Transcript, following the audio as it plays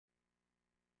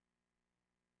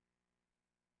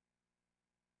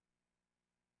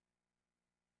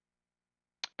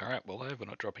Alright, we're live, we're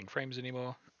not dropping frames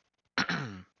anymore.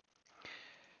 I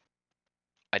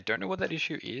don't know what that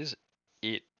issue is.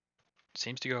 It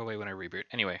seems to go away when I reboot.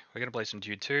 Anyway, we're going to play some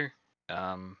Dune 2.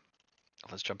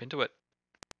 Let's jump into it.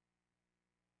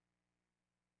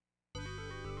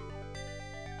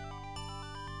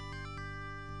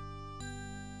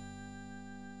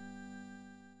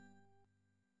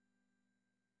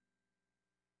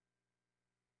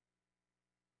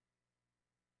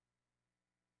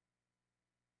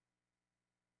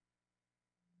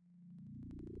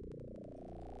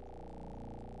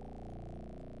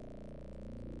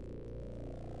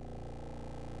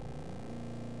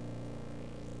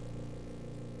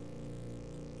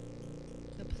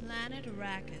 The planet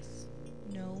Arrakis,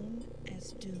 known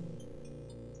as Dune.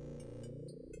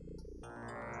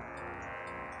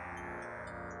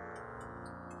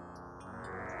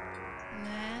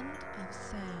 Land of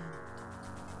sand.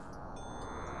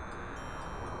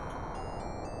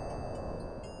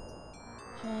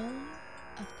 Home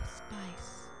of the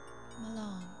spice,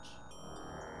 melange.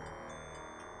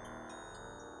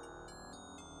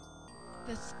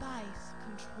 The spice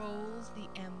controls the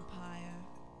empire.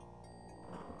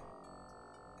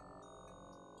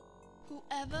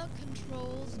 Whoever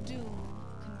controls Dune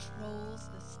controls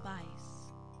the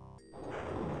spice.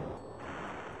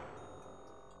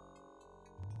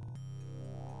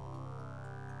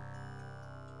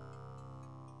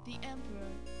 The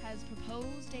Emperor has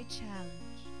proposed a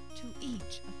challenge to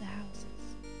each of the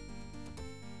houses.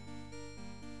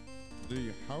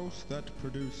 The house that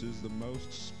produces the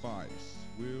most spice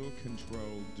will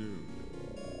control Dune.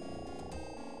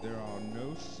 There are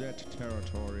no set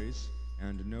territories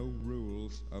and no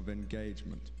rules of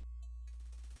engagement.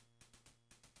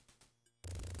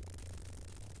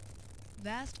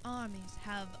 Vast armies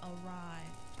have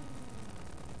arrived.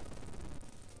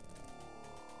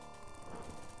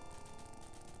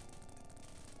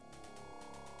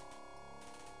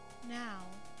 Now,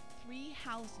 3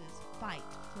 houses fight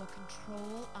for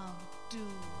control of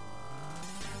Dune.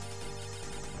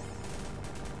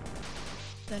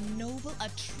 The noble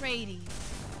Atreides.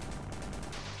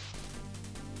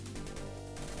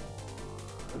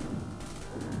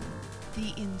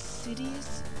 The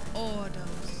insidious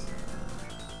Ordos.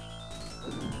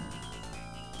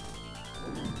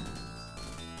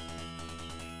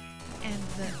 And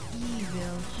the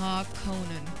evil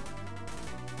Harkonnen.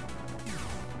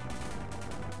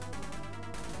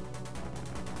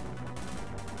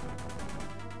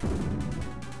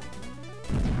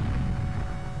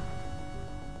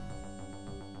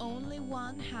 Only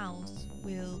one house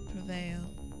will prevail.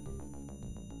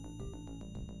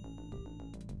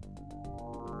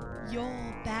 Your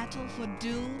battle for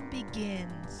Dune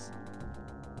begins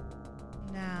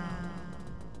now.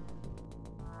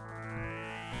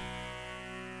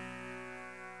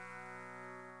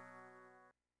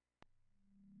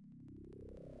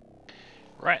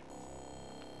 Right.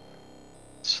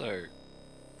 So.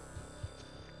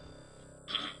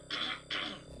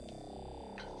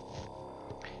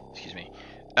 Excuse me.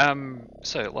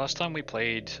 So last time we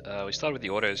played, we started with the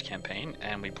Ordos campaign,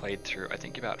 and we played through, I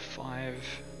think, about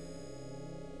 5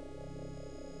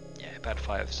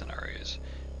 scenarios.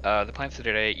 The plan for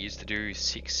today is to do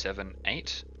 6, 7,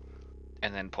 8,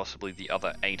 and then possibly the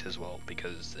other 8 as well,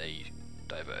 because they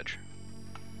diverge.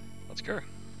 Let's go.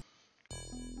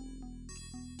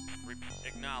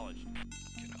 Acknowledged.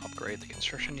 Gonna upgrade the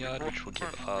construction yard, which will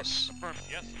give us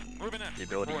the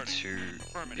ability to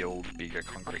build bigger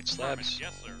concrete slabs.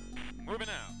 Yes, sir. Moving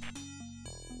out.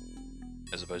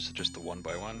 As opposed to just the 1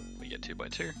 by 1, we get 2 by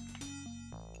 2.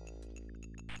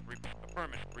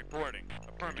 Affirmative. Reporting.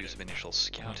 Gonna do some initial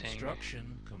scouting.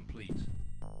 Construction complete.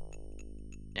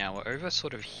 Now we're over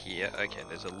sort of here. Okay,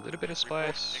 there's a little bit of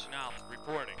spice,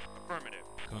 Reporting. Affirmative.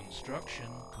 Construction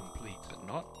complete. but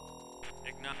not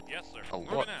Yes, sir. a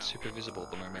Moving lot out. super visible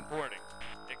at the moment. Reporting.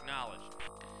 Acknowledged.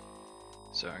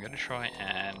 So I'm gonna try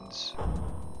and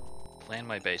plan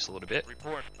my base a little bit.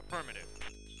 Report. Affirmative.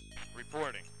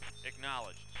 Reporting.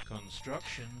 Acknowledged.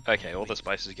 Construction Okay, all the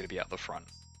complete. spice is gonna be out the front.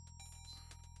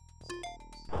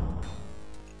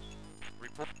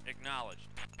 Report. Acknowledged.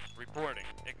 Reporting.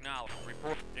 Acknowledged.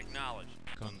 Report. Acknowledged.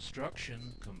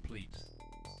 Construction complete.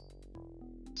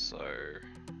 So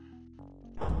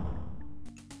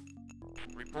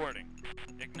Reporting.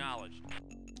 Acknowledged.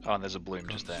 oh, and there's a bloom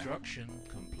just there. Construction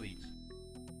complete.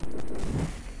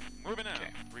 Moving out.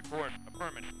 Okay. Report.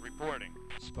 Affirmative. Reporting.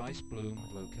 Spice bloom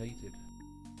located.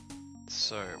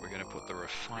 So we're gonna put the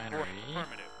refinery Report.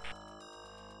 Affirmative.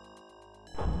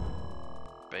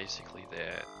 basically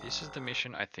there. This is the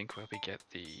mission, I think, where we get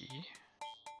the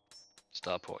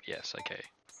Starport. Yes, okay.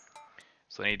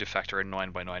 So I need to factor a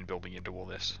 9x9 building into all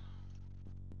this.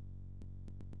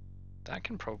 That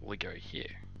can probably go here.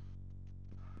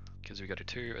 Because we got a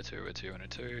 2, a 2, a 2, and a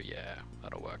 2. Yeah,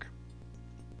 that'll work.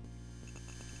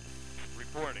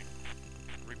 Reporting.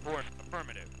 Report.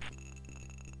 Affirmative.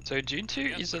 So Dune 2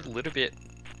 Yes, is sir. a little bit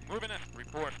Moving in.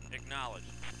 Report. Acknowledged.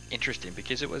 interesting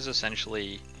because it was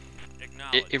essentially...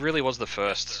 Acknowledged. It really was the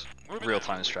first sir. Moving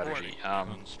real-time in. strategy.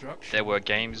 Construction There were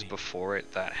games complete. before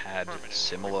it that had Affirmative.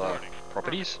 similar Reporting.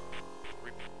 properties.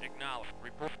 Acknowledge.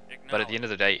 Report. Acknowledge. But at the end of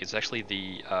the day, it's actually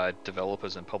the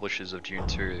developers and publishers of Dune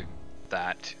 2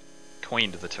 that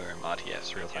coined the term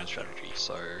RTS, real-time Yes, sir. strategy.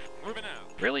 So Moving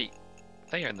out. really,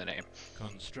 they own the name.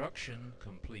 Construction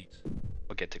complete.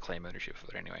 We'll get to claim ownership of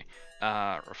it anyway.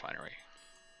 Refinery.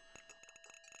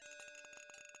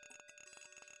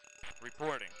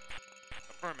 Reporting.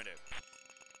 Affirmative.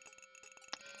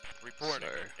 Reporting.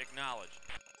 So- Acknowledged.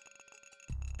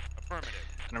 Affirmative.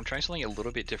 And I'm trying something a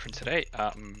little bit different today.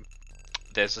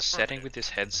 There's a setting with this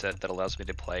headset that allows me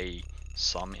to play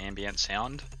some ambient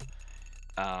sound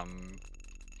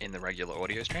in the regular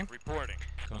audio stream. Reporting.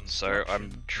 So I'm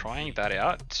Construction trying complete. that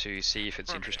out to see if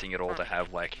it's interesting at all to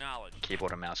have like Acknowledged.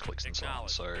 keyboard and mouse clicks and so on.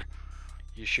 So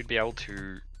you should be able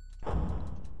to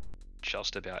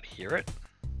just about hear it.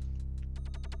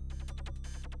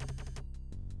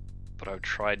 But I've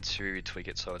tried to tweak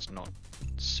it so it's not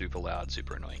super loud,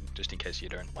 super annoying, just in case you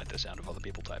don't like the sound of other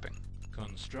people typing.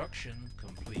 Construction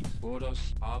complete.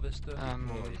 Ordos harvester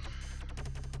deployed.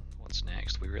 What's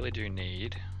next? We really do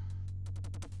need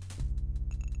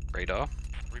radar.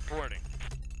 Reporting.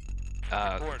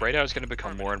 Radar is going to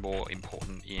become more and more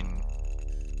important in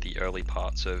the early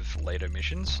parts of later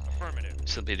missions, Affirmative.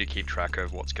 simply to keep track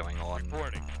of what's going on,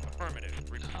 Reporting. Affirmative.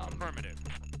 Affirmative.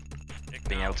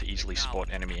 being able to easily spot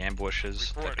Acknowledged. enemy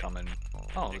ambushes that Reporting. come in.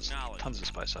 Oh, there's Acknowledged. tons of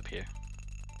spice up here.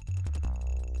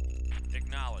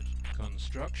 Acknowledged.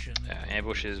 Construction complete.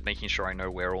 Ambushes, making sure I know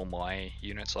where all my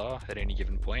units are at any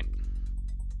given point.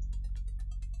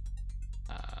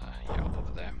 Yeah, I'll pop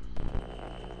it there.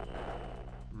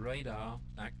 Radar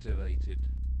activated.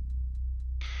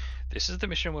 This is the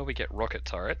mission where we get rocket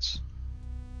turrets.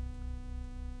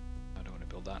 I don't want to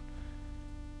build that.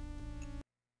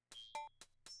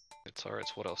 The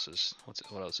turrets. What else is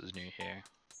new here?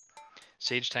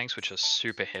 Siege tanks, which are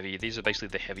super heavy. These are basically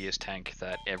the heaviest tank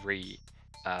that every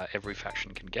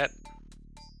faction can get.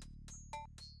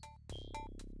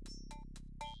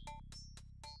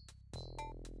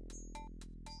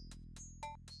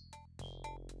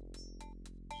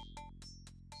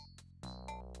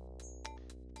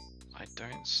 I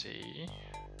don't see.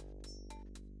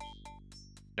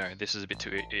 No, this is a bit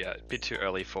too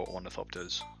early for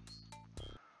ornithopters.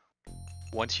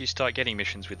 Once you start getting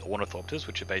missions with ornithopters,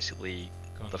 which are basically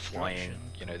the flying,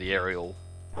 the aerial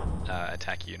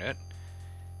attack unit,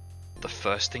 the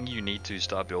first thing you need to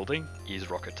start building is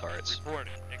rocket turrets,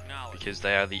 Reporting. Acknowledged. because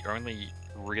they are the only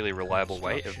really reliable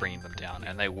way of bringing them down,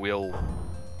 and they will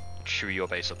chew your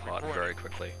base apart very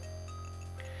quickly.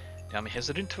 Now I'm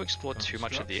hesitant to explore too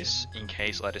much of this in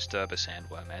case I disturb a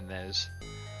sandworm, and there's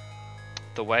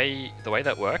the way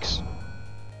that works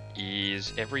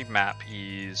is every map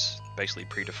is basically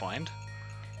predefined.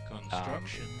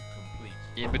 Construction complete.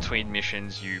 In between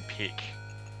missions you pick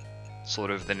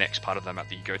sort of the next part of the map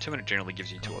that you go to, and it generally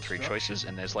gives you 2 or 3 choices,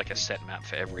 and there's like a set map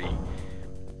for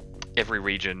every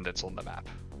region that's on the map.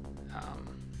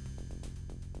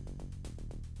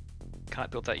 Can't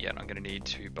build that yet. I'm going to need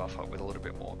to buff up with a little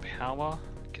bit more power,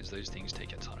 because those things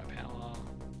take a ton of power.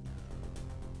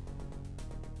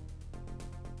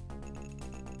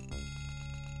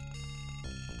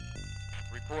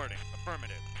 Reporting.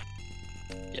 Affirmative.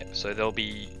 Yeah, so there'll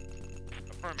be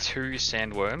Affirmative. 2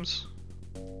 sandworms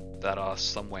that are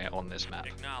somewhere on this map.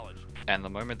 Acknowledged. And the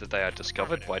moment that they are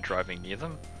discovered by driving near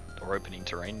them, or opening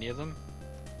terrain near them,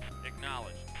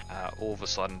 Acknowledged. all of a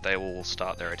sudden they will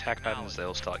start their attack patterns,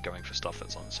 they'll start going for stuff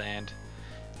that's on sand.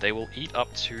 They will eat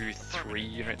up to 3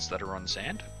 units that are on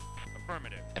sand,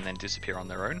 Affirmative. and then disappear on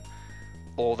their own,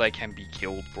 or they can be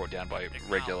killed, brought down by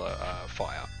regular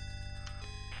fire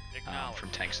Acknowledged. from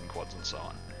tanks and quads and so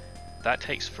on. That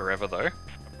takes forever though, and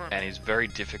Affirmative. is very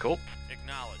difficult,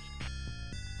 Acknowledged.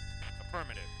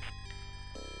 Affirmative.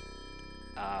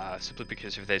 simply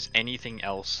because if there's anything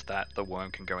else that the worm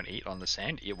can go and eat on the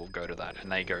sand, it will go to that,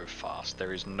 and they go fast.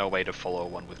 There is no way to follow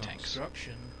one with tanks.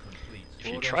 Construction complete. If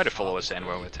you Ordos try to follow a harvester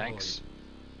sandworm with deployed. tanks,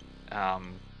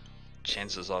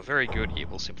 chances are very good it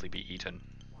will simply be eaten.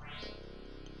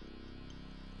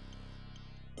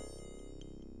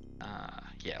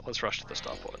 Yeah, let's rush to the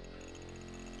starport.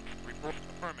 Report.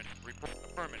 Affirmative. Report.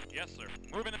 Affirmative. Yes, sir.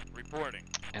 Moving in. Reporting.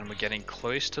 And we're getting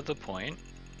close to the point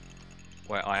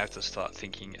where I have to start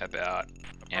thinking about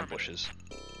ambushes.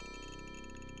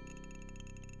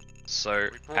 So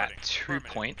at 2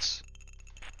 points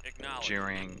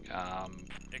during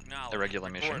a regular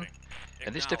mission,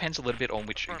 and this depends a little bit on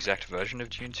which exact version of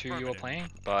Dune 2 you are playing,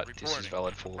 but this is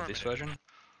valid for this version.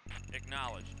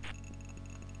 Acknowledged.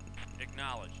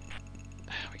 Acknowledged.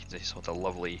 We can see sort of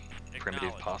lovely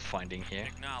primitive pathfinding here.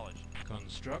 Acknowledged.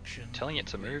 Construction. Telling it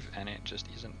to move and it just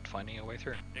isn't finding a way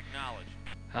through. Acknowledged.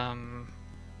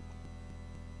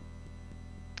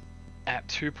 At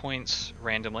 2 points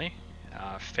randomly,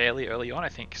 fairly early on, I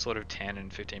think sort of 10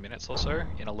 and 15 minutes or so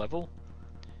in a level,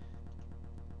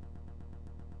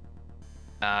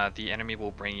 the enemy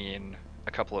will bring in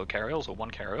a couple of carriels or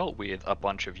one carriel with a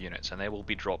bunch of units, and they will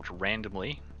be dropped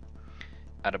randomly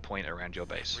at a point around your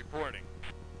base. Reporting.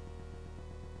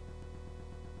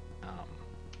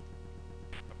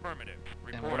 Affirmative.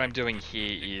 And what I'm doing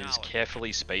here is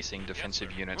carefully spacing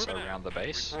defensive units around the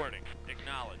base. Reporting.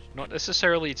 Acknowledged. Not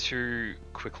necessarily to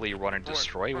quickly run and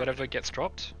destroy whatever gets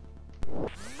dropped.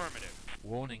 Affirmative.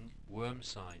 Warning, worm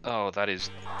sign. Oh, that is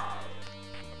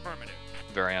Affirmative.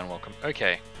 very unwelcome.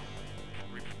 Okay,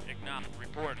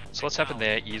 Reporting. so what's happened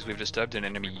there is we've disturbed an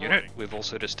enemy unit, we've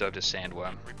also disturbed a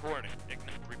sandworm. Reporting.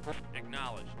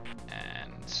 Acknowledged.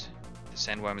 And the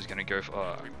sandworm is going to go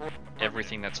for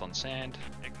everything that's on sand.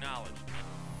 Acknowledged.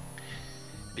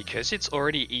 Because it's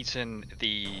already eaten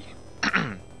the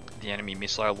the enemy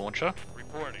missile launcher,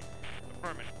 Reporting.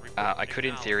 Affirmative. I could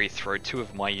in theory throw 2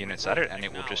 of my units at it and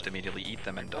it will just immediately eat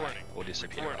them and die, or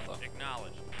disappear rather.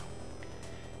 Acknowledged.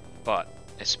 But,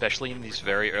 especially in this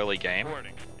very early game,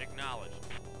 Reporting. Acknowledged.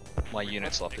 my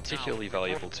units are particularly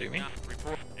valuable to me.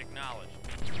 Acknowledged.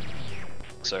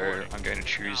 So I'm going to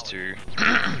choose to,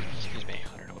 excuse me,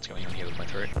 I don't know what's going on here with my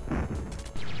throat.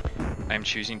 I'm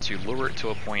choosing to lure it to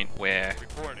a point where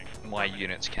my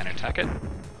units can attack it.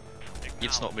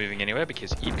 It's not moving anywhere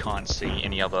because it can't see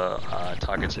any other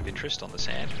targets of interest on the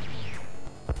sand.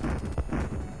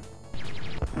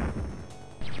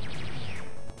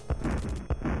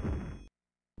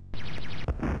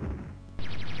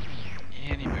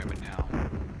 Any moment now.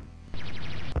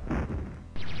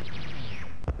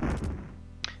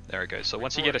 There it goes. So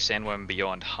once you get a sandworm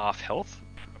beyond half health,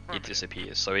 it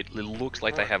disappears. So it looks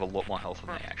like they have a lot more health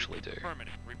than they actually do.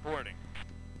 Affirmative. Reporting.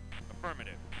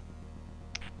 Affirmative.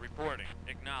 Reporting.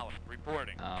 Acknowledged.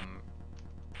 Reporting.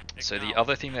 So the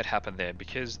other thing that happened there,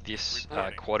 because this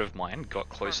quad of mine got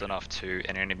close enough to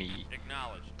an enemy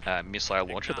missile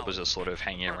launcher that was just sort of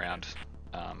hanging around,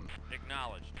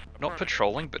 not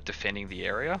patrolling but defending the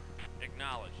area,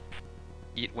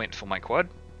 it went for my quad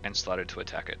and started to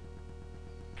attack it.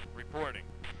 Reporting.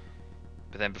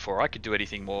 But then before I could do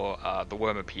anything more, the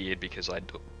worm appeared because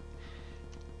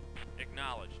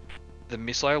the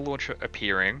missile launcher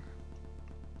appearing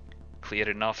cleared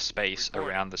enough space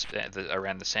around the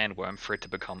sandworm for it to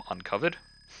become uncovered.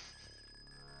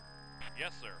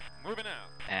 Yes, sir. Moving out.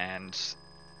 And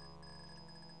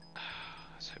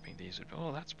I was hoping these would.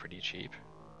 Oh, that's pretty cheap.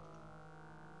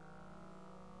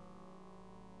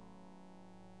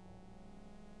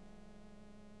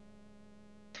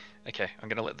 Okay, I'm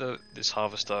gonna let this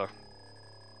harvester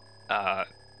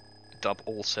dump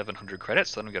all 700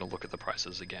 credits. Then I'm gonna look at the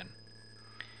prices again.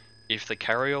 If the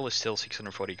carriole is still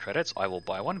 640 credits, I will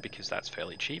buy one because that's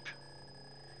fairly cheap.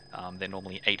 They're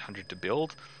normally 800 to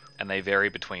build, and they vary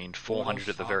between 400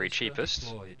 at the very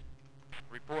cheapest,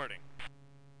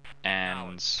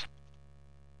 and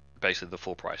basically the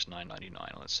full price,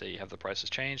 $9.99. Let's see, have the prices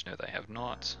changed? No, they have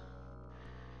not.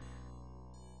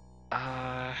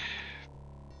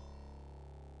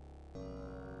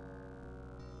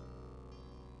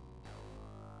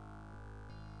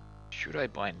 Should I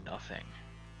buy nothing?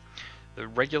 The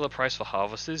regular price for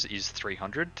harvesters is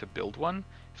 300 to build one.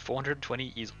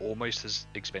 420 is almost as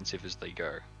expensive as they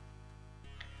go.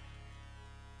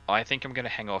 I think I'm going to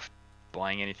hang off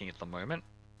buying anything at the moment.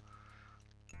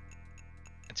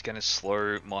 It's going to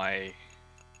slow my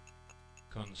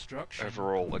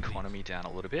overall economy down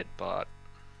a little bit, but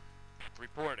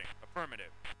reporting.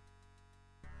 Affirmative.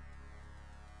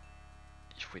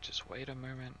 If we just wait a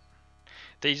moment.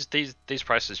 These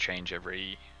prices change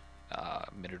every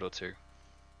minute or two.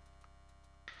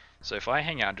 So if I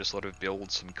hang out and just sort of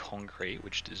build some concrete,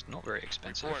 which is not very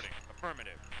expensive,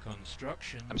 affirmative.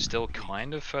 Construction. I'm still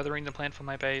kind of furthering the plan for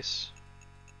my base.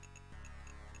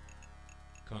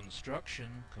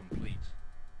 Construction complete.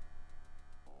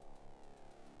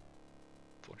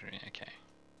 Fortunately, okay.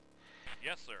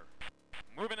 Yes, sir.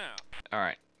 Moving out.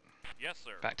 Alright. Yes,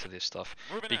 sir. Back to this stuff.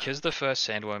 Moving because out. The first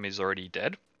sandworm is already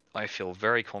dead, I feel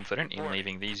very confident in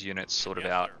leaving these units sort of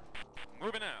out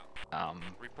Moving out.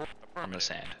 on the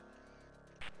sand.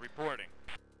 Reporting.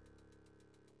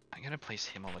 I'm gonna place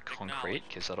him on the concrete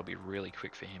because that'll be really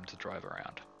quick for him to drive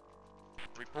around.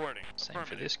 Reporting. Same for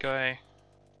Affirmative. this guy.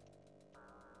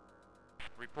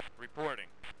 Reporting.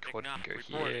 Quad can go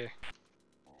Reporting. here.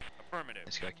 Affirmative.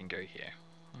 This guy can go here.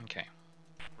 Okay.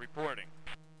 Reporting.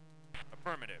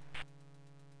 Affirmative.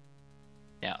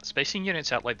 Now, spacing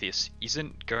units out like this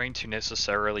isn't going to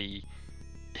necessarily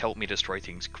help me destroy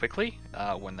things quickly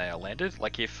when they are landed.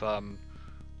 Like if,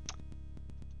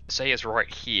 say it's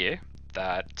right here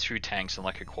that 2 tanks and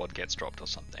like a quad gets dropped or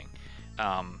something.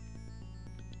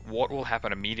 What will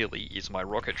happen immediately is my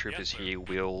rocket troopers here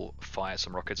will fire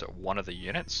some rockets at one of the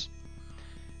units.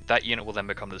 That unit will then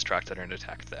become distracted and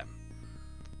attack them.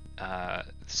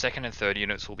 Second and third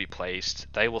units will be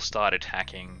placed. They will start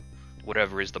attacking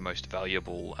whatever is the most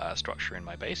valuable structure in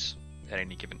my base at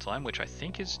any given time, which I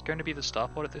think is going to be the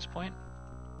starport at this point.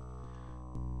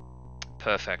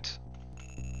 Perfect.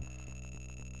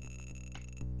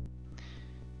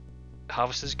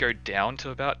 Harvesters go down to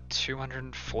about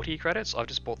 240 credits. I've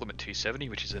just bought them at 270,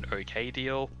 which is an okay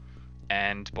deal.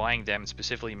 And buying them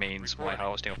specifically means my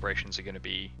harvesting operations are going to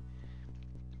be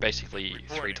basically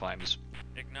 3 times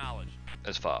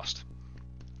as fast.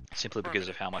 Simply because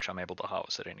of how much I'm able to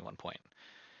harvest at any one point.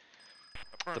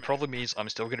 The problem is I'm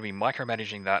still going to be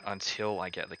micromanaging that until I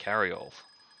get the carryall.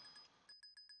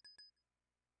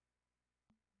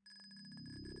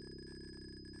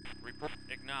 Report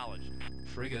acknowledged.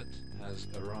 Frigate has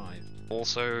arrived.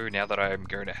 Also, now that I'm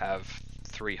going to have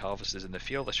 3 harvesters in the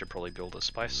field, I should probably build a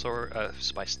spice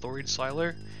storage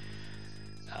silo.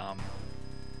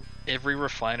 Every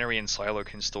refinery and silo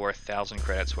can store 1,000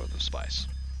 credits worth of spice.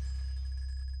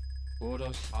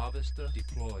 Ordos harvester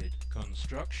deployed.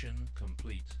 Construction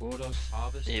complete. Ordos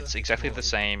harvester It's exactly the deployed.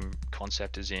 same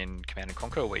concept as in Command &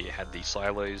 Conquer, where you had these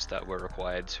silos that were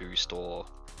required to store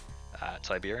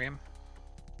Tiberium.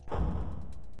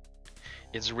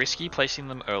 It's risky placing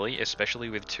them early, especially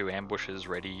with 2 ambushes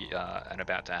ready and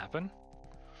about to happen,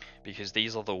 because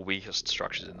these are the weakest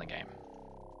structures in the game.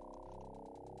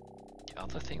 The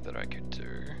other thing that I could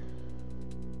do...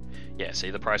 Yeah,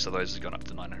 see, the price of those has gone up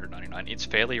to 999. It's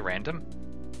fairly random.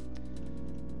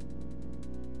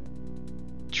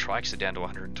 Trikes are down to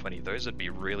 120. Those would be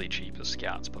really cheap as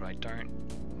scouts, but I don't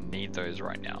need those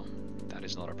right now. That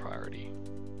is not a priority.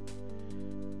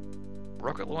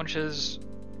 Rocket launchers...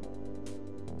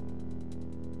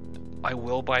 I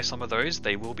will buy some of those.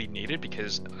 They will be needed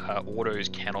because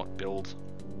Ordos cannot build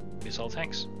missile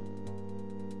tanks.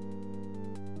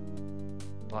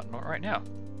 But not right now.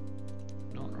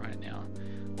 Not right now.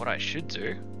 What I should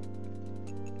do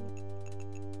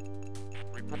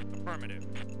Affirmative.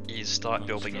 is start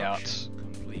building out Construction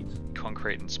complete.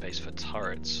 concrete and space for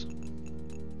turrets.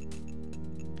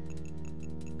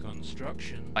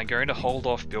 Construction. I'm going to hold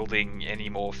off building any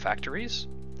more factories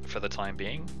for the time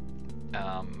being.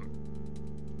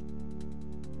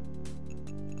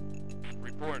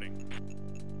 Reporting.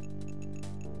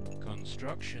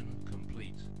 Construction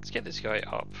complete. Let's get this guy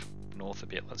up north a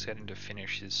bit. Let's get him to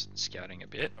finish his scouting a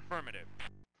bit. Affirmative.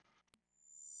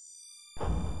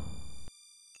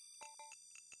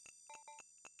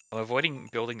 I'm avoiding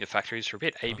building the factories for a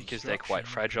bit, A, because they're quite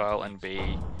fragile, and B,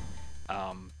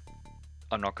 I'm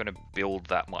not going to build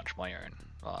that much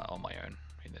on my own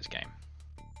in this game.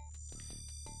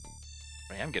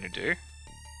 What I am going to do...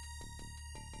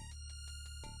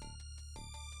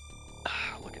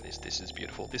 look at this, this is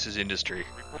beautiful. This is industry.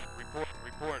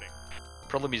 Reporting.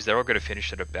 Problem is they're all going to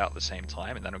finish at about the same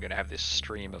time, and then I'm going to have this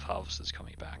stream of harvesters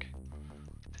coming back.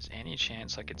 If there's any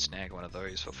chance I could snag one of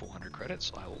those for 400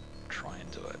 credits, I will try and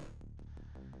do it.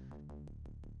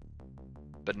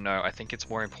 But no, I think it's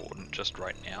more important just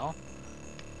right now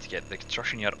to get the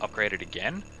construction yard upgraded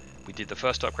again. We did the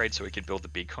first upgrade so we could build the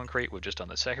big concrete. We've just done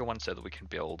the second one so that we can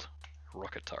build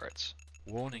rocket turrets.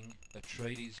 Warning,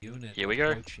 Atreides unit Here we go.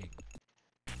 approaching.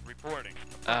 Reporting.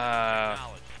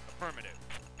 Acknowledged. Affirmative.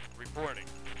 Reporting.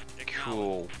 Acknowledged.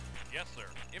 Cool. Yes, sir.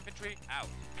 Infantry out.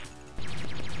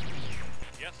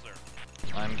 Yes, sir.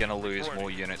 I'm gonna lose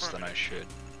more units than I should.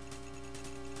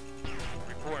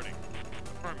 Reporting.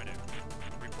 Affirmative.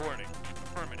 Reporting.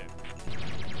 Affirmative.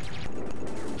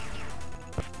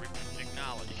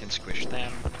 Acknowledged. You can squish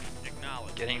them.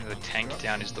 Acknowledged. Getting the tank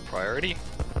down is the priority.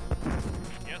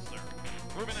 Yes, sir.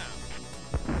 Moving out.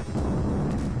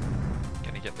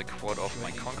 Gonna get the quad off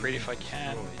my concrete if I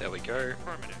can. There we go.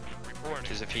 Affirmative. Reporting.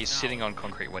 Because if he's sitting on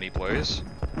concrete when he blows,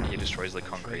 he destroys the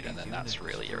concrete, and then that's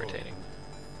really irritating.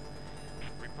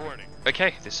 Reporting.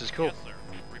 Okay, this is cool. Yes, sir.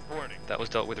 Reporting. That was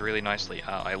dealt with really nicely.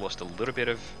 I lost a little bit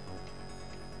of...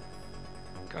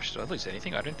 Gosh, did I lose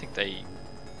anything? I don't think they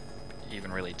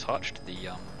even really touched the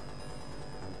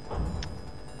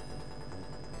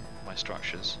My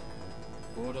structures.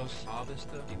 Ordos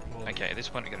harvester deployed. Okay, at this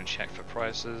point I'm going to check for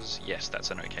prices. Yes,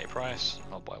 that's an okay price.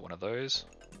 I'll buy one of those.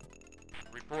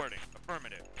 Reporting.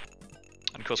 Affirmative.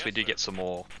 And of course Yes, we do sir. get some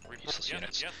more Report- useless yes,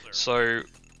 units. yes, sir. So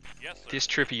Yes, sir. this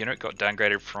trooper unit got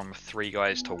downgraded from 3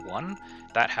 guys to 1.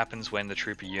 That happens when the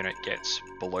trooper unit gets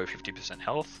below 50%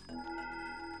 health.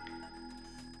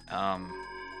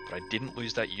 But I didn't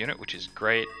lose that unit, which is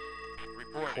great.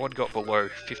 Reporting. Quad got below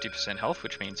 50% health,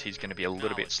 which means he's going to be a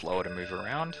little bit slower to move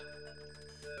around.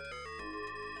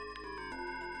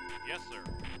 Yes, sir.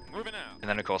 Moving out. And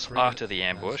then of course Frigate after the has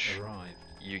ambush, arrived.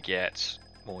 you get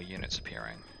more units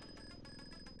appearing.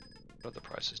 What are the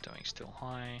prices doing? Still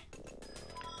high.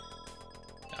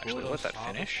 Actually, let Ordos that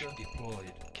finish, harvester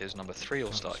deployed. because number 3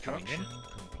 will start coming in. Construction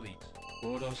complete.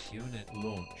 Ordos unit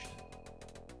launched.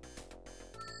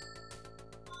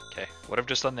 Okay, what I've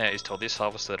just done there is tell this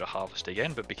harvester to harvest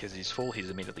again, but because he's full, he's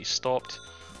immediately stopped,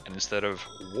 and instead of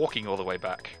walking all the way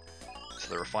back to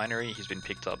the refinery, he's been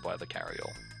picked up by the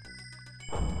carryall.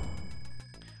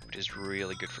 Which is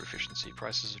really good for efficiency.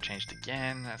 Prices have changed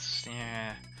again, that's,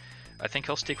 yeah... I think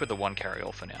I'll stick with the 1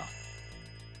 carryall for now.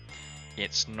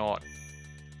 It's not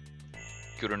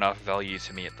good enough value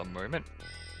to me at the moment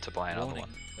to buy another Warning,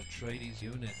 one. Atreides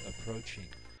unit approaching.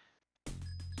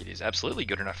 It is absolutely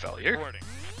good enough value Reporting.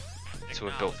 to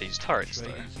have built these turrets though.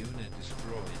 Atreides unit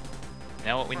destroyed.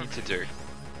 Now what we need to do...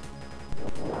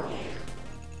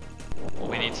 What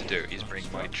we need to do is bring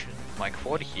my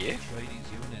quad here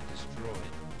Atreides unit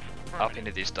destroyed. up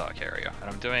into this dark area. And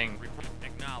I'm doing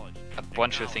Acknowledged. a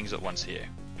bunch of things at once here.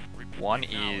 One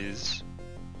is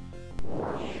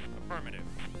Affirmative.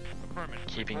 Affirmative.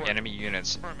 keeping Reporting. enemy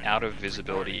units out of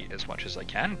visibility as much as I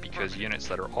can, because units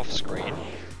that are off screen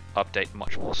update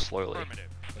much more slowly. Affirmative.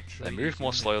 They Atreides move more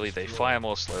unit slowly, they destroyed. fire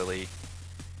more slowly,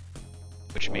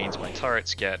 which means my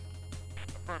turrets get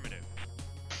Affirmative.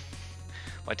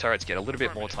 a little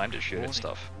bit more time to shoot at Warning,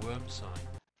 stuff. worm sign.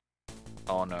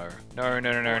 Oh no. No,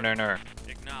 no, no, no, no, no.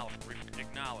 Acknowledged.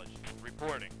 Acknowledged.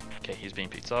 Reporting. Okay, he's being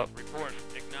picked up. Report.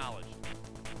 Acknowledged.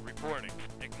 Reporting.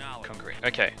 Acknowledged. Concrete.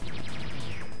 Okay.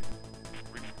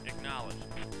 Acknowledged.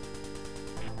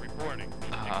 Reporting.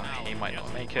 He might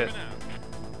not make moving it.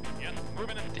 out. Yes,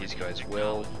 moving out. These guys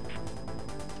will.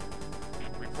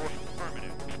 Report.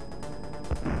 Affirmative.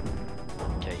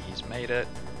 Okay, he's made it.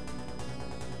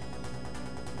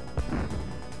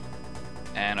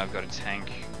 And I've got a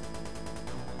tank.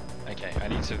 Okay, I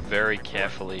need to very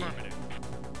carefully Affirmative.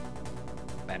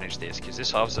 manage this, because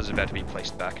this harvester is about to be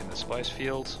placed back in the spice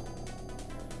field.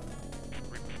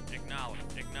 Acknowledged.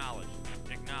 Acknowledged.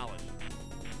 Acknowledged.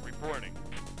 Reporting.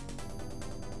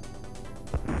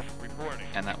 Reporting.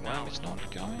 And that worm is not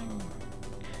going.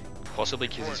 Possibly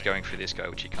because he's going for this guy,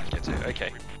 which he can't get to.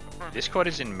 Okay, this quad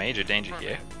is in major danger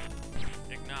here.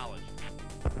 Acknowledged.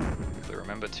 Quickly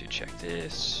remember to check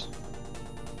this.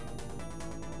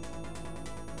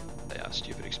 They are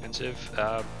stupid expensive.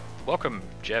 Welcome,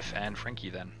 Jeff and Frankie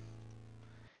then.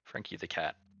 Frankie the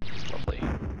cat. He's lovely.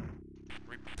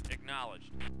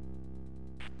 Acknowledged.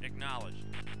 Acknowledged.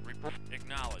 Report.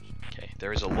 Acknowledged. Okay,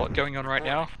 there is a lot going on right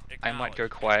now. I might go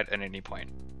quiet at any point.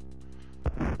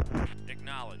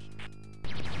 Acknowledged.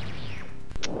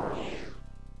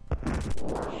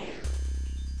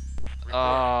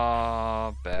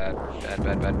 Ah, bad, bad,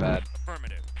 bad, bad, bad.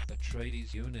 Affirmative.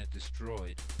 Atreides unit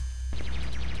destroyed.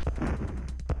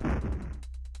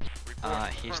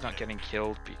 He's not getting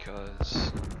killed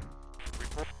because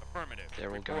Report. Affirmative.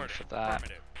 they're all going Reporting. for that.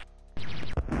 Affirmative.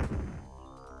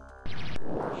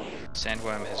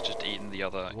 Sandworm has just eaten the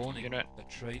other Warning, unit.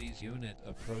 Atreides unit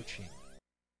approaching.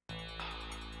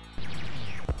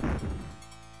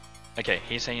 Okay,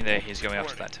 he's hanging there, he's going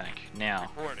after that tank.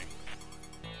 Now, Reporting.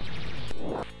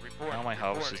 Report. how my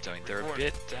harvest is Reporting. doing. They're a Reporting.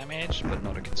 bit damaged, but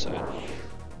not a concern.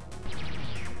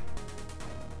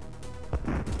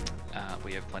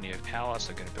 We have plenty of power,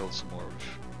 so I'm going to build some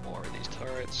more of these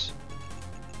turrets.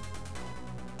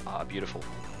 Ah, beautiful.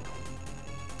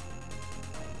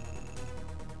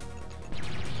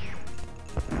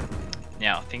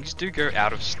 Now, things do go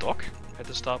out of stock at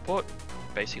the starport,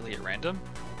 basically at random.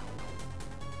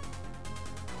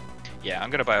 Yeah,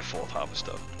 I'm going to buy a 4th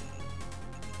harvester.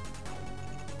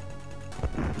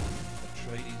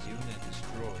 Atreides unit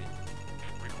destroyed.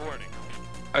 Reporting.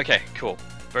 Okay, cool.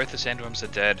 Both the sandworms are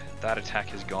dead. That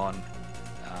attack is gone.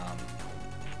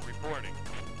 Reporting.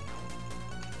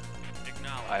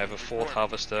 Acknowledged. I have a 4th Reporting.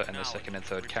 harvester and the Acknowledged. 2nd and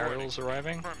 3rd Reporting. carryalls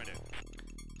arriving. Affirmative.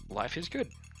 Life is good.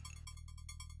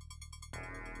 I'm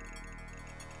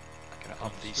gonna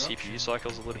up these CPU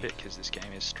cycles a little bit because this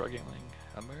game is struggling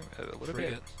a little bit.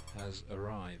 Frigate has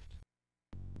arrived.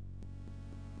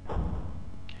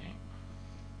 Okay.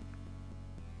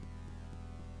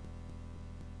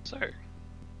 So,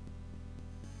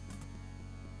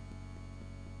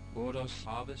 Ordos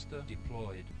harvester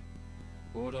deployed.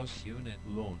 Ordos unit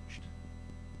launched.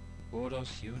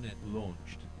 Ordos unit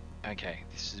launched. okay,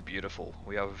 this is beautiful.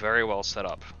 We are very well set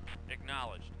up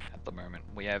Acknowledged. at the moment.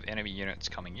 We have enemy units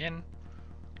coming in.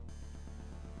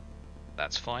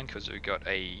 That's fine because we've got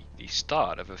the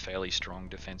start of a fairly strong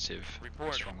defensive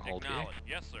Reporting. stronghold here. Acknowledged.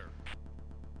 Yes, sir.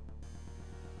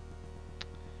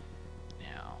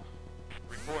 Now,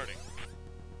 Reporting.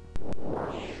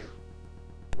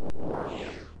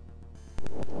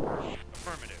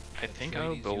 Affirmative. I think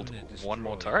I'll Atreides build unit one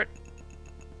more destroyed. turret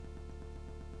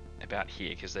about here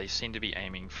because they seem to be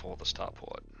aiming for the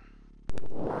starport.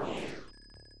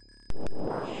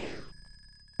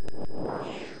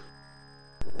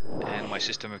 And my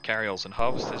system of carryalls and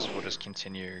harvesters will just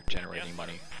continue generating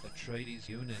money. Atreides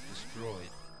unit destroyed.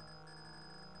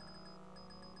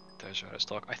 Those are out of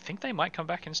stock. I think they might come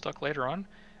back in stock later on.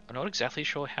 I'm not exactly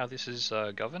sure how this is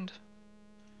governed.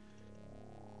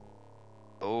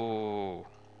 Oh.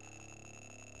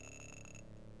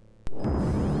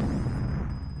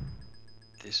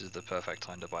 This is the perfect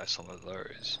time to buy some of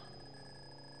those.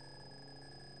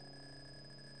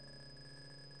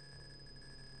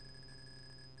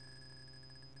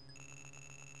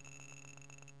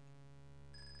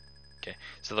 Okay,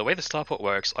 so the way the starport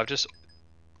works, I've just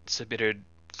submitted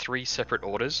 3 separate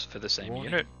orders for the same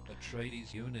Warning, unit.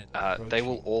 Atreides unit They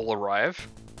will approaching. all arrive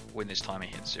when this timer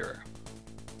hits 0.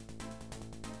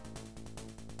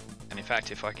 And in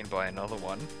fact, if I can buy another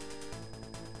one,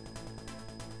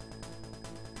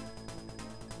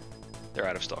 they're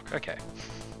out of stock. Okay.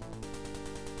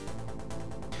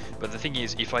 But the thing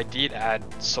is, if I did add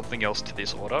something else to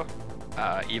this order,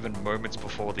 even moments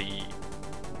before the...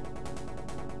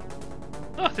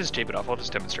 Oh, this is cheap enough. I'll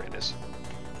just demonstrate this.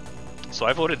 So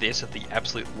I've ordered this at the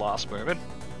absolute last moment.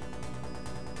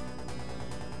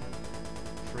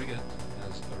 Frigate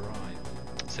has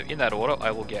arrived. So in that order,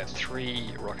 I will get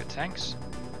 3 rocket tanks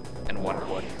and 1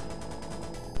 quad.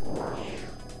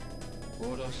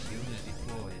 Ordos unit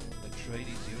deployed.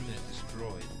 Atreides unit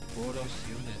destroyed. Ordos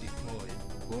unit deployed.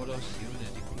 Ordos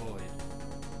unit deployed.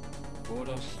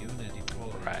 Ordos unit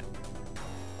deployed. Right.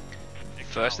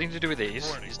 First thing to do with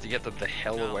these is to get them the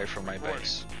hell away from my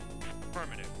base.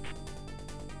 Affirmative.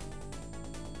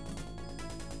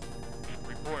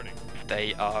 Reporting.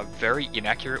 They are very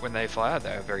inaccurate when they fire,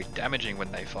 they are very damaging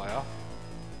when they fire.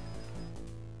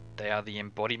 They are the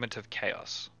embodiment of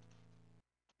chaos.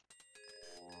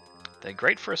 They're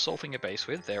great for assaulting a base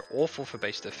with, they're awful for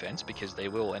base defense because they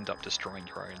will end up destroying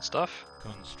your own stuff.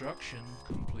 Construction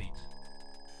complete.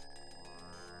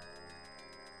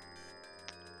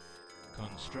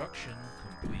 Construction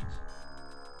complete.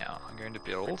 Now, I'm going to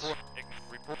build...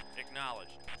 Report.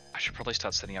 Acknowledged. I should probably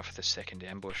start setting up for the second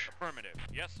ambush. Affirmative.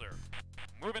 Yes, sir.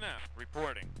 Moving out.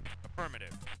 Reporting.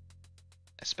 Affirmative.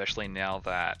 Especially now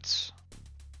that...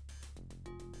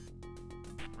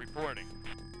 Reporting.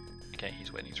 Okay,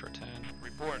 he's waiting his return.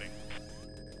 Reporting.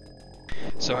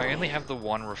 So I only have the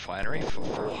 1 refinery for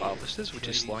 4 harvesters, which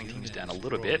is Atreides slowing things unit down a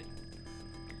little bit. destroyed.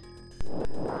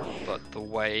 But the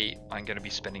way I'm going to be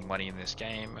spending money in this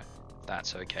game,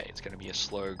 that's okay. It's going to be a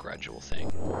slow, gradual thing.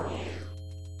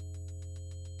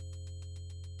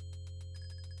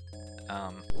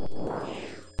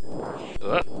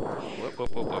 Whoop,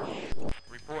 whoop, whoop, whoop.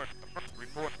 Report.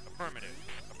 Report. Affirmative.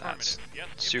 That's Affirmative. Yes.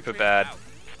 super infantry bad. out.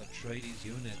 Atreides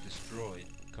unit destroyed.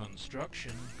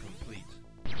 Construction complete.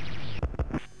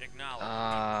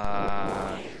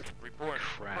 Acknowledged. Reporting.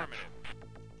 crap. Affirmative.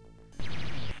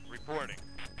 Reporting.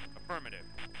 Affirmative.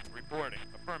 Reporting.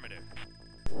 Affirmative.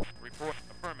 Report.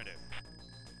 Affirmative.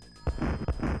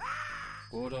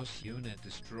 Ordos unit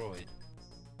destroyed.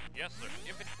 Yes, sir.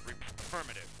 Infantry.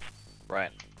 Affirmative.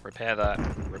 Right, repair that,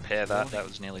 repair that, that Warning,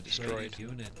 was nearly destroyed. Atreides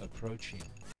unit approaching.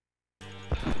 I'm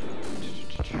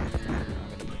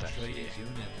gonna put that here. Atreides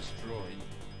unit destroyed.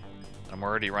 I'm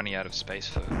already running out of space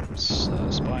for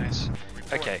spies.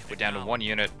 Okay, we're down to 1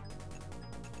 unit.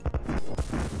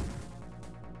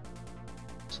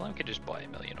 So I could just buy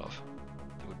 1 million of.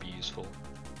 That would be useful.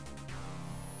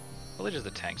 Probably just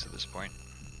the tanks at this point.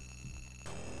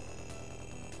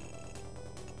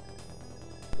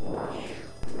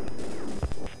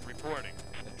 Reporting.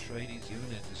 Atreides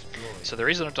unit destroyed. So the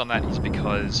reason I've done that is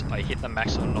because I hit the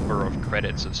maximum number of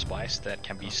credits of spice that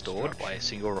can be stored by a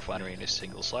single refinery in a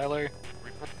single silo.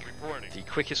 Reporting. The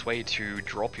quickest way to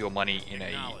drop your money in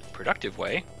a productive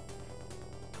way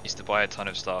is to buy a ton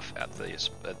of stuff at the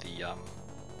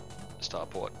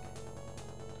starport.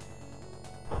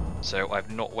 So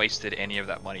I've not wasted any of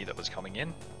that money that was coming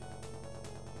in.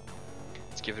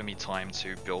 It's given me time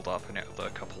to build up another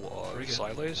couple of Frigate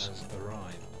silos. has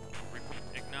arrived.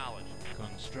 Acknowledged.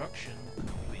 Construction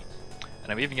complete.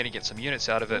 And I'm even going to get some units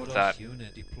out of it Ordos that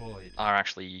unit deployed. are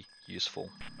actually useful.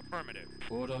 Affirmative.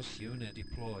 Ordos unit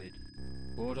deployed.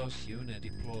 Ordos unit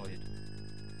deployed.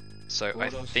 So I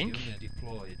Ordos think... unit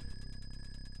deployed.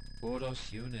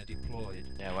 Ordos unit deployed.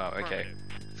 Yeah, wow, okay. Affirmative.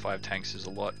 5 tanks is a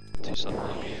lot to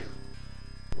suddenly appear.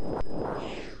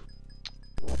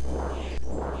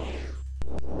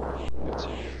 So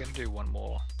we're going to do one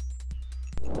more.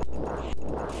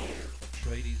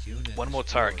 Atreides unit One more turret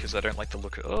destroyed. because I don't like the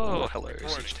look of... Oh, hello,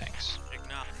 siege tanks.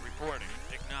 Acknowledged. Reporting.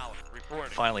 Acknowledged.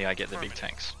 Reporting. Finally I get the big Affirmative.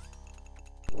 tanks.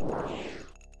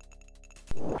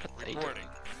 What are they Reporting. doing?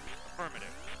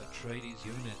 Affirmative. Atreides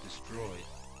unit destroyed.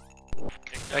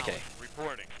 Acknowledged. Okay.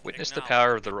 Reporting. Witness the Acknowledged.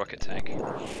 power of the rocket tank.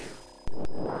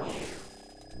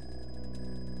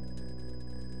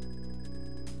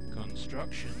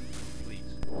 Construction complete.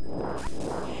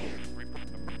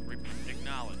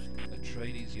 Acknowledged.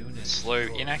 Atreides unit Slow,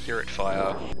 destroyed. inaccurate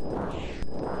fire,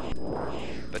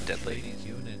 but deadly, Atreides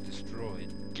unit destroyed.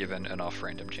 given enough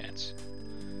random chance.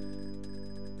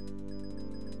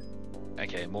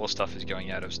 Okay, more stuff is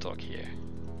going out of stock here.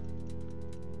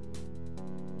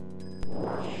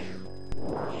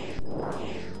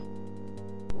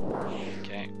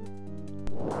 Okay.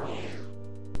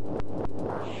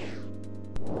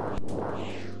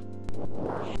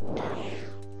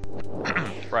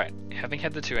 Right, having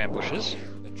had the 2 ambushes,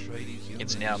 Atreides unit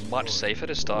it's now destroyed. much safer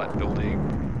to start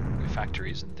building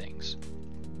factories and things.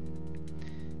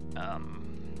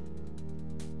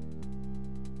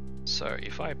 So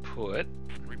if I put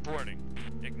Reporting.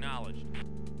 Acknowledged.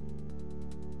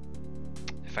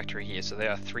 a factory here, so they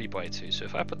are 3x2, so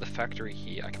if I put the factory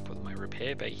here, I can put my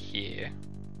repair bay here.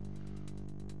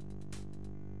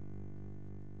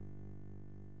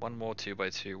 One more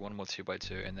 2x2, one more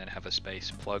 2x2, and then have a space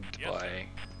plugged Yes, by... sir.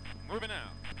 Moving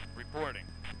out. Reporting.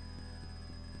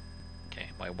 Okay,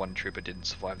 my 1 trooper didn't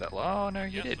survive that. Oh no,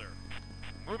 you Yes, did. sir.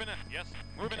 Moving out. Yes.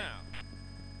 Moving Okay. out.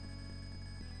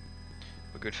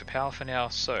 We're good for power for now,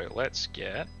 so let's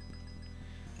get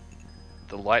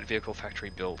the light vehicle factory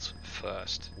built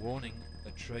first. Warning,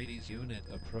 Atreides unit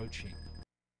approaching.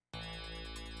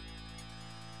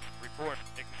 Report.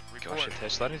 Gosh, Reporting. if they're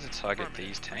starting to target Affirmative.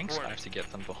 these tanks, I have to get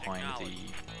them behind the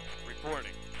Acknowledged.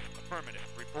 Reporting. Affirmative.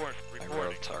 Report. my row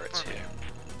Reporting. of turrets here.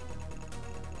 Affirmative.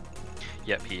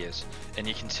 Yep, he is. And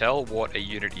you can tell what a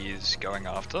unit is going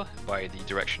after by the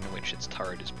direction in which its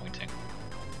turret is pointing.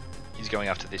 He's going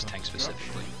after this tank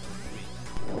specifically.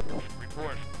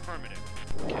 Report. Affirmative.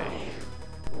 Okay,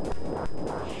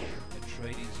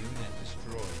 Atreides unit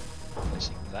destroyed.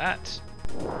 placing that.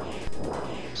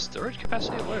 Storage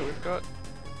capacity low, we've got...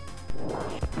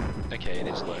 Okay, it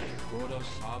is low. Ordos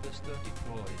harvester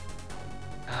deployed.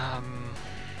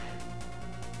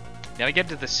 Now we get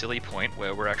to the silly point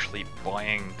where we're actually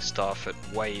buying stuff at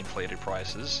way inflated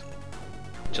prices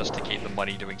just to keep the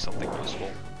money doing something useful.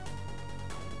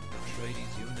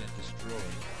 Atreides unit destroyed.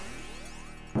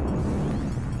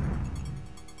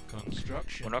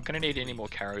 Construction. We're not going to need any more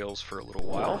carryalls for a little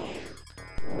while,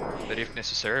 but if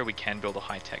necessary we can build a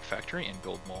high-tech factory and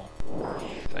build more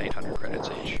for 800 credits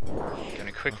each. Going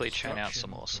to quickly churn out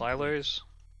some more silos.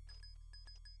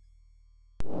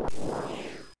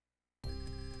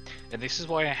 And this is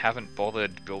why I haven't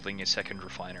bothered building a second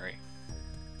refinery.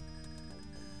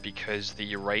 Because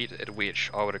the rate at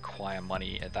which I would acquire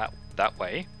money at that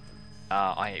way,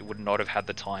 I would not have had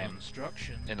the time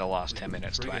Construction. in the last 10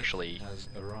 minutes to Frigate actually has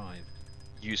arrived.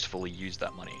 usefully use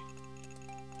that money.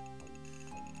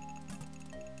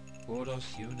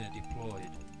 Ordos unit deployed.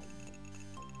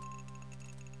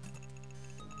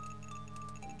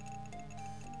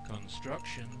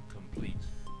 Construction complete.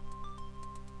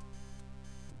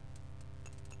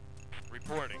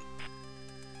 Reporting.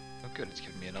 Oh good, it's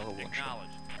given me another launcher.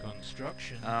 Acknowledged.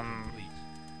 Construction Um, complete.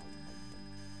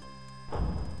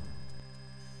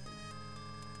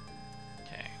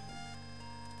 Okay.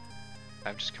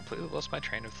 I've just completely lost my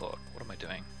train of thought. What am I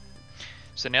doing?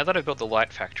 So now that I've built the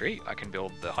light factory, I can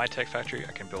build the high-tech factory,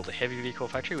 I can build a heavy vehicle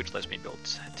factory, which lets me build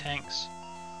tanks,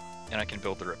 and I can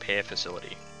build the repair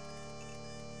facility,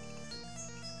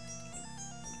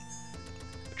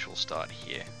 which will start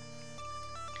here.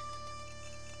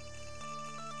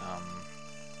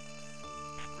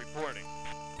 Reporting.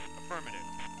 Affirmative.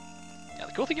 Now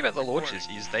the cool thing about the launchers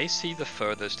is they see the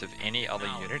furthest of any other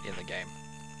unit in the game.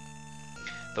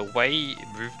 The way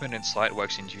movement and sight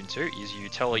works in Dune 2 is you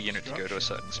tell a unit to go to a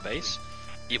certain space,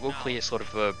 it will clear sort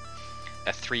of a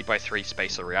 3x3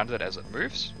 space around it as it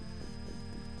moves,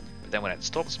 Then when it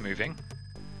stops moving,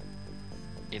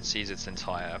 it sees its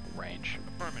entire range.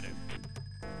 Affirmative.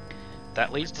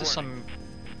 That leads to Reporting. some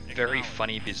very Acknowledged.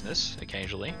 funny business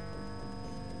occasionally.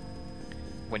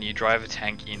 When you drive a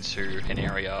tank into an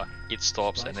area, it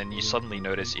stops, and then you suddenly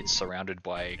notice it's surrounded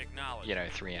by, Acknowledged. you know,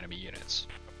 3 enemy units.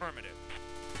 Affirmative.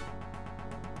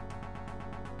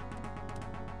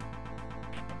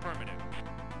 Affirmative.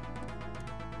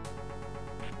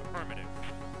 Affirmative.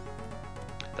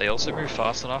 They also move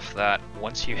fast enough that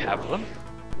once you have them,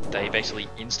 they basically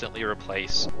instantly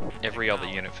replace every other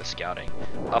unit for scouting.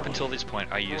 Up until this point,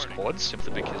 I use hordes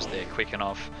simply because they're quick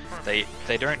enough. They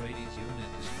don't. Atreides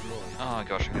unit destroyed. Oh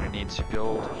gosh, I'm gonna need to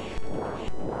build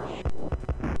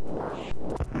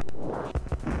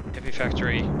heavy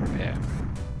factory repair.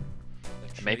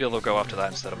 Maybe they'll go after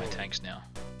that instead of my tanks now.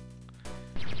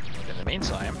 But in the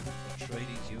meantime,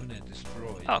 Atreides unit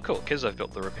destroyed. oh cool, because I've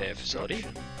built the repair facility,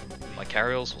 my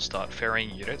carriers will start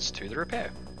ferrying units to the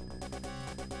repair.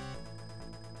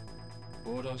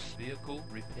 Ordos vehicle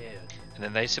repaired. And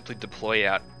then they simply deploy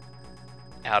out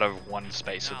of one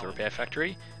space of the repair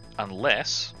factory,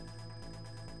 unless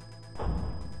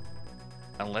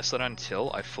and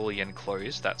until I fully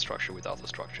enclose that structure with other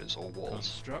structures or walls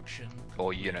Construction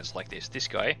or units like this. This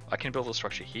guy, I can build a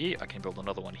structure here, I can build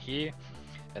another one here,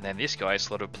 and then this guy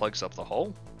sort of plugs up the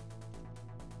hole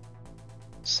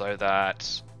so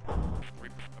that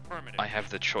Affirmative. I have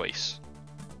the choice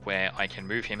where I can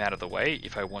move him out of the way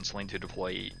if I want something to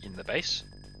deploy in the base.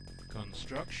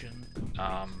 Construction complete.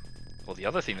 Or the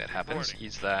other thing that happens Reporting.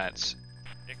 is that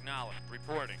Acknowledged.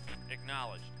 Reporting.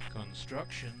 Acknowledged.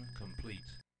 Construction complete.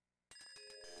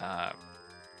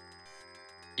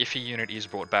 if a unit is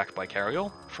brought back by carrier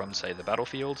from, say, the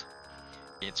battlefield,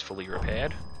 it's fully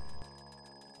repaired.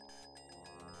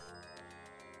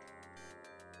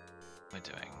 What am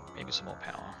I doing? Maybe some more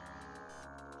power.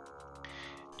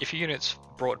 If a unit's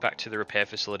brought back to the repair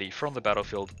facility from the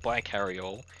battlefield by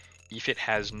carrier, if it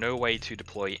has no way to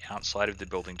deploy outside of the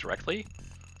building directly,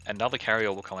 another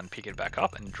carrier will come and pick it back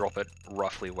up and drop it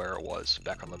roughly where it was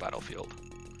back on the battlefield.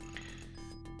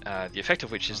 The effect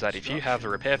of which is that if you have a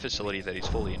repair facility that is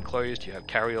fully enclosed, you have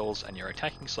carriers and you're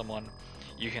attacking someone,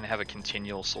 you can have a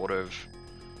continual sort of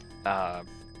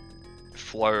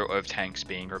flow of tanks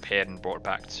being repaired and brought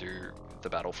back to the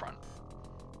battlefront.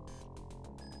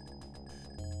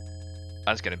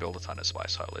 I was going to build a ton of spy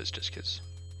silos just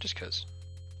cause.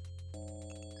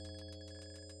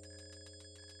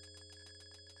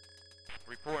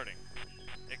 Reporting.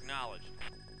 Acknowledged.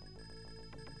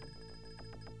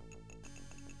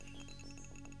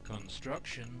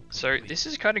 Construction So complete. this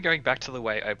is kind of going back to the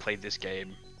way I played this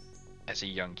game as a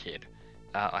young kid.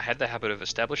 I had the habit of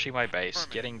establishing my base,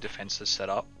 Affirmative. getting defenses set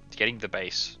up, getting the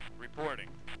base Reporting.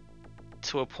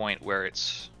 to a point where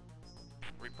it's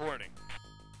Reporting.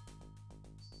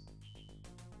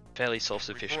 fairly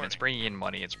self-sufficient. It's Reporting. bringing in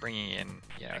money, it's bringing in,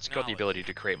 you know, it's got the ability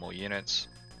to create more units.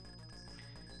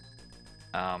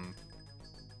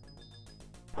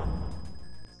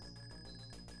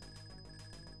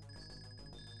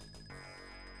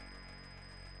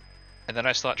 And then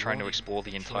I start trying to Warning, explore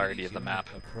the entirety of the Atreides map.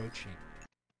 unit approaching.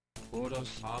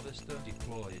 Ordos harvester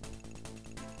deployed.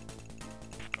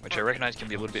 Which I recognize can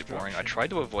be a little bit boring. I tried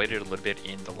to avoid it a little bit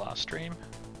in the last stream.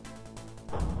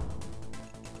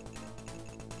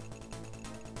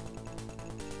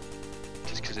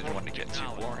 Just because I didn't want to get too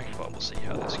boring, but we'll see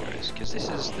how this goes. Because this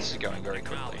is going very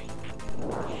quickly.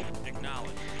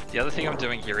 Acknowledged. The other thing I'm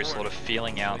doing here is sort of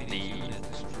feeling out Atreides the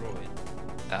unit destroyed.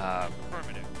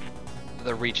 Affirmative.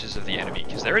 the reaches of the enemy,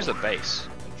 because there is a base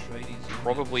Atreides unit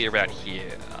probably about destroyed.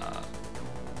 here.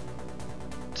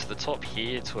 To the top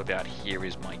here to about here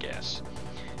is my guess,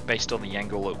 based on the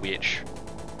angle at which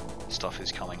stuff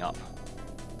is coming up.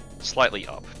 Slightly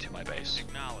up to my base.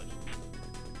 Acknowledged.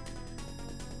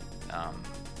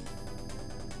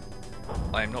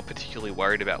 I'm not particularly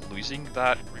worried about losing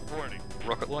that Reporting.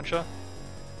 rocket launcher.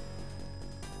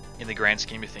 In the grand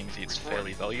scheme of things, it's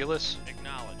fairly valueless.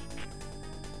 Acknowledged.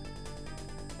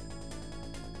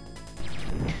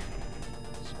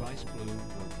 Spice bloom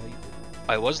located.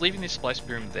 I was leaving this splice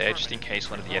boom there just in case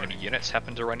one of the enemy units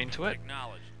happened to run into it.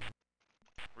 Acknowledged.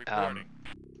 Reporting.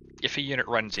 If a unit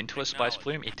runs into a spice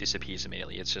plume, it disappears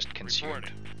immediately. It's just consumed.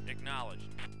 Reporting. Acknowledged.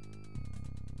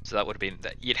 So that would have been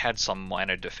that it had some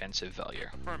minor defensive value.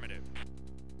 Affirmative.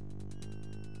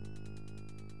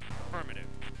 Affirmative.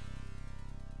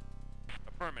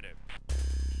 Affirmative.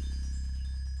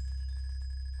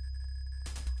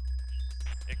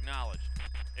 Acknowledged.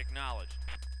 Acknowledged.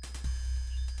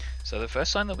 So the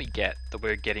first sign that we get that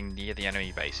we're getting near the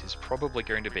enemy base is probably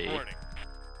going to be Reporting.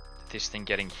 this thing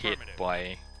getting hit Affirmative.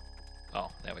 by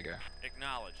Oh, there we go.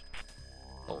 Acknowledged.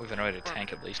 Well, we've annoyed a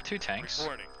tank at least. 2 tanks.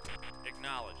 Reporting.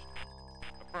 Acknowledged.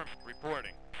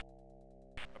 Reporting.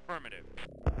 Affirmative.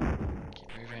 Keep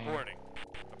moving. Reporting.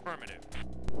 Affirmative.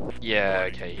 Yeah,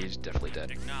 okay, he's definitely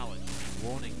dead. Acknowledged.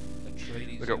 Warning,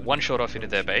 Atreides We got unit 1 shot off into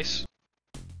their approaching. base.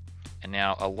 And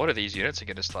now a lot of these units are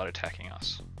going to start attacking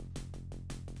us.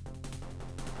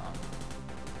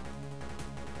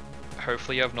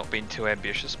 Hopefully I've not been too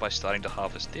ambitious by starting to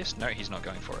harvest this. No, he's not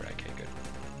going for it. Okay, good.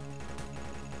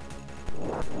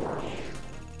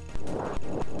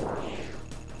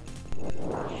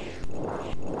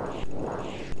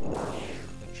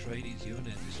 Atreides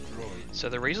unit destroyed. So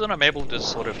the reason I'm able to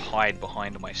sort of hide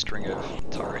behind my string of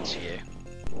turrets here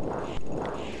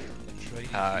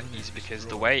Atreides unit is because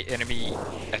the destroyed. way enemy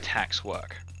attacks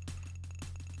work.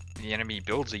 The enemy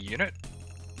builds a unit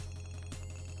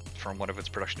from one of its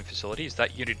production facilities.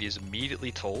 That unit is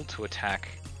immediately told to attack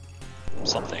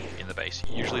something in the base,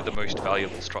 usually the most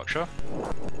valuable structure,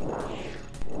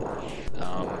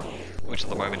 which at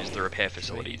the moment is the repair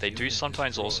facility. They do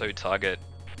sometimes also target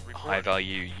high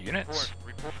value units,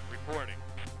 Reporting.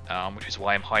 which is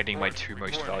why I'm hiding my 2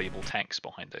 most valuable tanks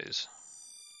behind those.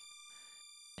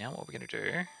 Now what we're going to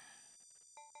do...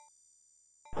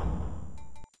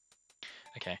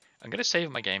 Okay, I'm going to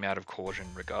save my game out of caution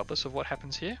regardless of what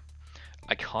happens here.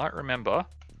 I can't remember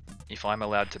if I'm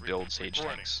allowed to build siege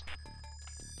tanks.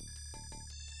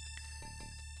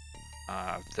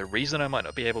 The reason I might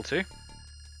not be able to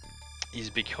is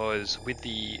because with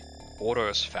the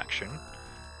Ordos faction,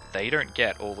 they don't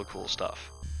get all the cool stuff.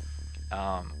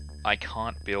 I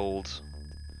can't build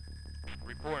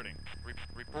Reporting.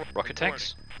 rocket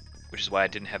tanks, which is why I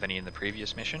didn't have any in the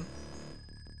previous mission.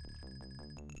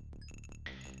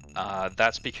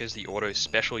 That's because the Ordos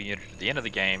special unit at the end of the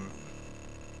game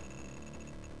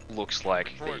looks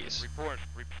like these.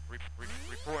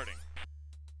 Reporting.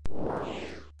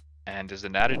 And as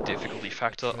an added difficulty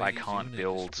factor, I Atreides can't unit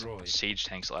build destroyed. siege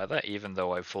tanks either, even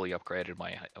though I've fully upgraded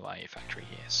my factory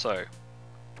here. So,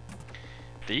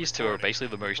 these two are basically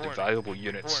the most valuable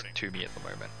units to me at the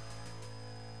moment.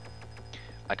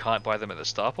 I can't buy them at the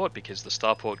Starport because the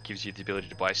Starport gives you the ability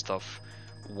to buy stuff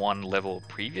 1 level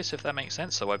previous, if that makes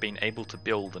sense. So I've been able to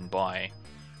build and buy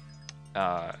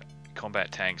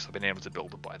combat tanks. I've been able to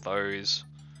build and buy those.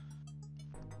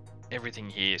 Everything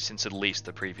here since at least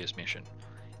the previous mission.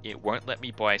 It won't let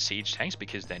me buy siege tanks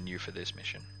because they're new for this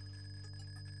mission.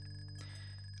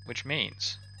 Which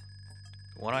means,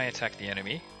 when I attack the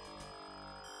enemy,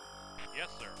 Yes,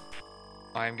 sir.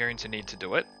 I'm going to need to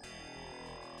do it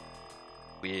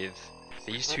with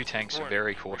these 2 tanks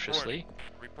very cautiously,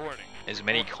 Reporting. as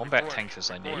many combat tanks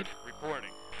as I need, Reporting.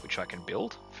 which I can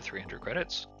build for 300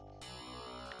 credits,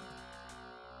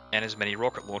 and as many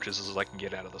rocket launchers as I can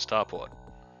get out of the Starport.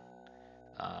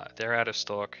 They're out of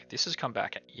stock. This has come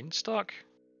back in stock.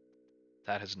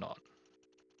 That has not.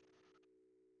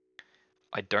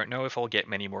 I don't know if I'll get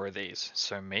many more of these,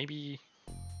 so maybe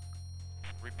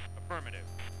Affirmative.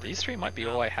 these 3 might be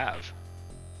all I have.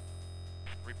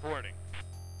 Reporting.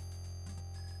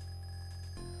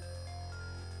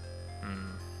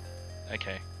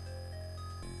 Okay.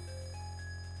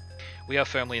 We are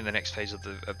firmly in the next phase of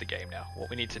the game now. What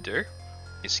we need to do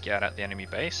is scout out the enemy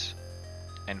base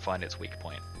and find its weak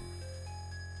point.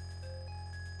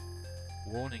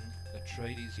 Warning,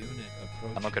 Atreides unit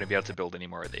approaching. I'm not going to be able to build any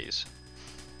more of these.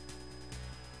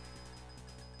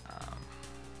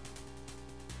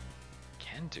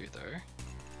 Can do though.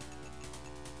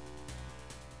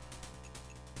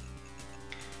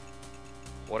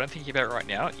 What I'm thinking about right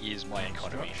now is my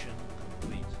economy. Construction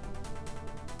complete.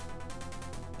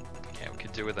 Okay, we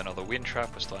could do with another wind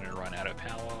trap. We're starting to run out of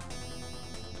power.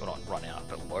 Well, not run out,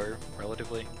 but low,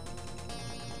 relatively.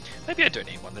 Maybe I don't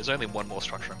need one. There's only one more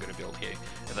structure I'm going to build here.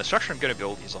 And the structure I'm going to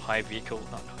build is a high tech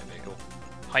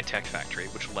factory,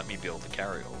 which will let me build the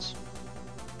carryalls.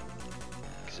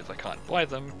 Because if I can't buy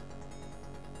them,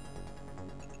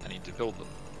 I need to build them.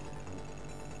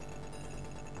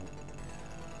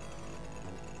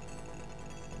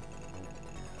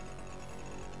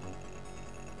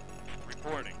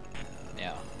 Reporting.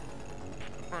 Now,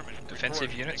 Affirmative. defensive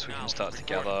Reporting. units we can Acknowledge. start to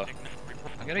Reporting. gather.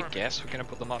 Report- I'm going to affirmative. guess we're going to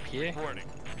put them up here, Reporting.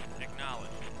 Acknowledge.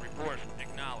 Reporting.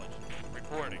 Acknowledge.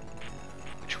 Reporting.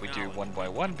 which we do one by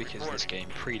one because this game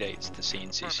predates the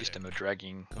CNC system of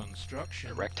dragging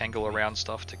Construction. a rectangle around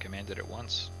stuff to command it at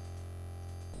once.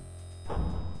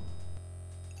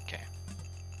 Okay.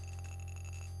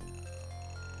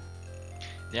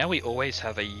 Now we always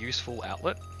have a useful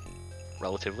outlet,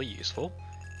 relatively useful,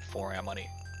 for our money.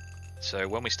 So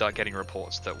when we start getting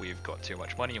reports that we've got too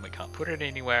much money and we can't put it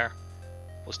anywhere,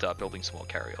 we'll start building some more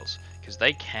carriers. Because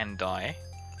they can die,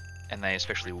 and they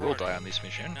especially will die on this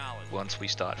mission, once we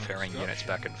start ferrying units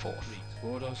back and forth.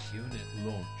 Ordos unit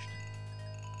launched.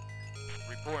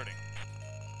 Reporting.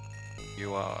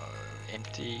 You are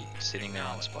empty, sitting there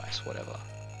on spice, whatever.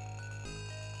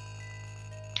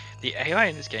 The AI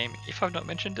in this game, if I've not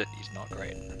mentioned it, is not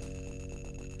great.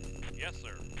 Yes,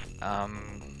 sir.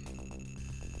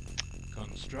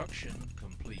 Construction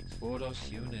complete.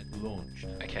 Ordos unit launched.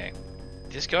 Okay.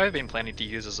 This guy I've been planning to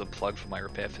use as a plug for my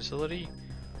repair facility.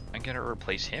 I'm going to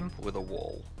replace him with a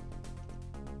wall.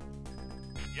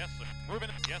 Yes, sir. Moving.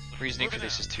 Yes, sir. Reasoning for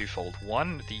this is twofold.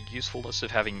 One, the usefulness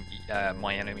of having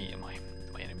my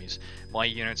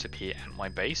units appear at my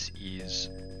base is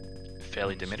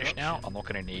fairly diminished now. I'm not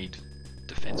going to need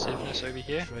defensiveness over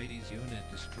here. Atreides unit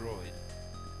destroyed.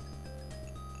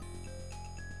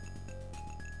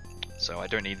 So I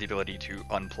don't need the ability to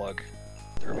unplug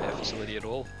the repair facility at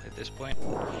all at this point.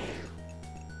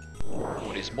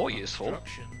 What is more useful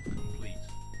Construction complete.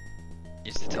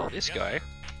 is to tell this Yes, guy sir.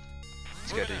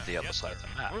 to go to the other side of the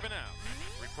map. Moving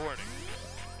out. Reporting.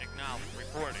 Acknowledge.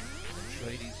 Reporting.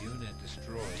 Atreides unit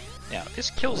destroyed. Now,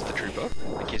 this kills the trooper,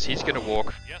 because he's going to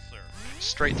walk Yes, sir.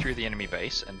 straight through the enemy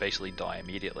base and basically die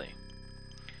immediately.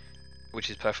 Which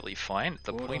is perfectly fine.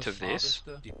 The point of this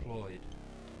Deployed.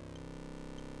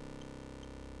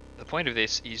 The point of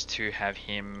this is to have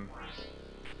him...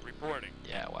 Reporting.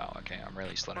 Yeah, wow, okay, I'm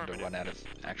really starting to run out of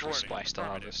actual Reporting. spice to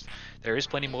Affirmative. harvest. There is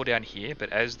plenty more down here,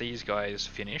 but as these guys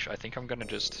finish, I think I'm going to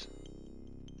just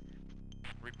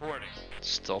Reporting.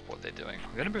 stop what they're doing.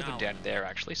 I'm going to move them down there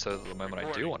actually, so that the moment I do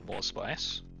Reporting. want more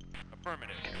spice,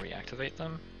 Affirmative. I can reactivate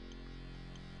them.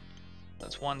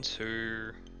 That's 1,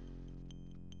 2,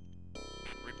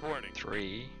 Reporting.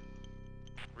 3,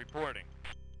 Reporting.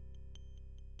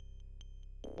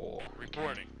 4.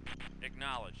 Reporting.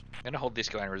 Acknowledged. I'm going to hold this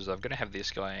guy in reserve. I'm going to have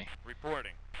this guy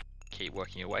Reporting. keep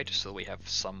working away just so we have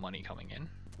some money coming in.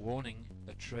 Warning,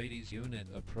 Atreides unit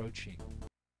approaching.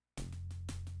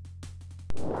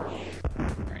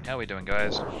 Alright, how are we doing,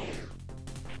 guys?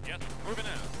 Yes. Moving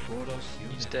out. Ordos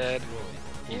unit He's dead. destroyed.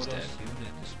 He's Ordos dead.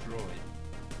 unit destroyed.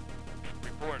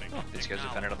 Reporting. Oh, these guys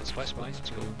have found another spice mine. That's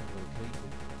cool. Zone located.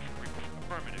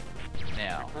 Affirmative.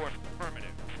 Now, Report. Affirmative.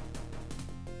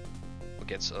 we'll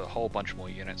get a whole bunch more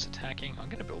units attacking. I'm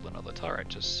going to build another turret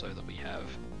just so that we have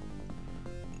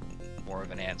more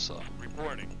of an answer.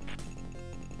 Reporting.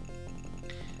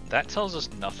 That tells us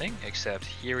nothing, except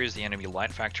here is the enemy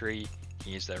light factory,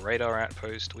 here's their radar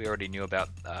outpost. We already knew about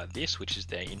this, which is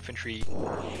their infantry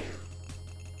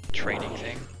training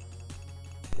thing.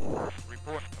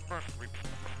 Report. Report.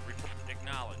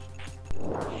 Acknowledged.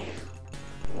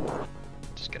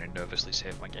 Just going to nervously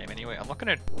save my game anyway. I'm not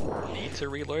going to need to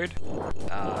reload.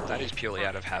 That is purely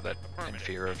out of habit and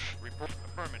fear of, Report.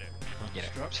 Affirmative. you know,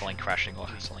 Construction something crashing or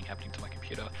something happening to my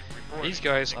computer. Reporting. These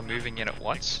guys are moving in at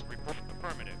once, Report.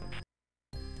 Affirmative.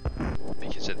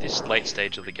 because at this late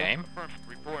stage of the game,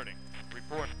 Reporting.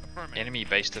 Report. Affirmative. enemy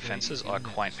base defenses are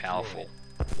quite powerful.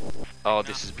 Oh,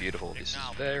 this is beautiful. This is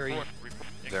very,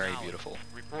 very beautiful.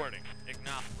 Reporting.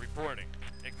 Reporting.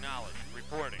 Acknowledge.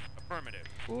 Reporting. Affirmative.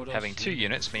 Ordos Having 2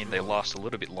 units mean they destroyed. last a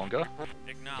little bit longer in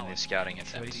their Acknowledge. scouting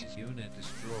attempts. Atreides unit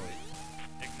destroyed.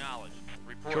 Acknowledge.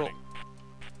 Reporting.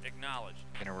 Acknowledge.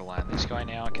 I'm gonna rely on this guy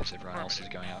now because everyone else is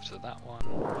going after that one.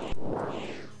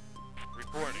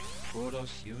 Reporting.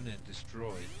 Ordos unit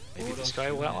destroyed. Maybe this Ordos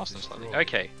guy will unit outlast us slightly. destroyed.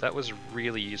 Okay, that was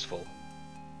really useful.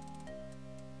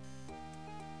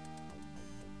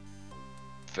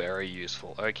 Very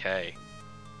useful. Okay.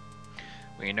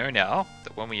 We know now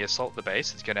that when we assault the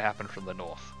base, it's going to happen from the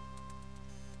north.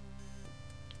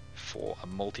 For a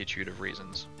multitude of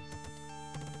reasons.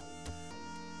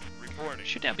 Reporting.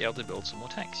 Should now be able to build some more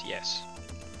tanks, yes.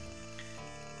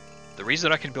 The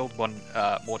reason I can build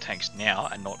more tanks now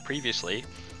and not previously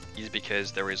is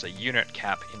because there is a unit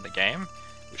cap in the game,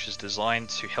 which is designed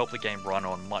to help the game run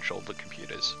on much older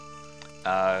computers.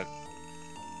 For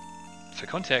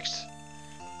context,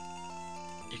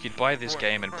 you could buy this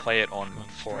game and play it on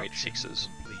 486s,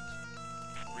 Complete.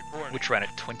 Reporting. which ran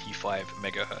at 25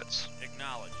 megahertz.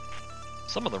 Acknowledge.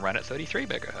 Some of them ran at 33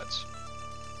 megahertz.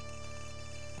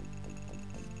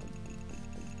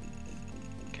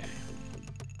 Okay.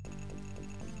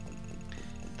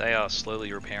 They are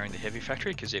slowly repairing the heavy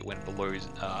factory because it went below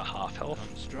half health.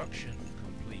 Construction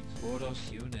complete.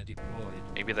 Ordos unit deployed.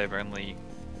 Maybe they've only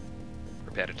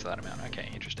repaired it to that amount. Okay,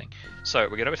 interesting. So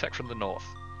we're going to attack from the north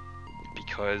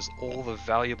because all the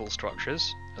valuable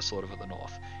structures are sort of at the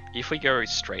north. If we go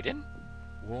straight in,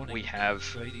 Warning. we have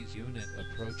Atreides unit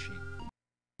approaching.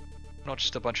 not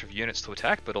just a bunch of units to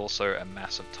attack, but also a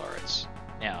mass of turrets.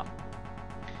 Now,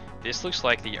 This looks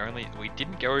like the only... We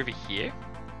didn't go over here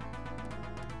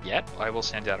yet. I will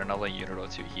send out another unit or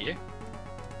two here.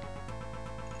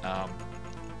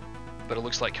 But it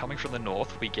looks like coming from the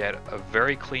north, we get a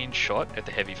very clean shot at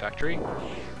the heavy factory.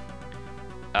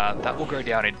 That will go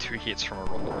down in 2 hits from a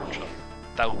rocket launcher.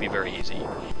 That will be very easy.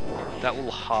 That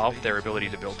will halve their ability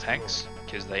to build tanks,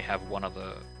 because they have one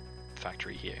other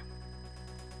factory here.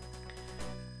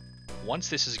 Once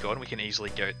this is gone, we can easily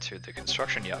go to the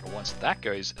construction yard. Once that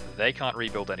goes, they can't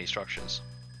rebuild any structures.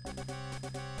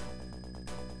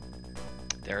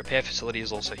 Their repair facility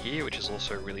is also here, which is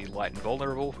also really light and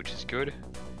vulnerable, which is good.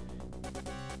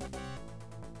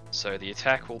 So the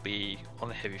attack will be on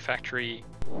the heavy factory,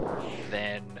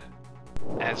 then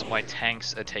as my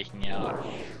tanks are taking out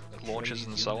launchers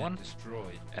and so on,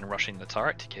 and rushing the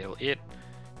turret to kill it,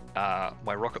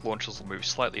 my rocket launchers will move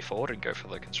slightly forward and go for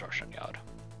the construction yard.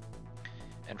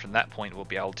 And from that point we'll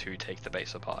be able to take the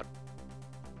base apart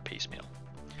piecemeal.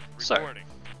 Reporting.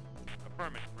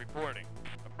 Affirmative. Reporting.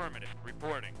 Affirmative.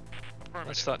 Reporting. Affirmative.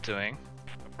 Let's start doing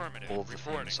Affirmative. all the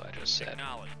Reporting. things I just said.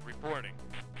 Acknowledge. Reporting.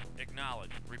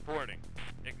 Acknowledge. Reporting.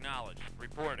 Acknowledge.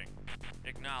 Reporting.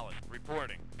 Acknowledge.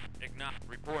 Reporting.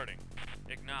 Reporting.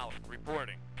 Acknowledge.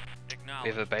 Reporting. Acknowledge. We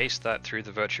have a base that, through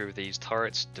the virtue of these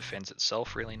turrets, defends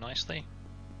itself really nicely.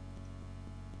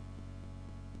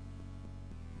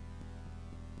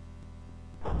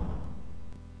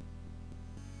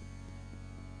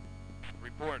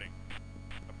 Reporting.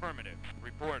 Affirmative.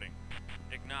 Reporting.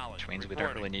 Acknowledge. Which means we Reporting.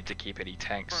 don't really need to keep any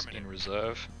tanks in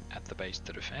reserve at the base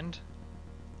to defend.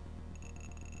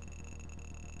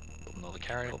 Build another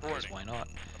carrier, because why not?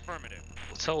 Affirmative.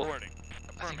 So, Reporting.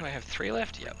 I think I have 3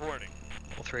 left, yep. Reporting.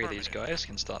 All 3 of these guys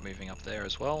can start moving up there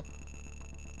as well.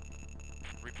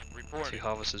 Reporting. 2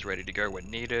 harvesters ready to go when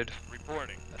needed.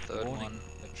 Reporting. A 3rd Warning, one.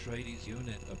 Atreides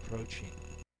unit approaching.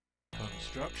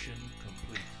 Construction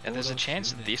complete. And there's a Ordos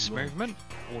chance unit this launched. movement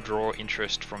will draw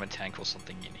interest from a tank or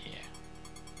something in here.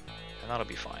 And that'll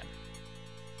be fine.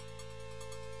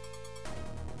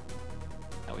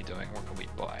 How are we doing? What can we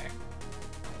buy?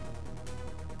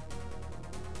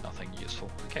 Nothing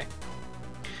useful. Okay.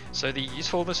 So the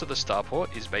usefulness of the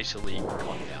Starport is basically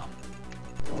gone down.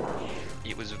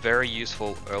 It was very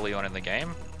useful early on in the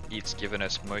game. It's given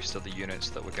us most of the units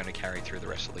that we're going to carry through the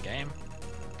rest of the game.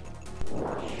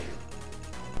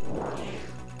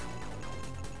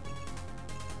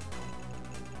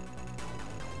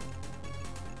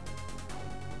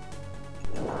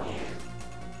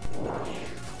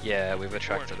 Yeah, we've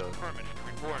attracted a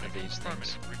one of these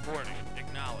things, Reporting.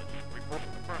 Acknowledge. Report.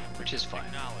 Affirmative. which is fine.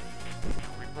 Acknowledge.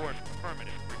 Report.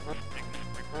 Affirmative. Report.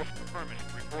 Report.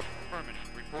 Affirmative. Report. Affirmative.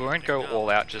 Report. We won't go all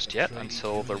Acknowledge. out just yet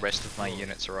until the rest of my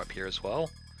units are up here as well.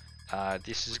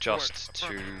 This is Report. just to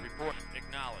Affirmative. Report.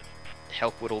 Acknowledge.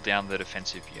 help whittle down the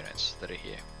defensive units that are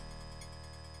here.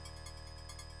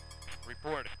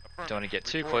 Report. Don't want to get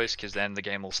too close, because then the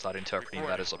game will start interpreting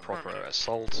that as a proper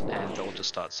assault, and they'll just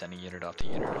start sending unit after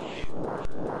unit at me.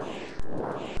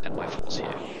 And my force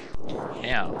here.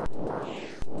 Now,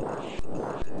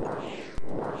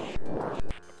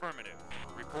 Affirmative.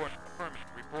 Report. Affirmative.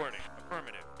 Reporting.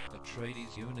 Affirmative.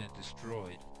 Atreides unit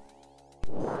destroyed.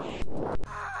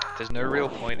 there's no real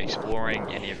point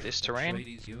exploring any of this terrain.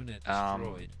 Atreides unit Um,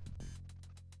 destroyed.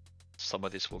 Some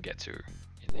of this we'll get to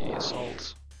in the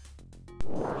assault.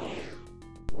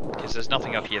 Because there's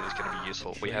nothing up here that's going to be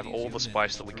useful. We have all the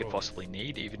spice that we could possibly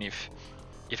need, even if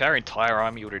our entire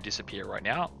army were to disappear right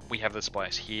now, we have the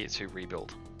spice here to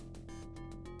rebuild.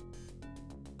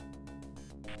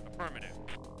 Affirmative.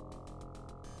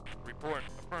 Report.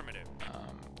 Affirmative.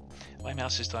 My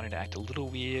mouse is starting to act a little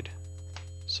weird,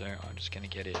 so I'm just going to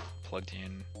get it plugged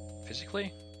in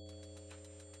physically.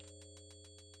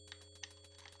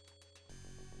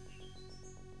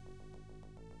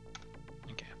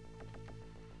 Okay.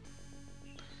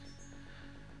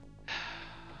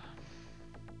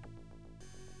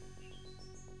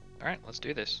 Alright, let's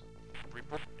do this.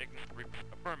 Report.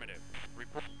 Affirmative.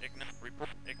 Report. Report.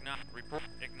 Report.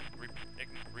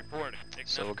 Report.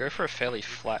 So we'll go for a fairly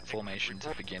flat formation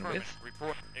to begin with.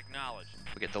 Report. Acknowledge.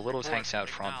 We get the little tanks out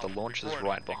front, the launchers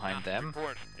right behind them,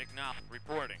 Report.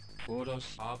 Reporting.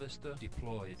 Ordos harvester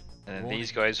deployed. and then Warning,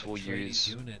 these guys will Atreides use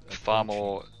unit far approaching.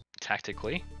 more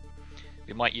tactically.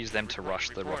 We might use them to rush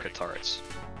the rocket turrets.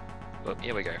 But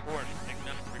here we go. Report.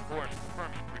 Report.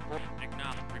 Affirmative. Report.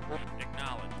 Acknowledge. Report.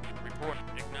 Acknowledge. Report.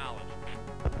 Acknowledge.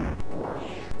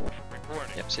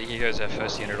 Reporting. Yep, so here goes our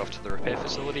first unit off to the repair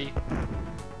facility.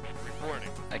 Reporting.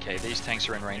 Okay, these tanks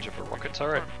are in range of a rocket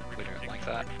turret. We don't like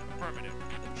that. Affirmative.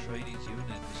 Atreides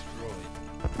unit destroyed.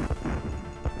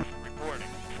 Reporting.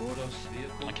 Ordos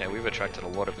vehicle Okay, we've attracted a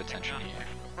lot of attention here.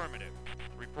 Affirmative.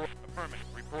 Report. Affirmative.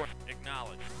 Report.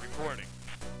 Acknowledge. Reporting.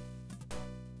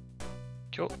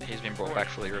 Cool. He's been brought back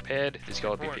fully repaired. This guy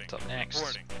will be picked up next.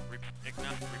 Reporting.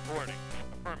 Reporting.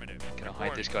 Affirmative. Gonna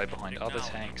hide this guy behind other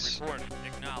Acknowledge. tanks Reporting.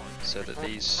 Acknowledge. so that Report.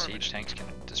 these siege tanks can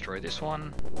destroy this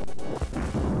one.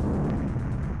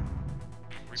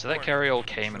 So that Reporting. carrier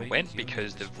came and went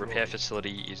because the repair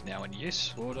facility is now in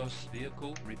use. Ordos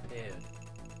vehicle repaired.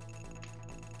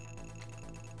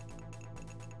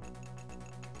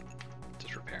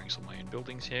 Just repairing some of my own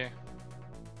buildings here.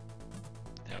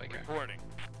 There we go. Reporting.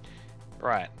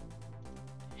 Right.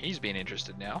 He's been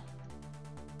interested now.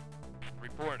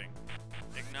 Reporting.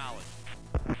 Acknowledge.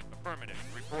 Affirmative.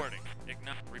 Reporting.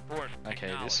 Report.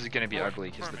 Okay, this is going to be ugly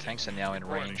because the tanks are now in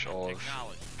range of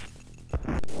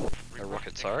a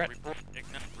rocket turret.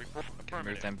 Gonna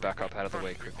move them back up out of the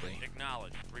way quickly.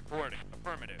 Acknowledge. Reporting.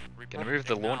 Affirmative. Gonna move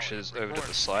the launchers over to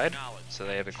the side so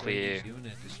they have a clear Atreides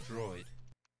unit destroyed.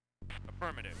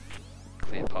 Affirmative.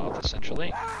 path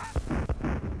essentially.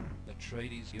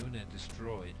 Atreides unit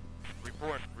destroyed.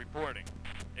 Reporting. Report.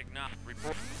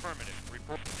 Affirmative.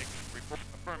 Report.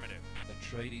 Affirmative.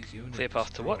 Atreides unit Clear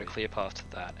path to what? A destroyed. clear path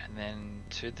to that. And then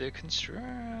to the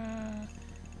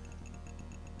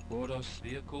Ordos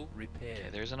vehicle Okay,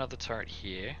 repaired. there's another turret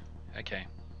here. Okay.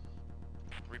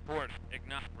 Reporting.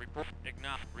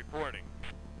 Reporting.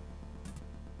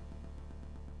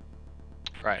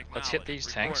 Right, let's hit these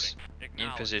tanks in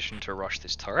Acknowledge. position to rush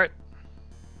this turret.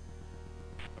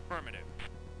 Affirmative.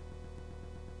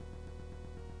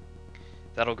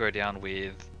 That'll go down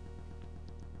with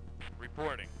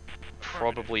Reporting.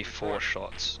 probably 4 Reporting.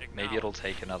 shots. Maybe it'll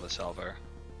take another salvo.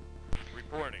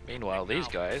 Reporting. Meanwhile, these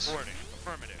guys... Reporting.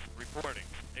 Affirmative. Reporting.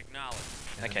 Acknowledge.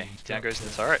 Okay, Enemy down goes the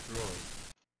structure turret.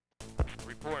 destroyed.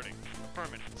 Reporting.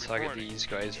 Affirmative. Target Reporting. these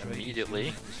guys Atreides immediately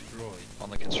unit destroyed. on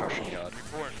the construction yard.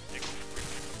 Reporting.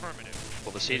 Affirmative.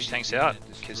 Pull the siege tanks out,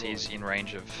 because he's in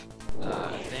range of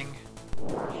thing.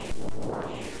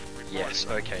 Yes,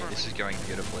 okay, this is going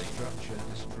beautifully. Structure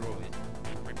destroyed.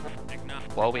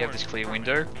 While we have this clear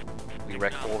window, we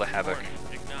wreck all the havoc.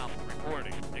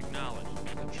 Reporting. Acknowledge.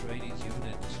 Atreides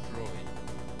unit destroyed.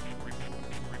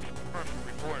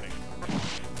 Reporting.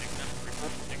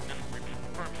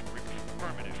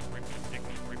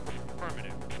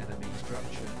 Affirmative. Enemy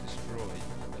structure destroyed.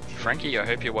 Atreides Frankie, I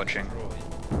hope you're watching. destroyed.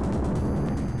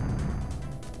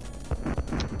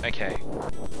 Okay,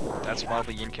 that's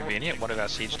mildly inconvenient. One of our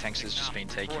siege tanks has just been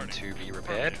taken to be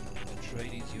repaired.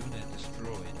 Atreides unit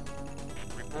destroyed.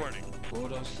 Reporting.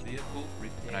 Ordos vehicle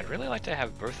repaired. And I'd really like to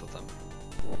have both of them.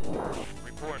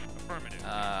 Report. Affirmative.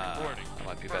 I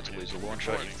might be about to lose a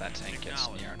launcher if that tank gets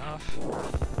near enough.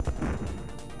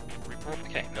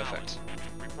 Okay, perfect.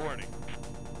 Reporting.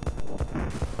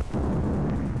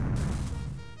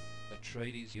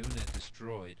 Atreides unit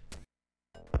destroyed.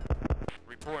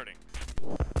 Reporting.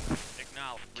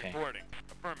 Acknowledge. Okay. Reporting.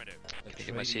 Affirmative. I can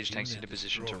get my siege Atreides tanks unit into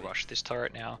position to destroyed. rush this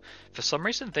turret now. For some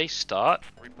reason, they start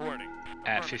Reporting.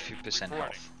 at Affirmative. 50% Reporting.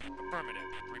 health. Affirmative.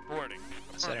 Reporting.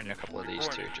 Let's add in a couple of these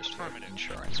too, Reporting. just for Affirmative.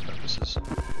 insurance purposes.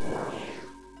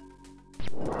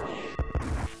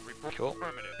 Report. Cool.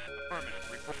 Affirmative. Affirmative.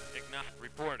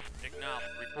 Report. Acknowledge.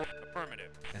 Report.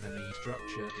 Affirmative. Enemy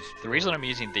structure destroyed. The reason I'm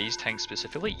using these tanks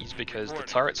specifically is because the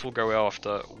turrets will go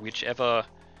after whichever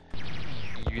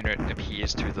unit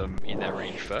appears to them in their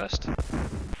range first.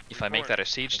 If I make that a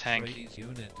siege tank, Atreides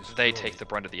unit destroyed. they take the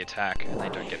brunt of the attack and they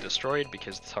don't get destroyed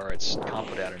because the turrets can't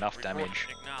put out enough Report. damage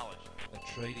Acknowledge.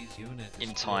 Atreides unit in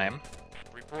destroyed. time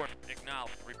Report.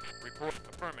 Acknowledge. Report.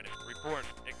 Affirmative. Report.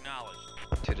 Acknowledge.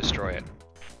 to destroy it.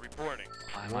 Reporting.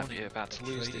 I might be Warning, about to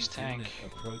lose this Atreides tank.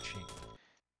 unit approaching.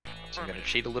 So I'm going to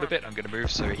cheat a little bit. I'm going to move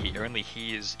so only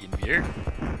he is in view.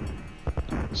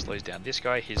 Slows down this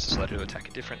guy. He's decided to attack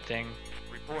a different thing.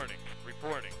 Reporting.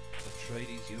 Reporting.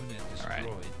 Atreides unit Alright.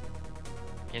 destroyed.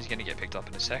 He's going to get picked up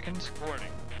in a second. Reporting.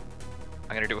 I'm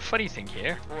going to do a funny thing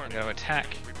here. I'm going to attack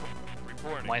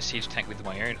Reporting. my siege tank with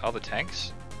my own other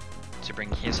tanks to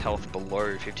bring his health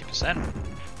below 50%.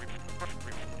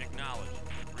 Acknowledge.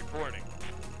 Reporting.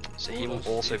 So he will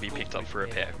also be picked up for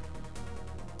repair.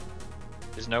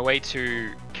 There's no way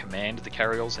to command the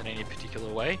carriers in any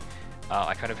particular way.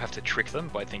 I kind of have to trick them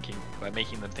by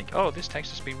making them think, oh, this tank's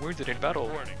just been wounded in battle.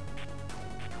 Reporting.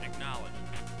 Acknowledge.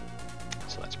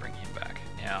 So let's bring him back.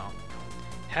 Now,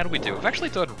 how do we do? We've actually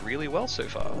done really well so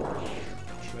far.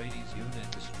 Atreides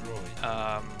unit destroyed.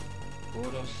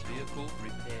 Ordos vehicle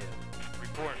repaired.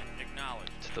 Report. Acknowledge.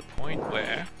 To the point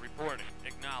where Reporting.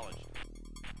 Acknowledge.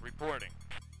 Reporting.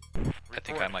 I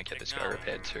think I might get this guy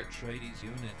repaired too. Atreides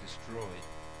unit destroyed.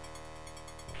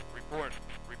 Reporting.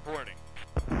 Reporting.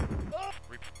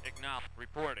 Acknowledge.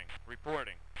 Reporting.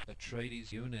 Reporting.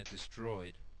 Atreides unit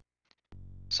destroyed.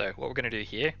 So what we're going to do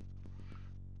here,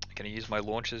 I'm going to use my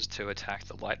launchers to attack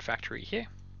the light factory here.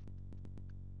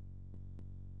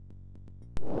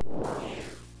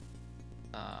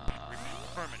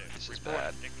 This is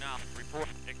bad. Report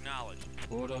acknowledged.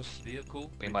 Ordos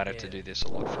vehicle. We might have to do repaired. this a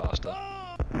lot faster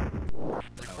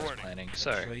than I was planning.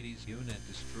 So, Atreides unit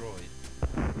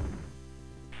destroyed.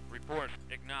 Report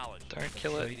acknowledged. don't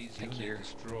kill it. Atreides Thank unit you.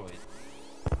 destroyed.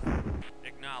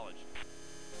 Acknowledged.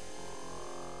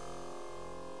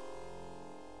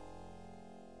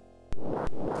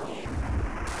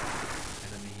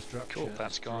 Enemy structure Cool,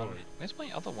 that's gone. destroyed. Where's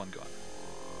my other one gone?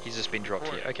 He's just been dropped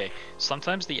here. Okay,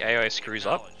 sometimes the AI screws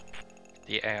up. Acknowledged.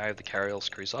 The AI of the carrier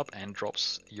screws up and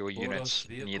drops your Ordos units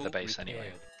near the vehicle base anyway.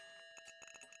 repaired.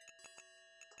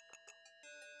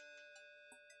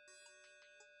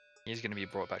 He's going to be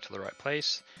brought back to the right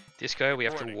place. This guy, we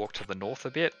have to walk to the north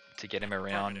a bit to get him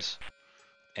around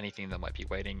anything that might be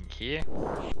waiting here.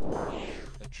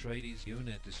 Atreides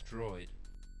unit destroyed.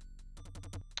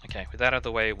 Okay, with that out of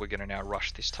the way, we're going to now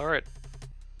rush this turret.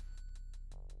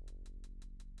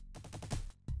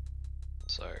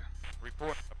 So,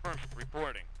 Report.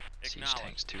 Reporting. siege Acknowledged.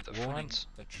 tanks to the Warning. front.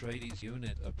 Atreides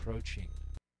unit approaching.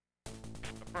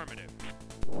 Affirmative.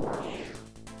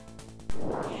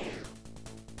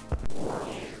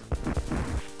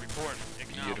 Report.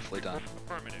 Acknowledged. Beautifully done.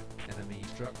 Affirmative. Enemy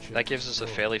structure That gives us a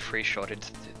destroyed. fairly free shot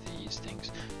into these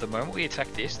things. The moment we attack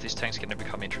this tank's going to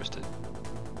become interested.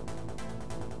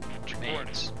 Which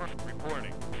means...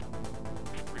 Reporting.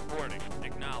 Reporting.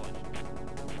 Acknowledged.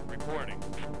 Reporting.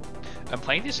 I'm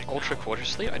playing this ultra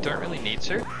cautiously, I don't really need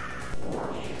to.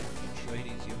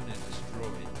 Atreides unit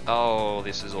destroyed. Oh,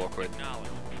 this is awkward.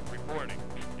 Acknowledged. Reporting.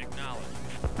 Acknowledged.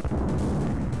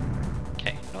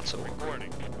 Okay, not so awkward.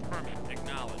 Reporting. Affirmative.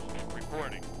 Acknowledged.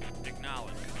 Reporting.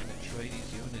 Acknowledged.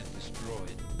 Atreides unit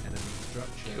destroyed. Enemy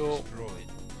structure Cool. destroyed.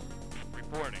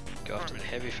 Reporting. Go after the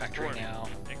heavy factory Reporting. now.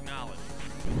 Acknowledged.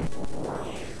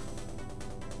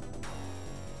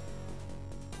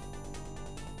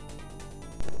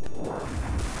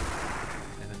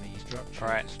 Enemy structure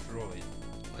Alright. destroyed.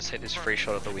 Let's hit this free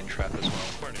shot of the wind trap as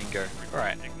well. Bingo.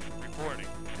 Alright, Reporting.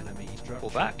 Enemy structure pull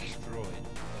back. destroyed.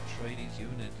 Atreides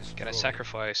unit destroyed. Gonna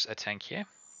sacrifice a tank here.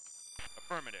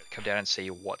 Affirmative. Come down and see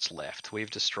what's left. We've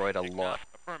destroyed a lot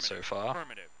Affirmative. so far.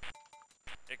 Affirmative.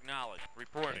 Acknowledged. Okay,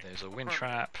 Reporting. there's a wind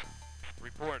Affirmative. trap.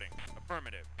 Reporting.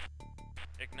 Affirmative.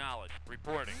 Acknowledged.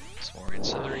 Reporting. Some more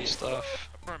ancillary stuff.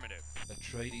 Affirmative.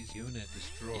 Atreides unit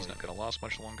destroyed. He's not gonna last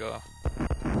much longer.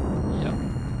 Yep.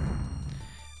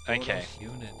 Okay. Ordos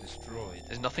unit destroyed.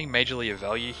 There's nothing majorly of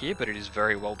value here, but it is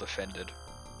very well defended.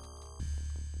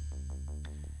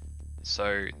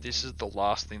 So this is the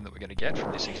last thing that we're going to get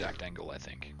from this exact angle, I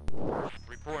think.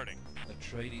 Reporting.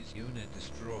 Atreides unit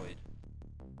destroyed.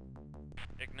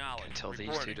 Acknowledged. Can tell these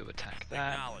two Reporting. to attack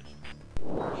that. Acknowledged.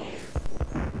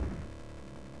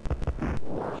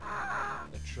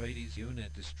 Atreides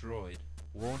unit destroyed.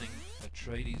 Warning.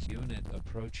 Atreides unit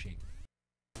approaching.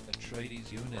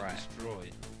 Atreides unit Right.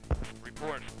 destroyed.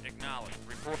 Report. Acknowledged.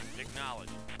 Report.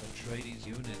 Acknowledged. Atreides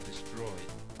unit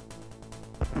destroyed.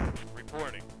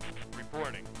 Reporting.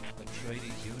 Reporting.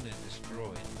 Atreides unit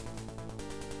destroyed.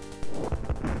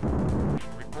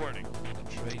 Reporting.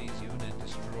 Atreides unit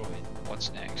destroyed.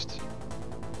 What's next?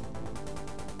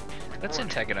 Let's Reporting.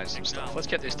 antagonize some stuff. Let's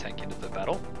get this tank into the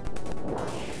battle.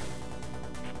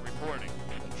 Reporting.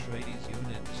 Atreides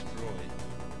unit destroyed.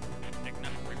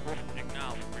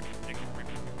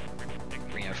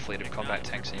 Bring our fleet of combat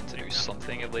tanks in to do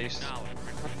something at least. Acknowledged.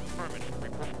 Affirmative.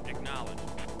 Report. Acknowledged.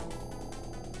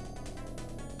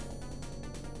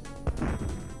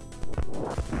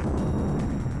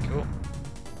 Cool.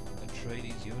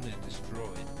 Atreides unit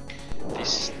destroyed.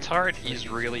 This turret is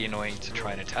really annoying to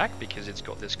try and attack because it's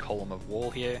got this column of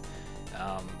wall here.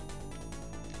 Oh,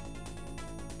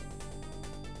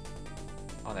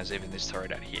 there's even this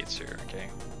turret out here too, okay.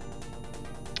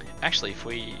 Actually, if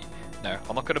we... No,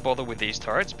 I'm not going to bother with these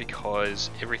turrets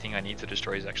because everything I need to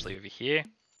destroy is actually over here.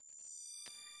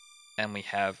 And we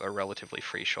have a relatively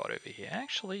free shot over here.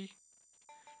 Actually...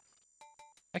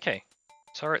 Okay,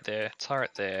 turret there.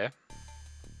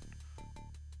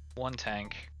 One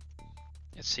tank.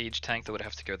 A siege tank that would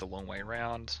have to go the long way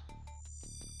around.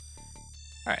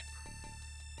 Alright,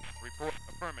 Report.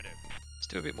 Affirmative. let's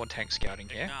do a bit more tank scouting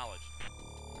here. Acknowledged.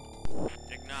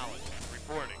 Acknowledged.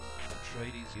 Reporting.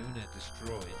 Atreides unit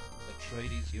destroyed.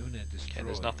 Atreides unit destroyed. Okay,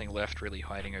 there's nothing left really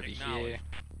hiding over here.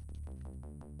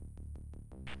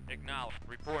 Acknowledged.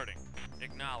 Reporting.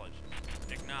 Acknowledged.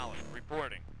 Acknowledged.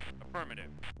 Reporting.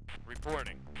 Affirmative.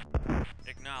 Reporting.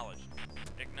 Acknowledged.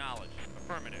 Acknowledged.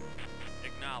 Affirmative.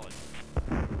 Acknowledged.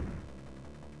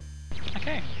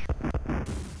 Okay,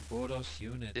 Ordos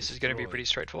unit this is going to be destroyed. pretty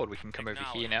straightforward. We can come over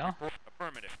here Acknowledged. now. Report.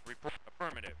 Affirmative. Report.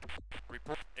 Affirmative.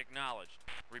 Report. Acknowledged.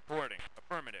 Reporting.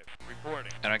 Affirmative.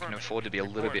 Reporting. And I can Affirmative. afford to be a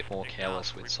little bit more Reporting.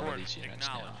 careless with some of Reporting. these units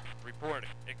now. Acknowledged. Reporting.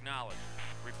 Acknowledged.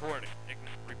 Reporting.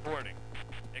 Reporting.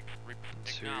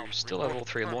 To Acknowledged. still have all Report.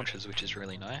 3 Affirmative. launches, which is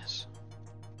really nice.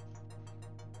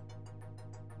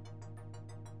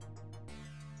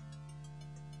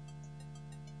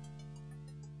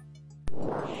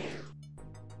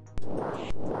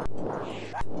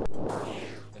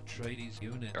 Atreides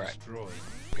unit Alright. destroyed.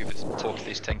 We've talked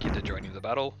this tank into joining the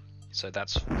battle, so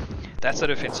that's a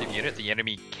defensive unit the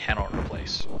enemy cannot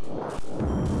replace Report.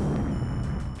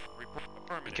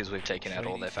 Affirmative. because we've taken out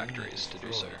all their Atreides unit factories to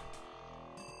do so.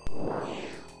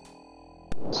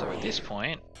 destroyed. So at this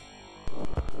point,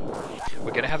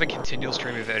 we're going to have a continual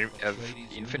stream of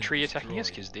infantry attacking us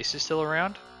because this is still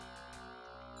around.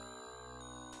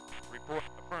 Report.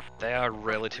 Affirmative. They are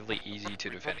relatively easy to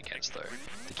defend against though.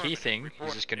 The key thing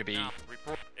is just going to be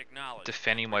Report. Acknowledged.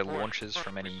 defending my launches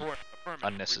from any Report. Affirmative.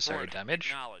 unnecessary Reporting. damage.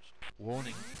 Acknowledged.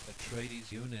 Warning,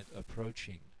 Atreides unit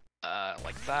approaching.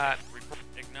 Like that. Report.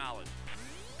 Acknowledged.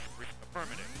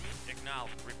 Affirmative.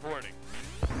 Acknowledged. Reporting.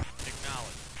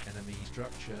 Acknowledged. Enemy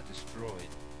structure destroyed.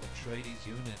 Atreides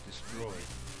unit destroyed.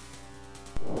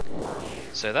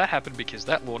 So that happened because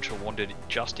that launcher wandered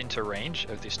just into range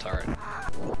of this turret.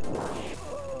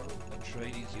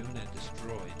 Atreides unit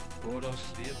destroyed. Ordos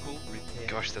vehicle repaired.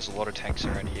 Gosh, there's a lot of tanks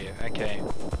around here. Okay.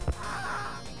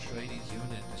 Atreides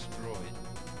unit destroyed.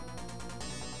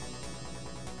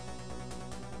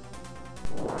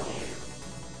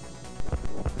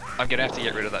 I'm gonna have to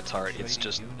get rid of that turret. It's Atreides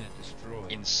just unit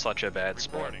destroyed. in such a bad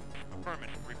spot. Reporting.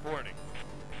 Affirmative. Reporting.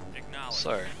 Acknowledged.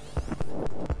 So,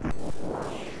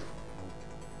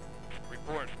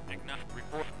 Reporting.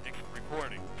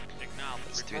 Reporting. Acknowledged.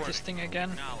 let's do this thing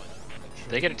again. Acknowledged.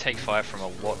 They're gonna take fire from a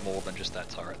lot more than just that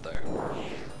turret though.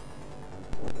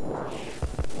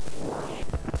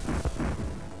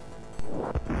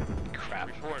 Crap.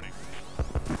 Reporting.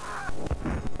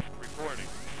 Reporting.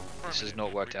 This has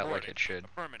not worked out like it should.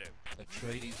 Affirmative.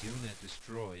 Atreides unit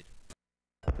destroyed.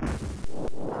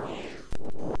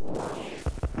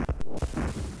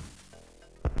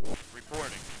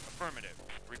 Reporting. Affirmative.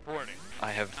 Reporting.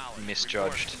 I have Acknowledged.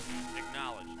 misjudged Reporting.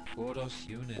 Acknowledged. Ordos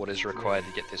unit what is destroyed. required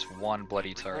to get this one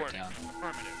bloody turret Reporting. down.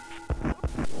 Affirmative.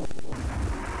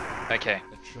 Okay,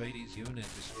 Atreides unit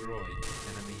destroyed.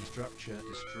 Enemy structure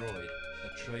destroyed.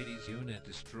 Atreides unit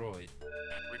destroyed.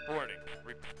 Reporting.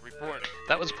 Reporting.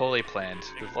 that was poorly planned.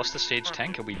 We've lost a siege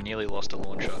tank and we nearly lost a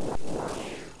launcher.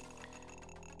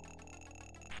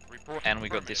 Report. And we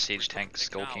got this siege tank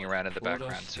skulking around in the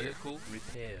background Ordos too. vehicle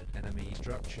repaired. Enemy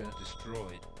structure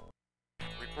destroyed.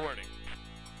 Reporting.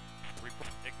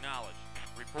 Acknowledged.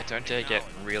 I don't dare get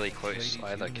really close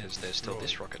either because there's still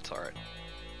this rocket turret.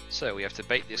 So we have to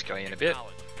bait this guy in a bit,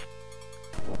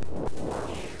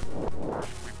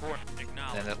 Report.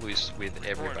 Acknowledged. and let loose with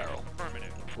every Reporting. barrel.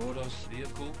 Affirmative. Ordos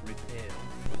vehicle repaired.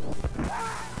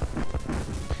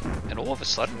 And all of a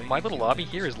sudden, my little army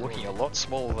here is looking a lot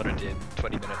smaller than it did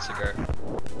 20 minutes ago.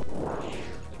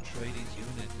 Atreides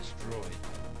unit destroyed.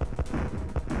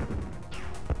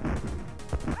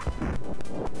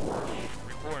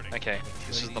 Reporting. Okay,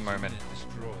 this is the Atreides moment. unit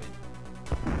destroyed.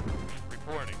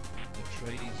 Reporting.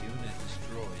 Atreides unit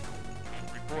destroyed.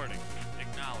 Reporting.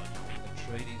 Acknowledged.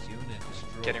 Atreides unit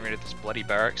destroyed. Getting rid of this bloody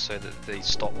barracks so that they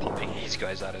stop pumping these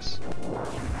guys at us.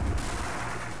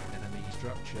 Enemy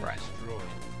structure Right. destroyed.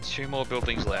 2 more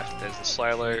buildings left. There's the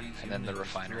silo Atreides and then the unit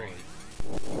refinery.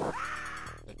 destroyed.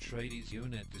 Atreides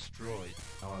unit destroyed.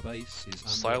 Our base is under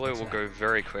Silo will attack. go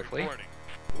very quickly. Reporting.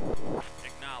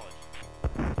 Acknowledged.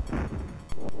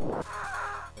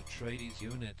 Atreides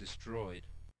unit destroyed.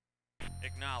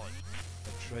 Acknowledged.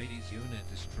 Atreides unit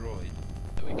destroyed.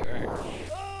 There we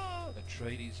go.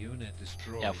 Atreides unit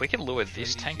destroyed. Now if we can lure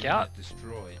this Atreides tank unit out,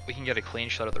 destroyed. we can get a clean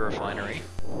shot at the refinery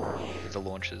with the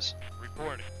launches.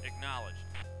 Reporting. Acknowledged.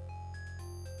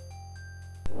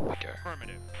 There we go.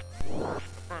 Affirmative.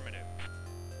 Affirmative.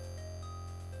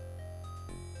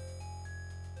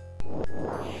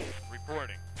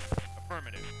 Reporting.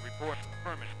 Affirmative. Report.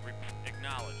 Affirmative.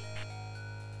 Acknowledged.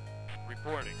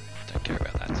 Reporting. Don't care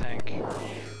about that tank.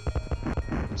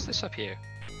 What's this up here?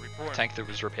 Reporting. Tank that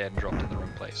was repaired and dropped in the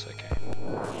wrong place,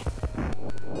 okay.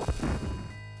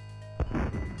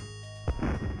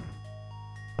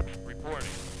 Reporting.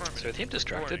 Affirmative. So with him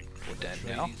distracted, Reporting. we're dead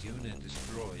now. Atreides unit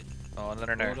destroyed. Oh, no,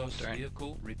 Ordos don't.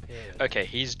 vehicle repaired. Okay,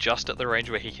 he's just at the range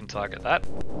where he can target that,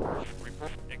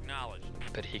 Report. Acknowledged.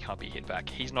 but he can't be hit back.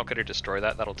 He's not going to destroy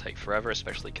that, that'll take forever,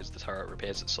 especially because the turret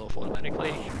repairs itself automatically.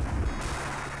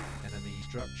 Enemy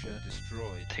structure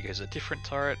destroyed. There goes a different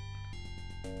turret.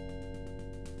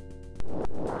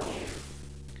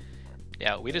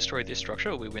 Yeah, we destroy this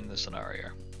structure, we win the scenario.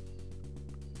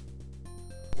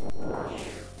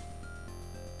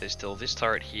 There's still this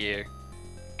turret here,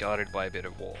 guarded by a bit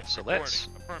of wall. So let's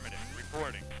Affirmative.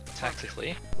 Reporting.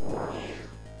 tactically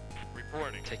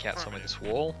Reporting. take out some of this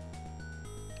wall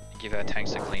and give our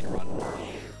tanks a clean run.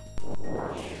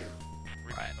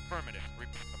 Right. Affirmative.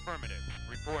 Affirmative.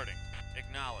 Reporting.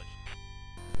 Acknowledged.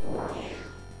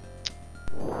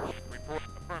 Report.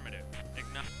 Affirmative.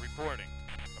 Reporting.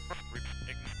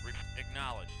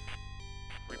 Acknowledged.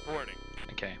 Reporting.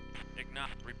 Okay.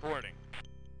 Reporting.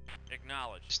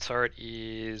 Acknowledged. This turret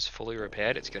is fully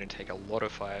repaired. It's going to take a lot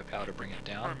of firepower to bring it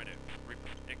down. Affirmative.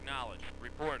 Acknowledged.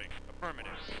 Reporting.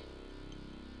 Affirmative.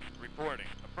 Reporting.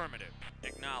 Affirmative.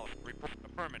 Acknowledged.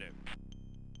 Affirmative.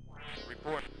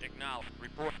 Report. Acknowledged.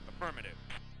 Report. Affirmative.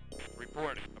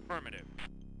 Reporting. Affirmative.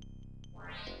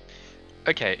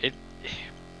 Okay,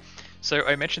 so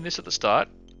I mentioned this at the start.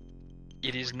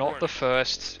 It is not the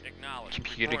first Acknowledged.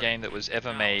 computer Reporting. game that was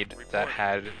ever made that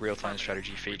had real-time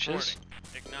strategy features,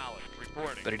 Acknowledged.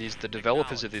 Reporting. but it is the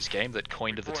developers of this game that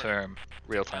coined the term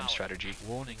real-time strategy.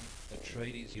 Warning,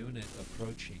 Atreides unit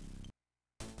approaching.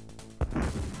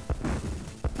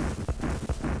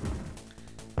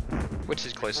 Which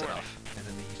is close enough,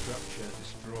 Enemy structure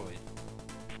destroyed.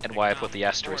 and why I put the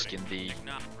asterisk in the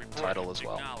title as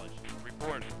well. Acknowledged.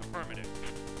 Reporting. Affirmative.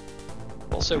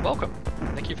 Also, welcome.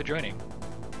 Thank you for joining.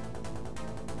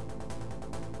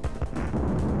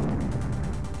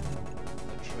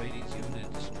 Atreides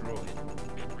unit destroyed.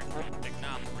 Reporting.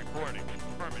 Affirmative.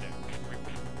 Affirmative.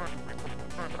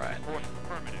 Right.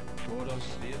 Affirmative. Ordos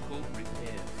vehicle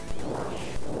repaired.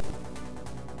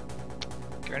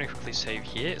 Going to quickly save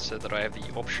here so that I have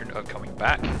the option of coming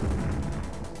back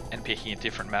and picking a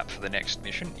different map for the next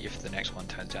mission if the next one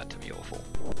turns out to be awful.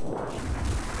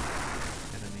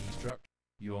 Enemy structure.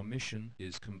 Your mission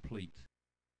is complete.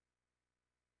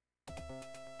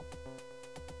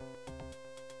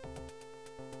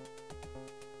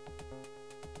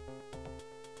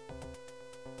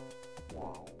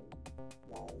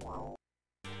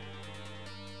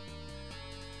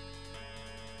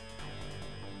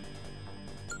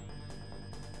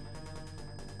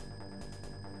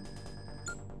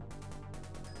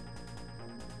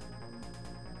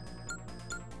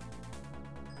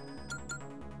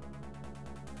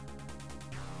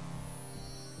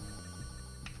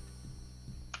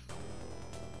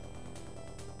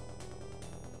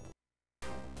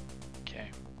 Okay.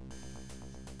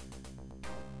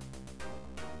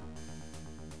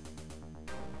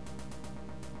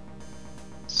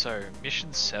 So,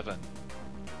 mission 7.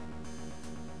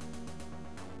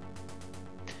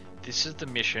 This is the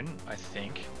mission, I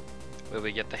think, where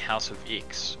we get the House of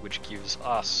Ix, which gives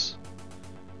us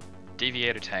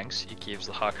Deviator tanks, it gives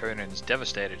the Harkonnens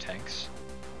Devastator tanks,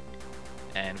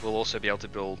 and we'll also be able to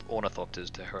build Ornithopters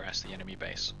to harass the enemy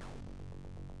base.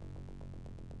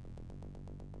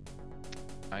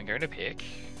 I'm going to pick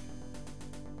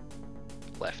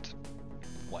left.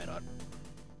 Why not?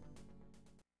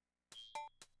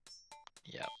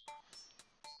 Yep.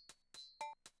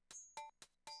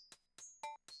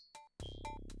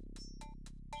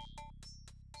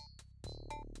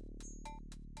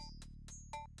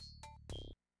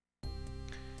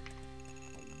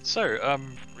 So,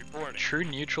 Reporting. true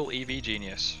neutral EV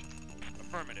genius.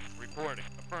 Affirmative. Reporting.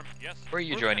 Yes. Where are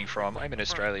you joining from? I'm in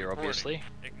Australia, obviously.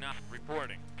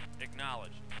 Reporting.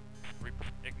 Acknowledged.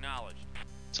 Acknowledged.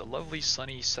 It's a lovely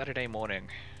sunny Saturday morning,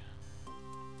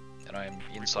 and I'm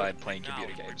inside playing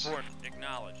computer games. Report.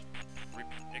 Acknowledged.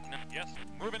 Yes.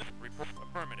 Moving. Report.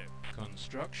 Affirmative.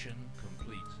 Construction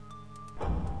complete.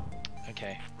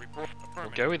 Okay, Report. we'll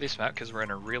Affirmative. go with this map because we're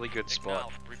in a really good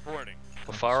spot. Acknowledged. Reporting.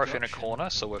 We're far off in a Construction corner,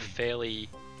 so we're complete.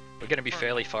 going to be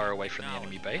fairly far away from the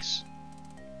enemy base.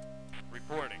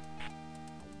 Reporting.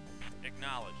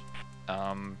 Acknowledged.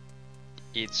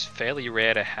 It's fairly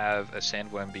rare to have a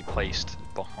sandworm be placed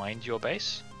behind your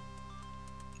base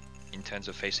in terms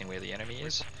of facing where the enemy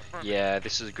is. Yeah,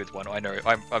 this is a good one. I know,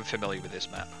 I'm familiar with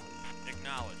this map.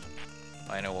 Acknowledged.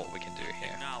 I know what we can do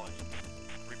here. Acknowledged.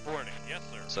 Reporting. Yes,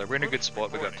 sir. So we're in a good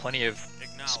spot. We've got Reporting. plenty of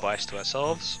Acknowledged. spice to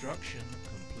ourselves. Construction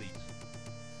complete.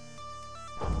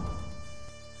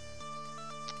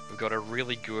 We've got a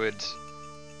really good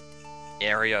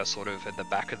area sort of at the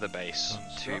back of the base to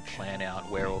Construction plan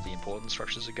out where all the important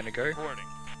structures are going to go. Reporting.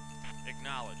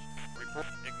 Acknowledged. Report.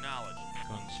 Acknowledged.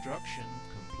 Construction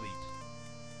complete.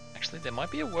 Actually, there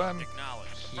might be a worm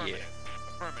Acknowledged. here.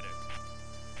 Affirmative.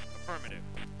 Affirmative.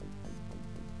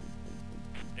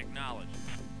 Acknowledged.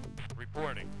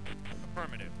 Reporting.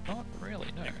 Affirmative. Not really,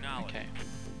 no. Acknowledge. Okay.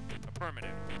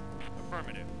 Affirmative.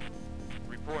 Affirmative.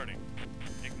 Reporting.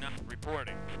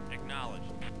 Reporting.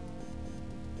 Acknowledged.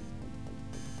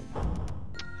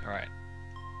 Alright.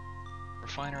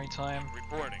 Refinery time.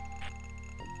 Reporting.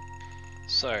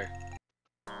 So.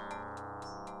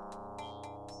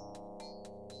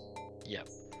 Yep.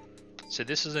 So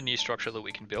this is a new structure that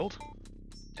we can build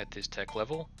at this tech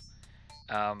level.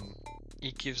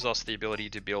 It gives us the ability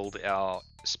to build our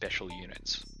special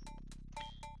units.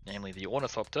 Namely the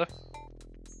Ornithopter.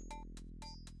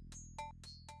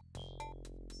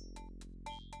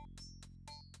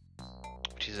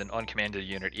 Which is an uncommanded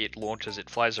unit. It launches, it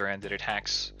flies around, it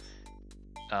attacks.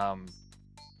 I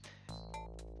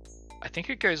think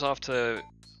it goes after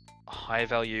high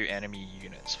value enemy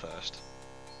units first.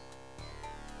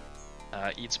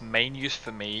 Its main use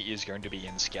for me is going to be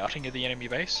in scouting of the enemy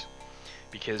base,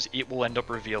 because it will end up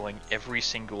revealing every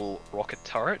single rocket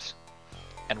turret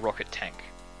and rocket tank.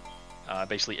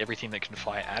 Basically everything that can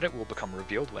fire at it will become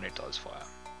revealed when it does fire.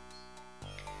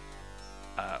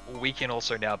 We can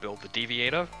also now build the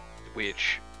Deviator,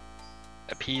 which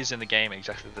appears in the game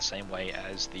exactly the same way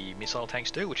as the missile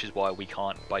tanks do, which is why we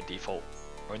can't by default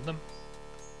own them.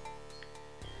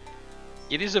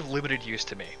 It is of limited use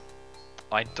to me.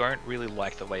 I don't really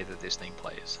like the way that this thing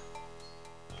plays,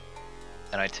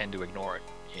 and I tend to ignore it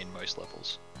in most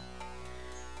levels.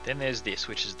 Then there's this,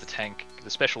 which is the tank, the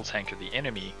special tank of the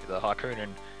enemy, the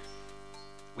Harkonnen,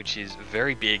 which is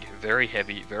very big, very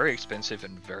heavy, very expensive,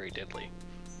 and very deadly.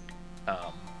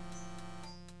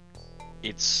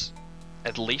 It's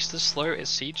at least as slow as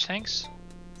siege tanks.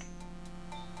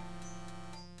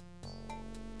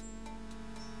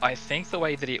 I think the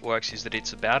way that it works is that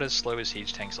it's about as slow as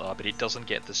siege tanks are, but it doesn't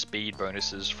get the speed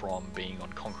bonuses from being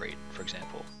on concrete, for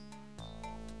example.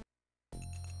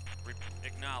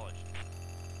 Acknowledged.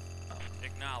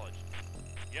 Acknowledged.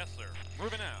 Yes, sir.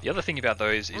 Moving out. The other thing about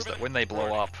those is that when they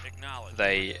blow up, Acknowledged.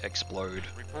 they explode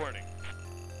Reporting.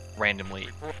 randomly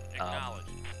Acknowledged.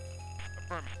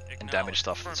 and damage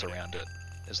stuff that's around it.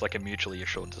 It's like a mutually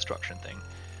assured destruction thing,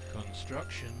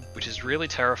 Construction. which is really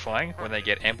terrifying when they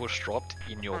get ambush dropped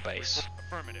in your base,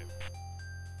 Affirmative.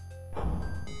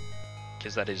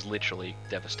 because that is literally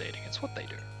devastating. It's what they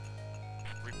do.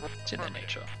 It's in their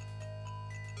nature.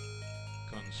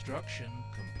 Construction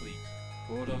complete.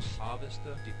 Ordos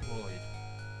harvester deployed.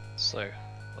 So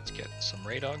let's get some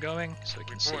radar going so we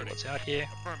can see what's out here.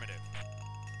 Affirmative.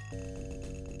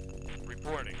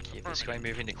 Reporting. Keep this guy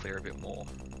moving to clear a bit more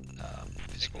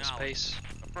physical space.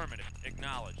 Affirmative.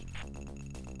 Acknowledged.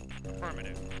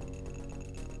 Affirmative.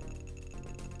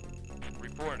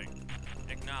 Reporting.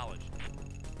 Acknowledged.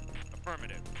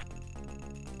 Affirmative.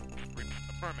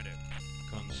 Affirmative.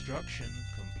 Construction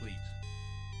complete.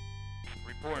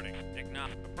 Reporting.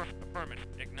 Affirmative.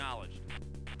 Acknowledged.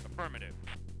 Affirmative.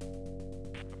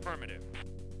 Affirmative.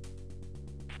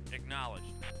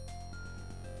 Acknowledged.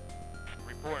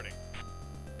 Reporting.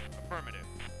 Affirmative.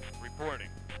 Reporting.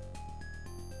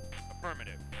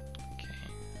 Affirmative. Okay.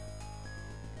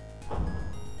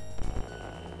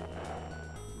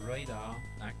 Radar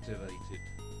activated.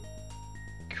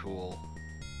 Cool.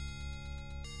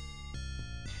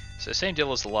 So same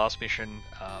deal as the last mission.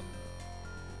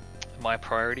 My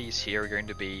priorities here are going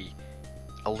to be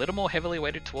a little more heavily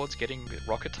weighted towards getting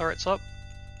rocket turrets up.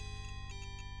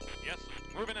 Yes,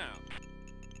 sir. Moving out.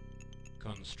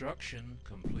 Construction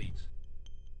complete.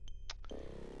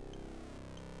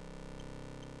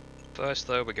 First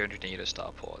though, we're going to need a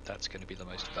starport. That's going to be the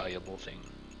most valuable thing.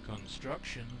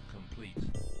 Construction complete.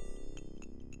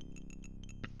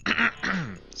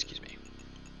 Excuse me.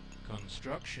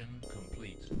 Construction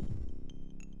complete.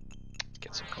 Let's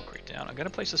get some concrete down. I'm going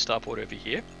to place a starport over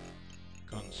here.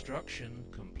 Construction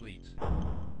complete.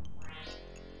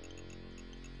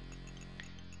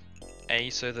 A,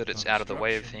 so that it's out of the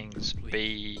way of things.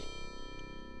 B,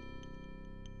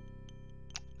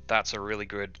 that's a really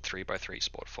good 3x3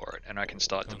 spot for it, and I can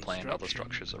start to plan other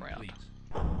structures around.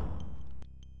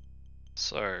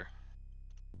 So,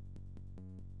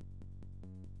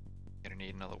 gonna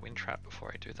need another wind trap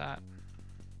before I do that.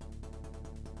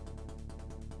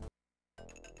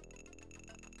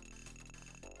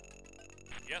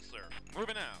 Yes, sir.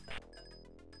 Moving out.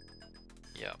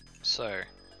 Yep, so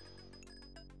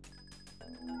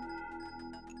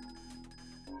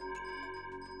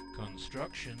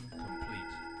Construction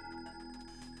complete.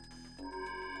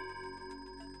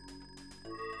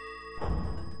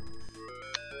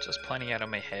 just planning out in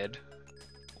my head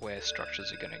where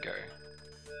structures are gonna go.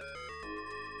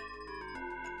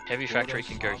 Heavy factory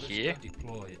can go here.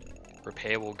 Deployed.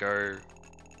 Repair will go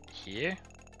here.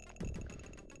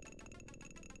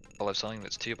 I'll have something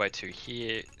that's 2x2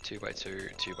 here,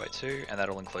 2x2, 2x2, and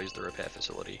that'll enclose the repair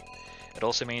facility. It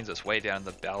also means it's way down in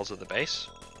the bowels of the base.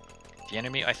 The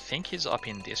enemy, I think, is up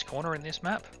in this corner in this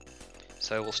map.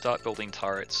 So we'll start building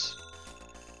turrets.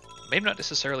 Maybe not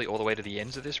necessarily all the way to the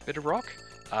ends of this bit of rock,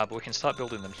 but we can start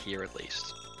building them here at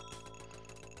least.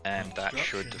 And that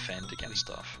should defend against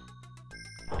stuff.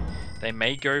 They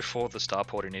may go for the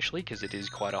Starport initially, because it is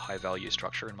quite a high value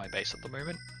structure in my base at the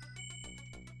moment.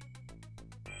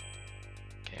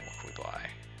 Okay, what can we buy?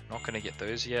 Not going to get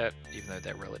those yet, even though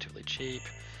they're relatively cheap.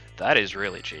 That is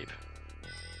really cheap.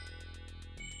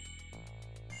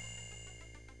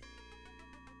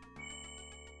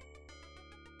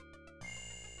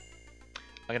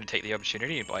 I'm going to take the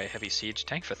opportunity and buy a heavy siege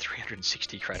tank for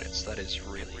 360 credits. That is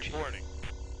really cheap.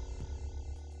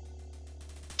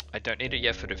 I don't need it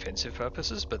yet for defensive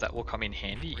purposes, but that will come in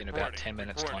handy in about 10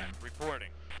 minutes time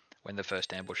when the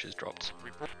first ambush is dropped.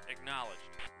 Acknowledged.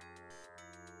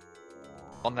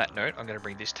 On that note, I'm going to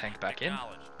bring this tank back in.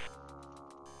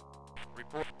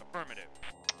 Report affirmative.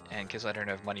 And because I don't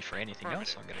have money for anything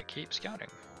else, I'm going to keep scouting.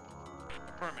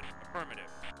 Affirmative. Affirmative.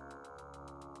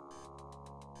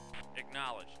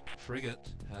 Acknowledged. Frigate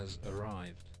has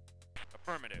arrived.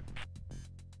 Affirmative.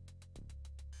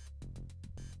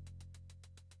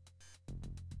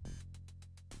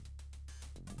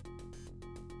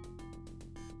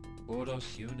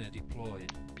 Ordos unit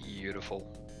deployed. Beautiful.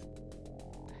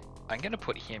 I'm going to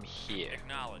put him here.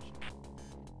 Acknowledged.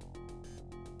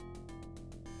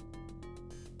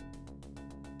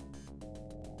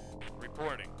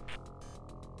 Reporting.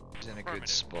 He's in a good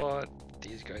spot.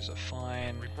 These guys are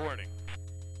fine. Reporting.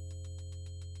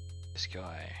 This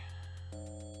guy.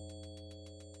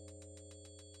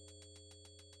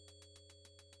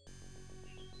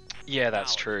 Yeah,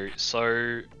 that's true.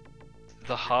 So,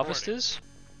 the harvesters,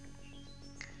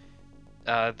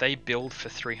 they build for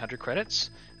 300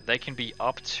 credits. They can be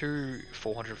up to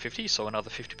 450, so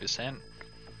another 50%.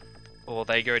 Or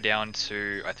they go down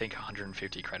to, I think,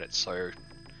 150 credits, so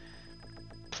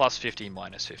plus 50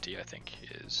 minus 50, I think,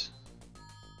 is...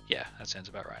 Yeah, that sounds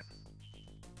about right.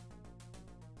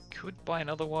 Could buy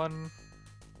another one.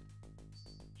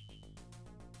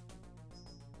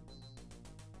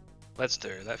 Let's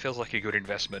do. That feels like a good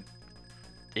investment,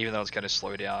 even though it's going to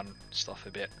slow down stuff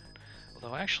a bit.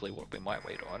 Although actually what we might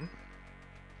wait on,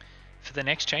 for the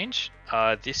next change,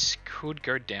 this could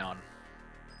go down.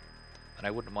 And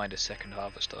I wouldn't mind a second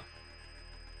harvester.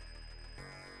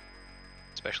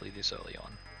 Especially this early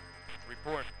on.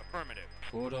 Report affirmative.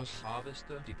 Ordos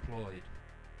harvester deployed.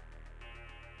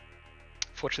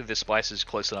 Fortunately this splice is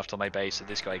close enough to my base that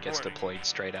this guy gets deployed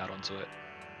straight out onto it.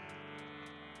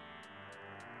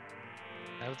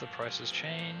 Have the prices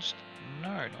changed? No,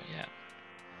 not yet.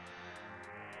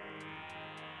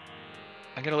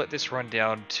 I'm going to let this run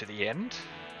down to the end,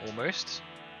 almost.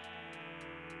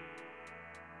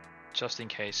 Just in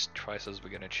case prices were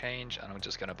going to change, and I'm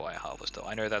just going to buy a harvester.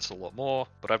 I know that's a lot more,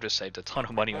 but I've just saved a ton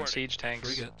of money on siege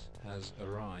tanks. Frigate has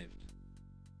arrived.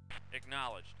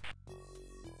 Acknowledged.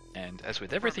 And as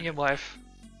with everything in life,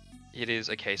 it is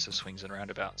a case of swings and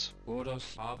roundabouts.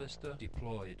 Ordos harvester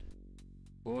deployed.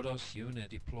 Ordos unit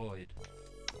deployed.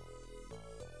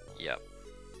 Yep.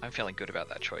 I'm feeling good about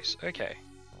that choice. Okay.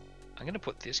 I'm going to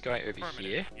put this guy over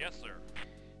here. Yes, sir.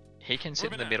 He can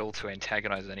sit in the middle to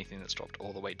antagonize anything that's dropped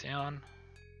all the way down.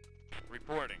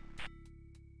 Reporting.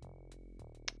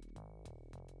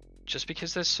 Just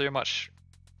because there's so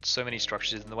many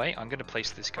structures in the way, I'm going to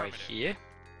place this guy here.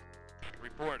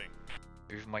 Reporting.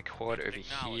 Move my quad over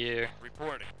here.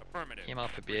 Reporting. Affirmative. Him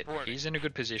up a bit. Reporting. He's in a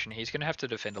good position. He's going to have to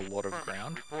defend a lot of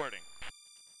ground. Reporting.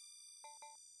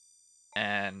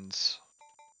 And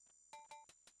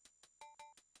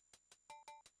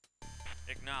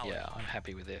Acknowledged. yeah, I'm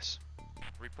happy with this.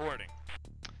 Reporting.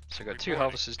 So I've got two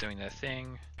harvesters doing their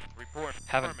thing. Report.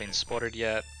 Haven't been spotted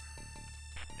yet.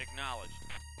 Acknowledged.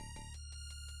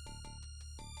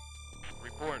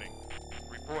 Reporting.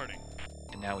 Reporting.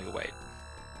 And now we wait.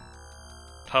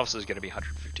 Harvester is going to be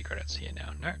 150 credits here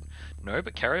now. No,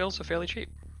 but carryalls are fairly cheap.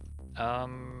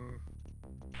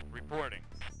 Reporting.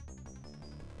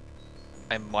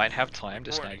 I might have time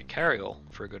to snag a carryall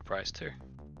for a good price too.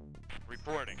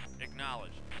 Reporting.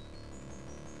 Acknowledged.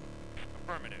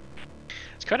 Affirmative.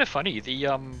 It's kind of funny. The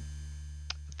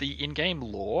in-game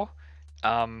lore,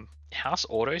 House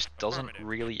Ordos doesn't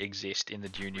really exist in the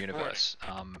Dune universe,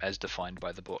 as defined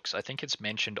by the books. I think it's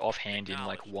mentioned offhand in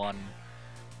like one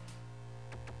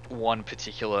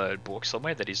particular book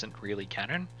somewhere that isn't really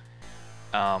canon.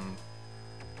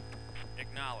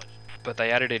 Acknowledged. But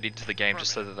they added it into the game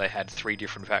just so that they had 3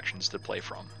 different factions to play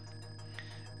from.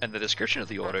 And the description of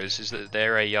the Ordos is that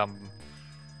they're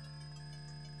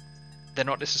they're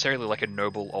not necessarily like a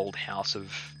noble old house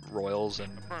of royals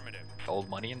and Affirmative. old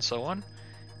money and so on.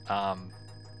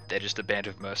 They're just a band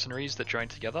of mercenaries that join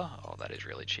together. Oh, that is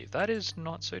really cheap. That is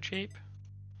not so cheap.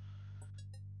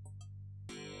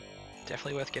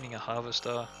 Definitely worth getting a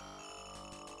harvester.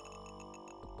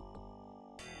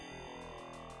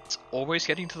 It's almost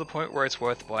getting to the point where it's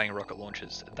worth buying rocket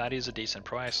launchers. That is a decent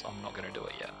price. I'm not going to do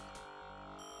it yet.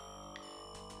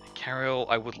 Carriel,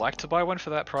 I would like to buy one for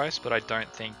that price, but I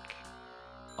don't think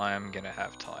I'm going to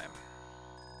have time.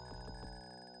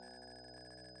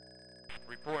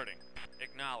 Reporting.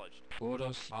 Acknowledged.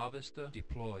 Ordos harvester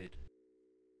deployed.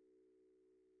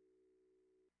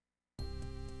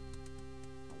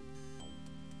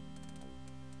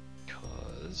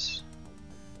 Because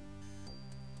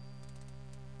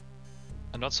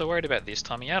I'm not so worried about this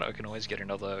timing out. I can always get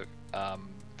another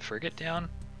frigate down.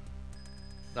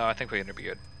 No, I think we're going to be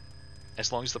good.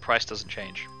 As long as the price doesn't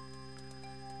change.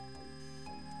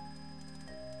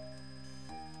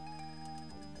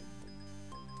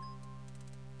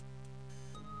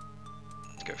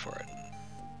 Let's go for it.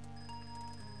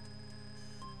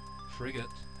 Frigate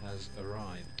has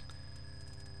arrived.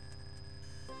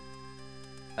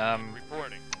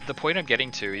 Reporting. The point I'm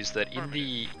getting to is that in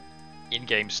the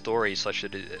in-game story, such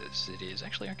as it is,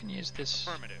 actually I can use this.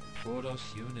 Affirmative.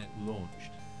 Ordos unit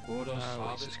launched. Ordos where does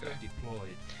this harvester go?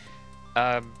 deployed.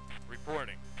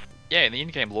 Reporting. Yeah, in the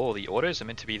in-game lore, the Ordos are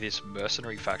meant to be this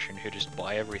mercenary faction who just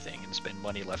buy everything and spend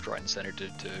money left, right, and center to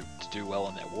do well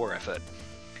in their war effort.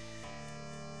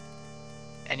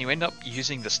 And you end up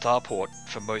using the Starport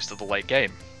for most of the late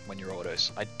game when you're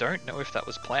Ordos. I don't know if that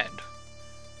was planned.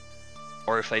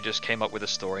 Or if they just came up with a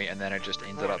story and then it just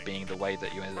ended up being the way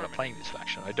that you ended up playing this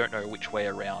faction. I don't know which way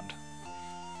around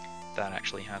that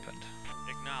actually happened.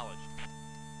 Acknowledged.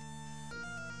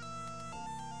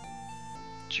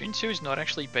 Dune 2 is not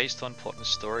actually based on plot and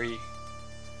story.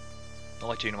 Not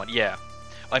like Dune 1. Yeah.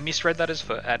 I misread that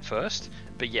at first,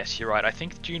 but yes, you're right. I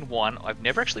think Dune 1, I've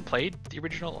never actually played the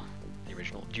original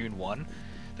Dune 1.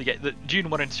 The Dune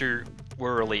 1 and 2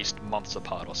 were released months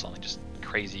apart or something, just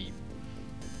crazy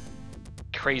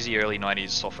early 90s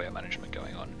software management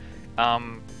going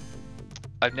on.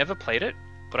 I've never played it,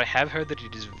 but I have heard that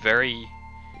it is very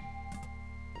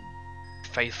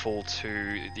faithful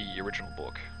to the original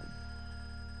book.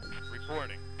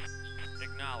 Reporting.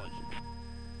 Acknowledged.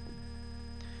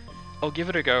 I'll give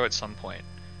it a go at some point.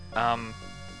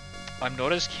 I'm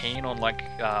not as keen on like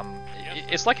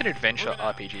it's like an adventure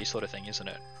RPG sort of thing, isn't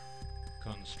it?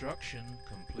 Construction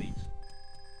complete.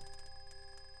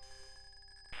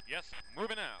 Yes,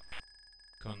 moving out.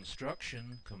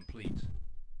 Construction complete.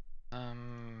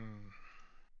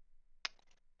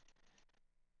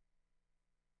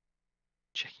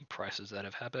 Checking prices out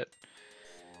of habit.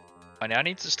 I now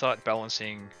need to start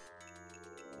balancing.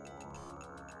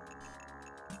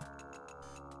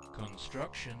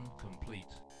 Construction complete.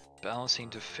 Balancing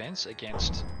defense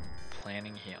against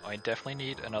planning here. I definitely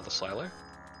need another silo.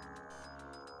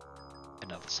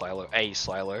 A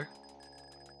silo.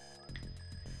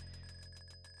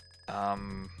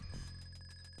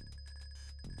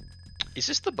 Is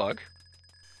this the bug?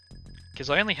 Because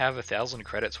I only have 1,000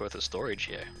 credits worth of storage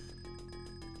here.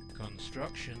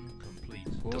 Construction complete.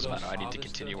 Doesn't matter, I need to Harvester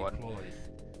continue on. deployed.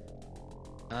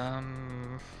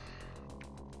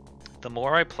 The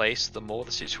more I place, the more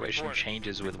the situation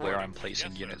changes with where I'm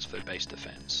placing units for base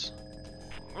defense.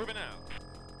 Moving out.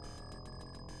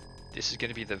 This is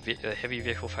going to be the heavy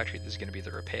vehicle factory, this is going to be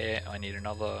the repair. I need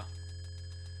another...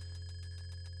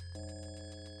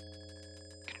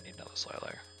 Gonna need another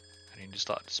silo. I need to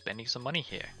start spending some money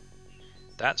here.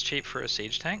 That's cheap for a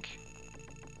siege tank.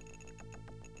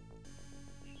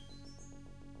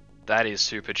 That is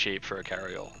super cheap for a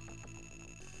carrier.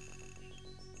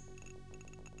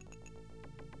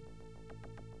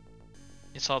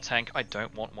 Missile tank, I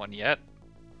don't want one yet.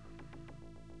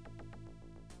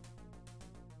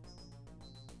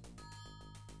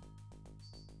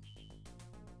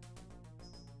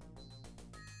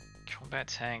 Combat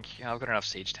tank, yeah, I've got enough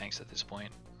siege tanks at this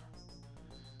point.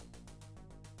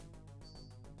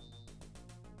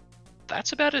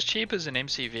 That's about as cheap as an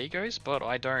MCV goes, but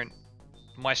I don't...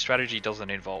 My strategy doesn't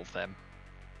involve them.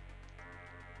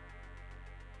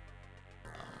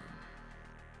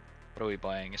 What are we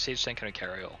buying? A siege tank and a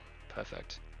carrier.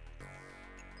 Perfect.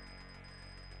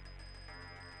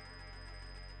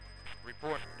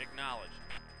 Report acknowledged.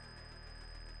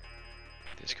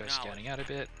 This guy's scouting out a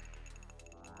bit.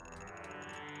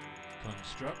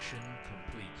 Construction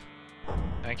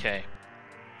complete. Okay.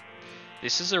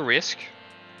 This is a risk.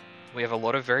 We have a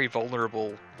lot of very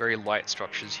vulnerable, very light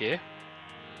structures here.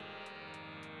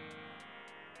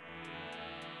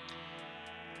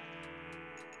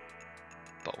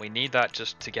 We need that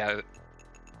just to get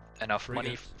enough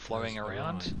money Frigate flowing has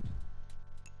around. arrived.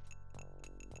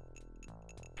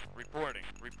 Reporting.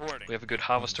 Reporting. We have a good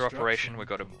harvester operation. We've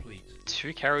got Complete.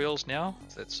 2 carryalls now.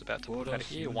 That's about to put out of Ordos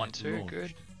here. unit 1, 2, launched.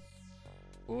 good.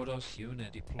 Ordos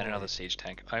unit deployed. And another siege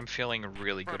tank. I'm feeling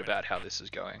really good about how this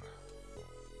is going.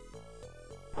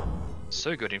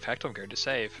 So good, in fact, I'm going to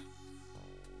save.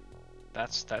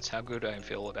 That's how good I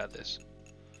feel about this.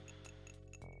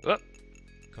 Oh,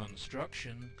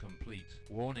 Construction complete.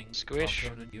 Warning. Squish.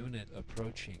 Opponent unit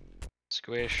approaching.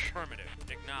 squish. Affirmative.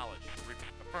 Acknowledged.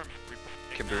 Affirmative.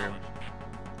 Kaboom.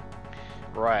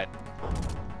 Acknowledged. Right.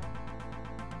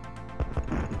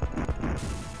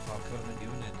 Opponent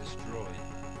unit destroyed.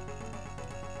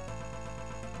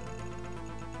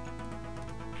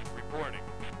 Reporting.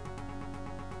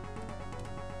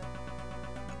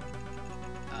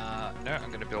 No, I'm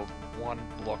going to build 1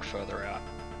 block further out.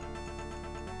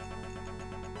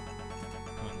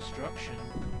 Construction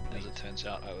As complete. it turns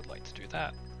out, I would like to do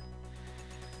that.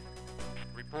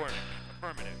 Reporting.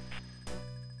 Affirmative.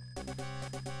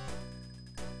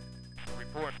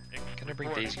 Report. Gonna bring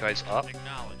reporting. these guys up.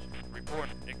 Acknowledged. Report.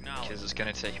 Acknowledged. Because it's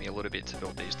going to take me a little bit to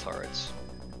build these turrets.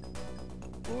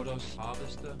 Ordos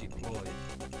harvester deployed.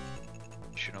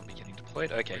 Should not be getting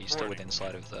deployed. Okay, he's still within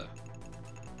sight of the...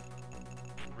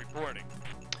 Reporting.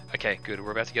 Okay, good.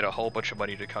 We're about to get a whole bunch of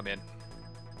money to come in.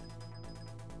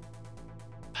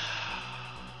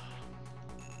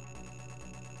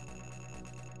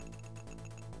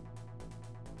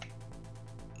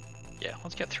 Yeah,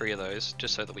 let's get 3 of those,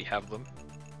 just so that we have them.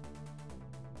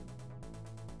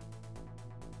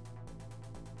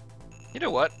 You know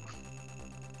what?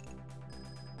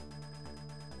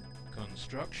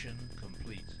 Construction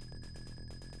complete.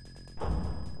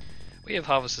 We have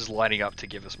harvesters lining up to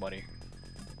give us money.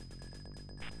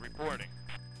 Reporting.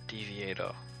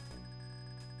 Deviator.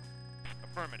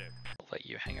 Affirmative. I'll let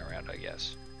you hang around, I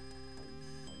guess.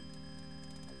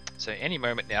 So any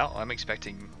moment now, I'm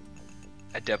expecting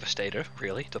a Devastator,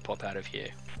 really, to pop out of here.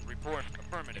 Report. In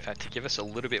Affirmative. fact, to give us a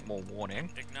little bit more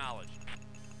warning. Acknowledged.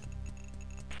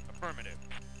 Affirmative.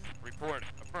 Report.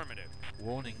 Affirmative.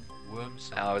 Warning. Worm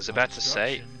cell. I was about to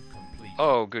say- Construction complete.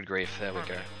 Oh, good grief, there we go.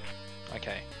 Affirmative.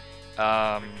 Okay.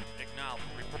 Acknowledged.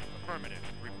 Report. Affirmative.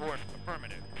 Report.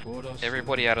 Affirmative. Ordos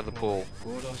Everybody unit out of the deployed.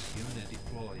 pool. Ordos unit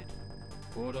deployed.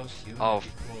 Ordos unit Oh,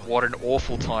 deployed. what an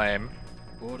awful time.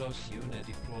 Ordos unit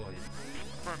deployed.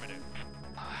 Affirmative.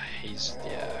 He's,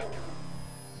 yeah.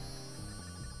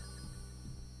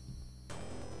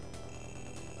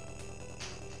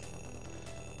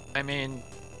 I mean...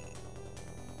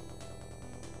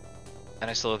 And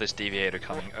I still have this Deviator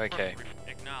coming, okay.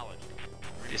 Acknowledged.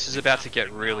 This is about to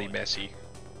get really messy.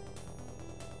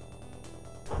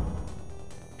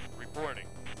 Reporting.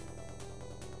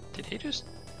 Did he just...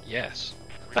 Yes.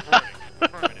 Reporting.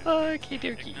 Affirmative. Okie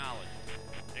dokie.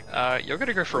 Acknowledged. You're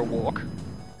gonna go for a walk.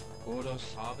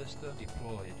 Ordos harvester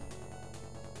deployed.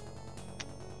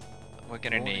 We're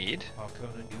gonna Warning. need...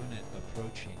 Opponent unit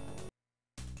approaching.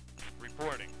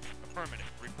 Reporting. Affirmative.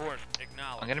 Report.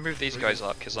 Acknowledged. I'm gonna move these guys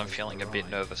up because I'm feeling a bit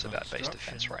nervous about base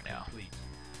defense right now. Complete.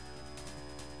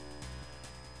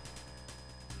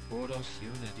 Ordos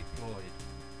unit deployed.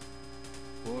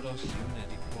 Ordos unit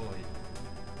deployed.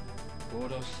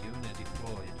 Ordos unit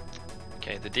deployed.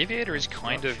 Okay, the Deviator is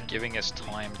kind of giving us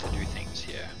time to do things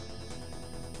here.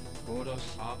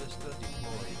 Ordos harvester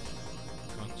deployed.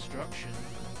 Construction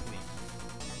complete.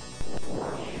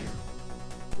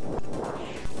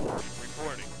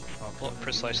 Reporting. Not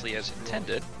precisely as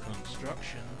intended.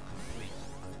 Construction complete.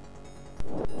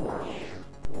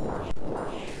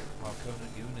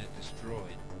 Opponent unit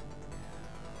destroyed.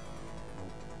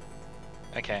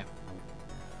 Okay.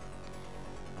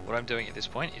 What I'm doing at this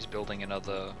point is building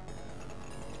another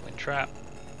wind trap.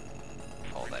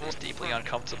 Oh, that is deeply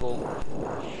uncomfortable.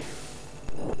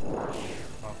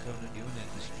 Opponent unit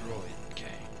destroyed.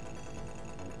 Okay.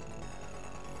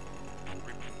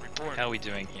 Reporting. How are we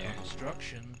doing here?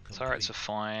 Construction complete. Turrets are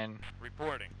fine.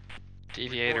 Reporting.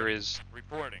 Deviator Reporting. is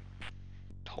Reporting.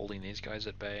 holding these guys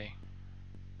at bay.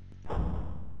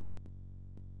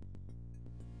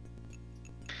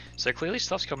 So clearly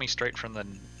stuff's coming straight from the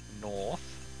north.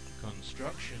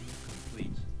 Construction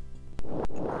complete.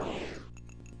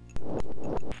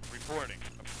 Reporting.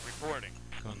 Reporting.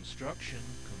 Construction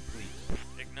complete.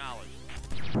 Acknowledged.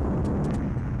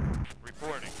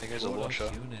 Reporting. There goes a Ordos launcher.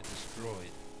 unit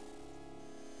destroyed.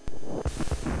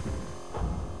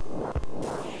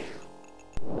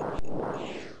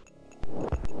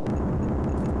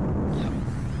 Yep.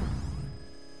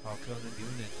 Opponent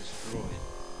unit destroyed.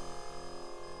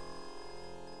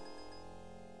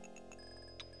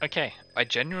 Okay, I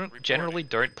generally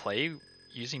don't play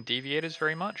using deviators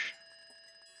very much.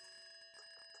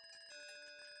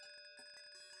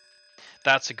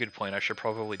 That's a good point. I should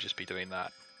probably just be doing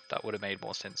that. That would have made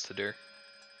more sense to do.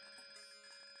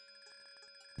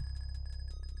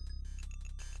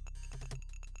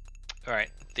 Alright,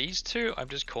 these two I'm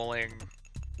just calling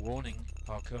Warning,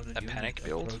 Harkonnen a unit panic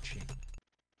build. approaching.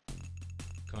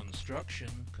 Construction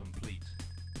complete.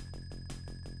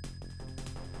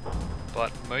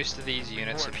 But most of these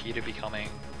units appear to be coming.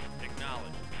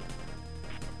 Acknowledged.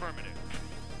 Affirmative.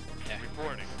 Yeah,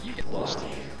 Reporting. you get lost.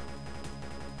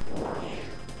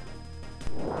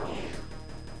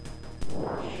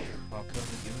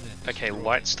 Harkonnen unit Okay, destroyed.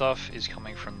 light stuff is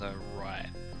coming from the right.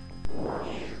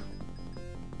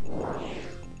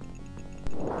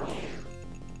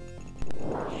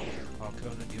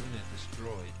 Harkonnen unit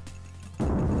destroyed.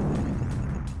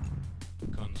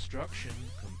 Construction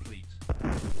complete.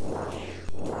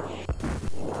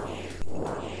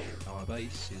 Our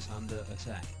base is under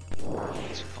attack.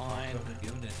 That's fine. Harkonnen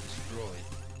unit destroyed.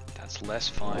 That's less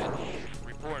fine.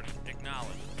 Report.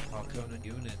 Acknowledged. Harkonnen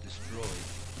unit destroyed.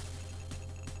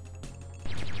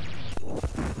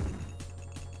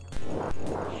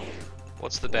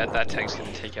 What's the bet that tank's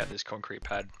gonna take out this concrete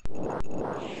pad?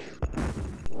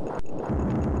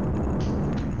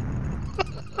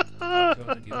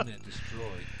 Harkonnen unit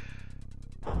destroyed.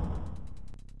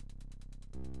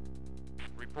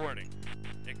 Reporting.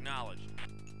 Acknowledged.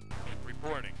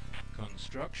 Reporting.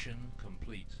 Construction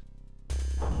complete.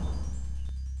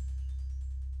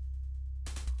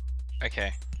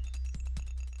 Okay.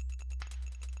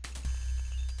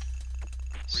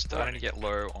 Starting to get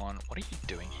low on. What are you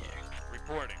doing here?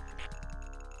 Reporting.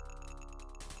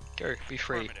 Go, be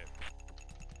free. Affirmative.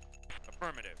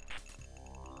 Affirmative.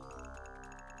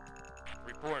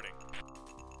 Reporting.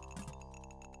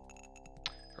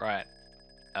 Right.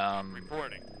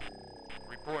 Reporting.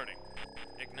 Reporting.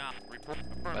 Report.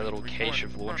 My little cache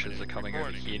of launchers are coming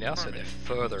over here now, so they're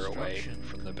further away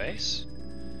from the base.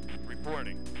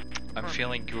 Reporting. I'm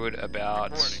feeling good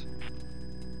about Reporting.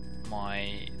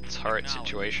 my turret Acknowledged.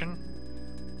 situation.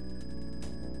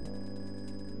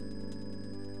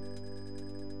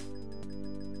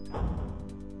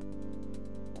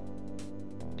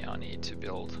 Now I need to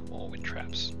build more wind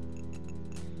traps.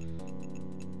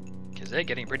 Because they're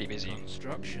getting pretty busy.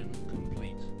 Construction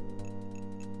complete.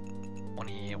 One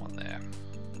here, one there.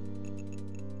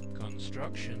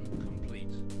 Construction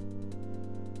complete.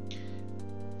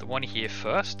 The one here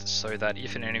first, so that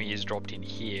if an enemy is dropped in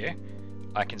here,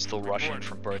 I can still rush in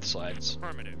from both sides.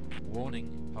 Affirmative.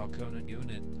 Warning, Harkonnen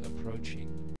unit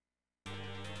approaching.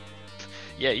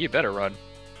 Yeah, you better run.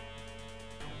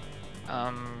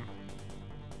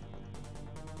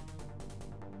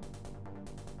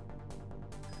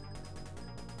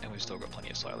 And we've still got plenty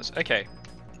of silos. Okay.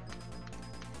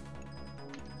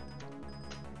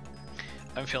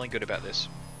 I'm feeling good about this.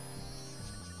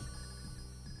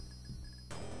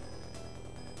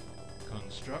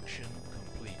 Construction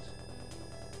complete.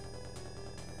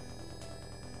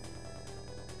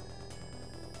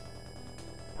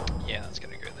 Yeah, that's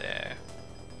gonna go there.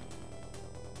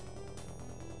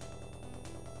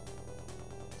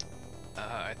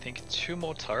 I think 2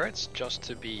 more turrets just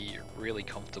to be really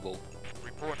comfortable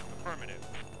Report. Affirmative.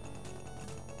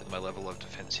 with my level of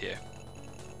defense here.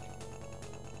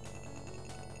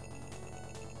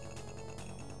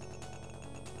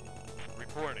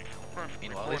 Reporting. Affirmative.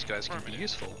 Meanwhile, these guys can be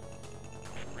useful.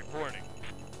 Reporting.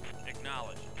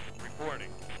 Acknowledged.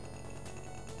 Reporting.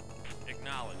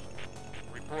 Acknowledged.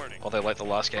 Reporting. Although, like the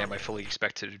last game, I fully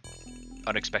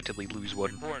unexpectedly lose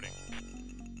one. Reporting.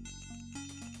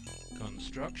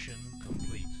 Construction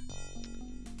complete.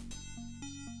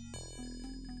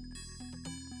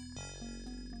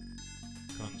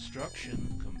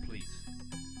 Construction complete.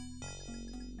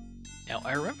 Now,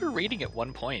 I remember reading at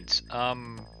one point,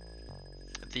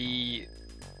 the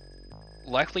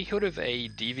likelihood of a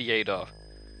deviator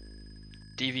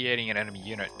deviating an enemy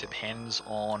unit depends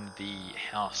on the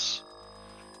house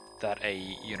that a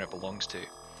unit belongs to.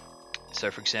 So,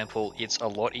 for example, it's a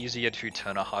lot easier to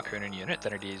turn a Harkonnen unit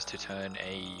than it is to turn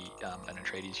an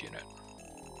Atreides unit.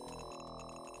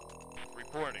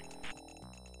 Reporting.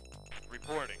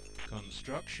 Reporting.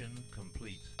 Construction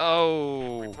complete.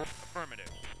 Oh, Report. Affirmative.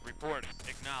 Reporting.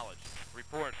 Acknowledged.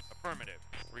 Report. Affirmative.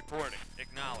 Reporting.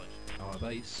 Acknowledged. Our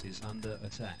base is under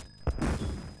attack.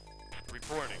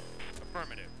 Reporting.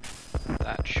 Affirmative.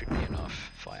 that should be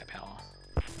enough firepower.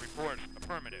 Report.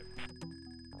 Affirmative.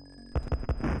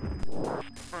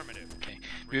 Affirmative. Okay,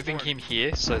 moving him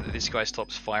here so that this guy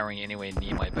stops firing anywhere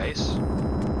near my base.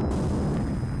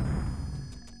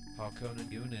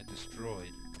 Harkonnen unit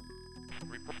destroyed.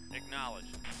 Acknowledged.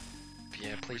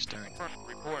 Yeah, please don't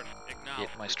Report. Acknowledged. hit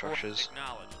my structures.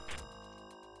 Acknowledged.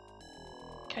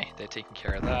 Okay, they're taking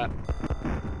care of that.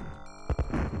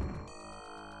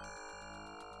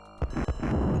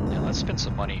 Now let's spend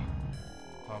some money.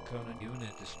 Harkonnen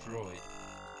unit destroyed.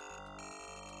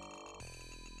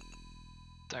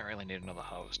 Don't really need another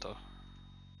harvester.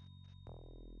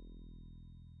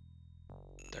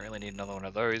 Don't really need another one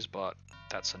of those, but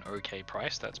that's an okay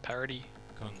price. That's parity.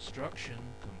 Construction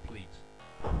complete.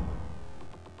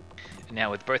 And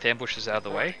now with both ambushes out of the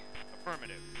way,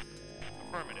 Affirmative.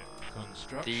 Affirmative.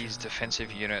 Construction. these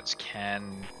defensive units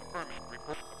can Affirmative.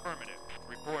 Report. Affirmative.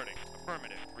 Reporting.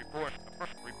 Affirmative. Report.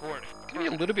 Reporting. be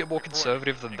a little bit more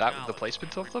conservative than that with the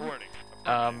placement of them.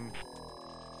 Reporting.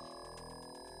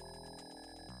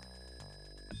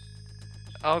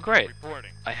 Oh great,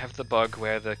 Reporting. I have the bug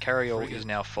where the carriole Frigate is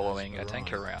now following a has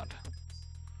tank arrived. around.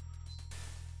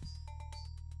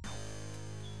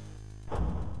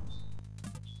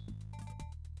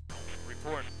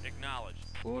 Report. Acknowledged.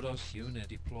 Ordos unit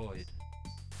deployed.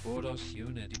 Ordos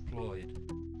unit deployed.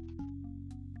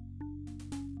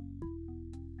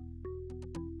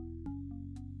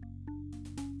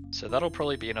 So that'll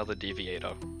probably be another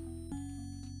deviator.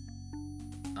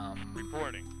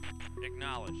 Reporting.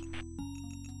 Acknowledged.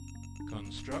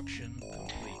 Construction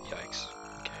complete. Yikes.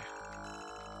 Okay.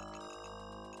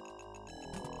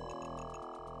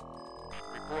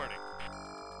 Reporting.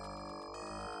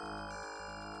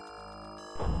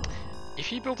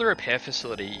 If you build a repair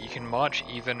facility, you can march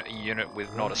even a unit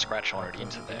with not a scratch on it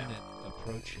into Harkonnen there. unit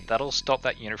approaching. That'll stop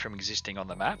that unit from existing on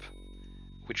the map,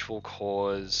 which will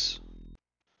cause...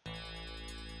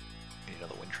 Need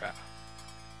another wind trap.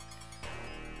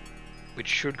 Which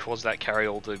should cause that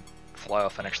carriole to fly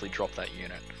off and actually drop that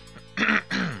unit.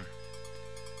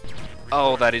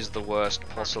 Oh, that is the worst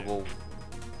possible...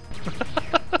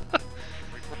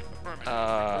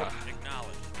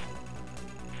 Acknowledged.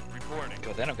 Reporting.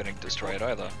 God, they're not going to destroy it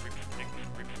either.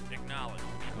 Acknowledged.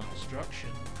 Construction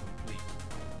complete.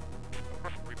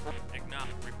 Reporting.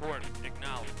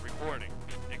 Acknowledged. Reporting.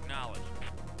 Acknowledged.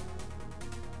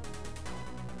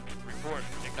 Report.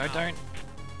 No, don't.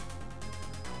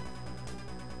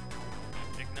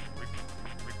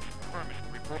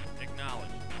 Affirmative. Report.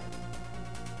 Acknowledged.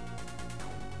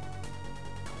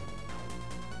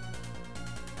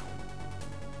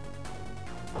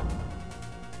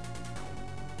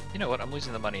 You know what? I'm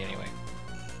losing the money anyway.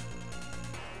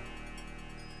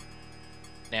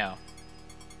 Now.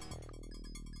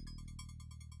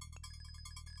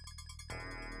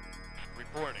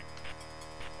 Reporting.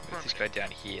 Move this guy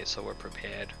down here so we're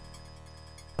prepared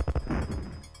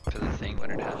for the thing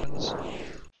when it happens.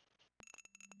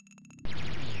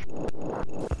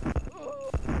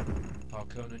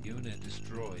 Harkonnen unit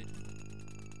destroyed.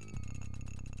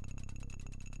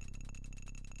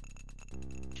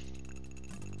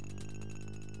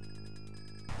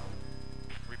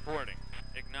 Reporting.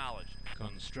 Acknowledged.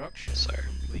 Construction So,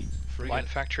 complete. Frigate Light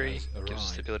factory has gives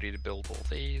us the arrived. ability to build all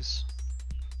these.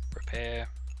 Repair.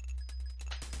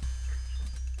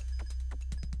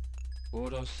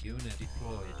 Ordos unit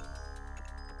deployed.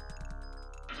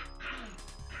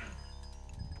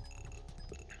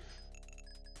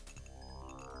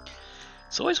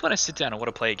 It's always when I sit down and want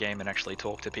to play a game and actually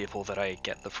talk to people that I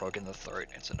get the frog in the throat.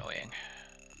 It's annoying.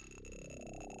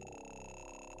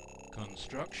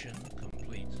 Construction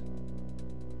complete.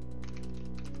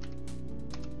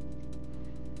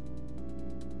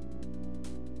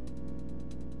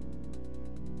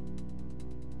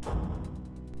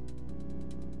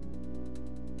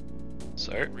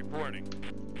 So, Reporting.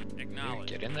 you Acknowledged.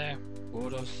 get in there.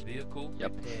 Ordos vehicle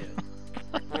Yep. repaired.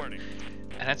 Reporting.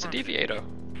 And that's a deviator.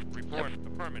 Report.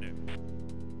 Affirmative.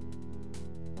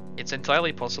 It's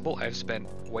entirely possible I've spent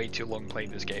way too long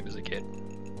playing this game as a kid.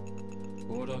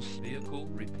 Ordos vehicle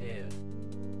repaired.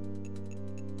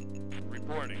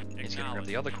 Reporting. He's gonna grab Acknowledged.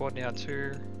 the other quad now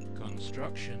too.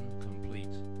 Construction complete.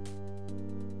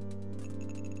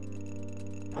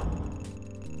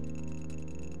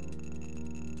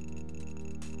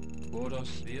 Ordos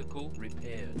vehicle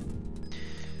repaired.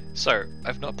 So,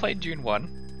 I've not played Dune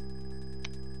 1.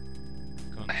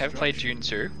 I have played Dune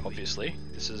Construction 2, complete. obviously.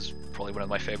 This is probably one of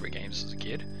my favorite games as a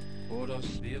kid. Ordos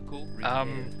vehicle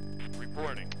repaired.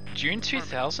 Reporting. Dune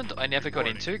 2000 I never got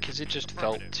Reporting. into because it just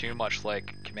felt Affirmative. too much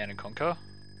like Command & Conquer.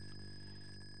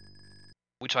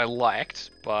 Which I liked,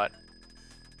 but...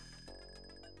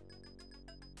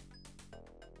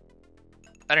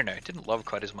 I don't know, didn't love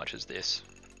quite as much as this.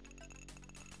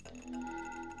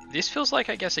 This feels like,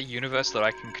 I guess, a universe that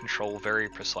I can control very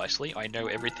precisely. I know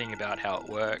everything about how it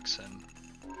works, and...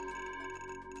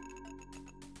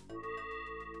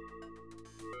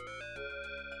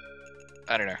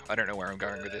 I don't know. I don't know where I'm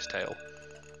going with this tale.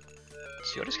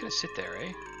 So you're just gonna sit there,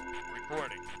 eh?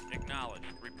 Reporting. Acknowledged.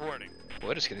 Reporting.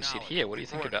 We're just gonna sit here. What do you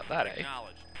think about that, eh?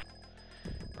 Acknowledged.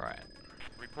 Right.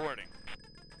 Reporting.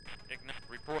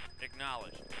 Report.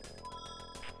 Acknowledged.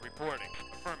 Reporting.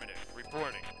 Affirmative.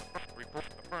 Reporting. Report.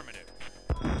 Affirmative.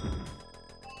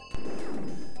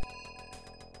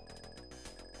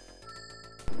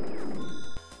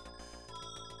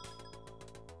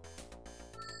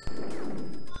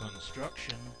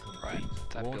 Construction complete. Right,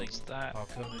 that Warning. builds that.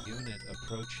 Arcona unit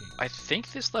approaching. I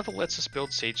think this level lets us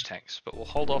build siege tanks, but we'll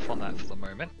hold off on that for the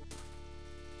moment.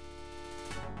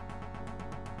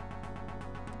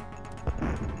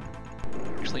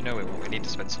 Actually, no, we won't. We need to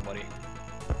spend some money.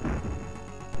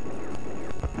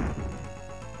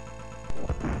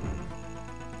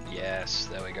 Yes,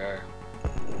 there we go.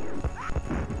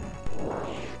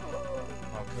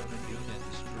 Arcona unit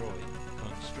destroyed.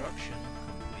 Construction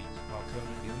complete.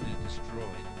 Arcona unit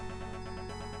destroyed.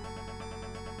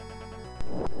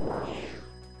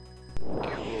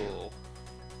 Cool.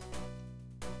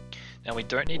 Now we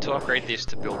don't need to upgrade this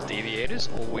to build deviators.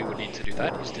 All we would need to do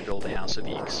that is to build a House of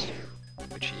Eeks,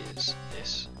 which is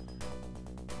this.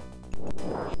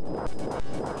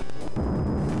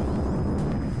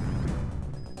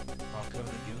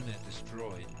 Arcona unit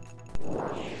destroyed.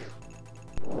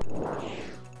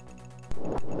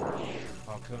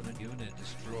 Arcona unit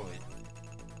destroyed.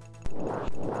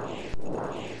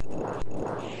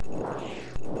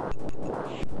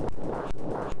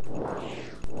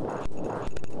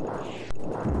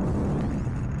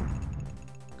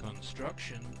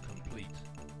 Construction complete.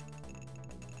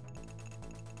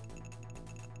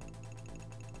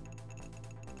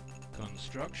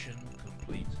 Construction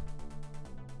complete.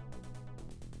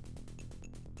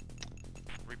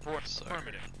 Report. So-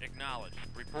 Affirmative. Acknowledged.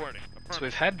 Reporting. Affirmative. So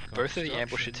we've had both of the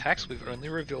ambush Construction attacks. We've complete. only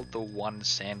revealed the one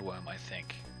sandworm, I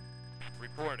think.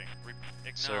 Reporting.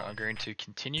 So I'm going to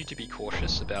continue to be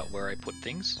cautious about where I put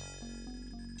things.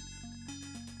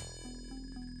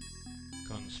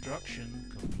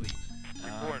 Construction complete.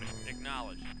 Reporting. Um,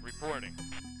 Acknowledged. Reporting.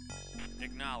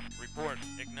 Acknowledge. Report.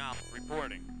 Acknowledge.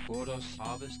 Reporting. Ordos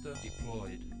harvester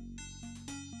deployed.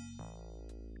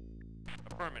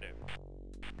 Affirmative.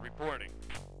 Reporting.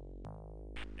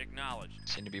 Acknowledged.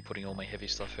 Seem to be putting all my heavy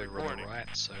stuff over on the Reporting. right,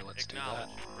 so let's do that.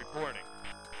 Acknowledged. Reporting.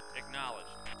 Acknowledged.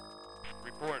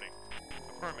 Reporting.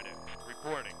 Affirmative.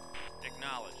 Reporting.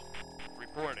 Acknowledged.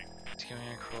 Reporting. It's going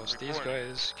across. These Reporting.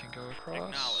 guys can go across.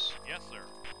 Acknowledged. Yes, sir.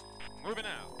 Moving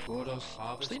out. Ordos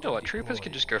harvester So you know what? Troopers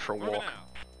can deployed. just go for a Moving walk. out.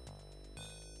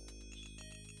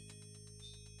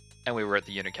 And we were at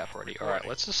the unit cap already. Alright,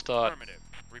 let's just start Affirmative.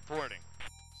 Reporting.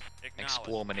 Acknowledged.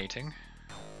 explorminating.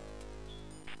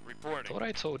 Reporting. Thought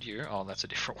I told you. Oh, that's a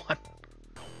different one.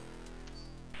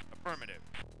 Affirmative.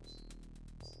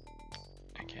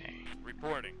 Okay.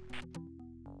 Reporting.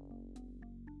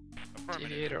 Affirmative.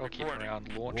 Deviator, I'll keep Reporting.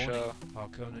 around. Launcher. Warning.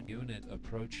 Arcona unit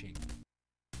approaching.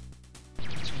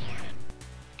 That's fine.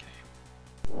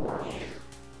 Okay.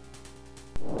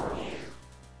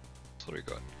 So what do we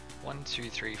got? 1, 2,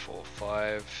 3, 4,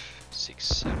 5, 6,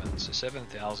 7. So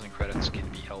 7,000 credits can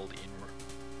be held in.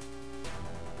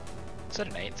 Is that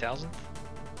an 8,000?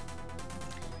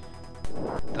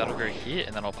 That'll go here,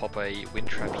 and then I'll pop a wind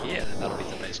trap here, and then that'll be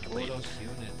the base complete. Ordos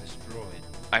unit destroyed.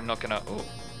 I'm not gonna. Oh.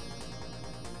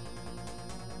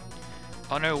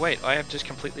 Oh no, wait, I have just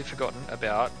completely forgotten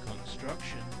about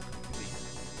Construction complete.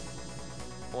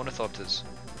 ornithopters.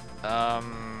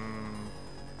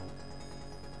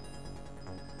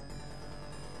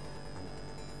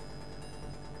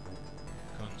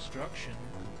 Construction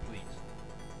complete.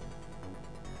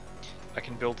 I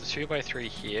can build a 2x3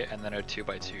 here, and then a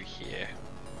 2x2 here.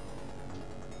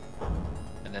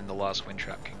 And then the last wind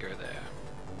trap can go there.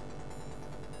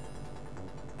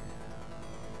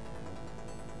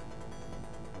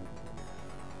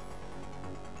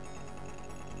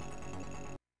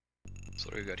 So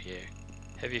what do we got here?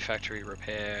 Heavy factory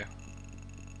repair,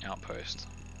 outpost,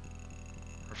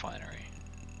 refinery.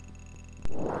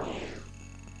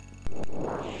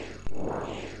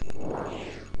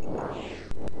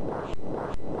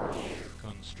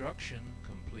 Construction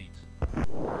complete.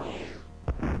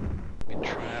 Wind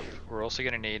trap. We're also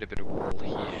going to need a bit of wall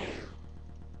here.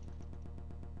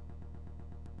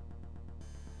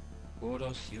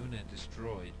 Ordos unit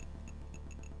destroyed.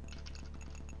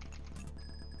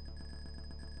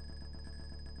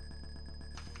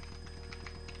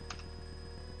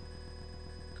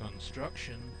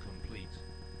 Construction complete.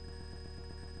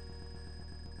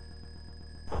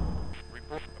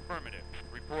 Report. Affirmative.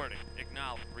 Reporting.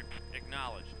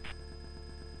 Acknowledged.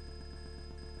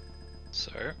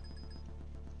 So,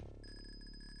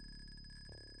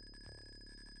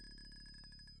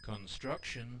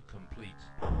 Construction complete.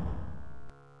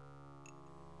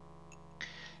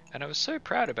 And I was so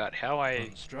proud about how I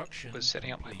Construction was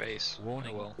setting up my complete. base.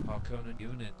 Warning, Oh well. Harkonnen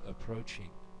unit approaching.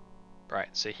 Right,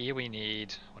 so here we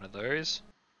need one of those.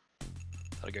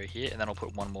 That'll go here, and then I'll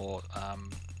put one more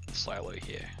silo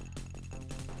here.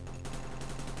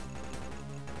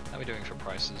 How are we doing for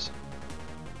prices?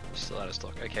 Still out of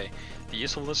stock. Okay, the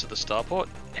usefulness of the starport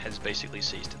has basically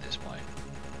ceased at this point.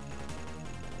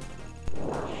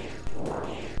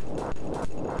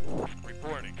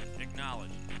 Reporting.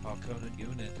 Acknowledged. Harkonnen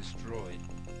unit destroyed.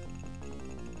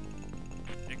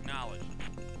 Acknowledged.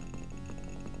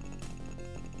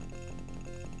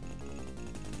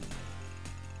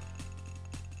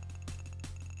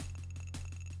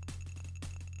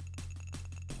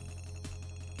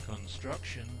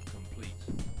 Construction complete.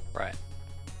 Right.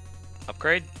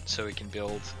 Upgrade so we can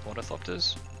build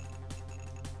ornithopters.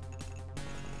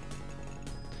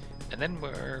 And then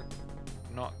we're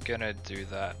not gonna do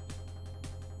that.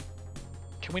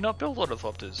 Can we not build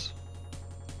ornithopters?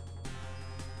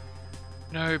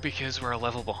 No, because we're a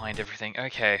level behind everything.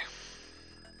 Okay.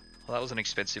 Well, that was an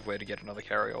expensive way to get another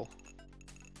carryall.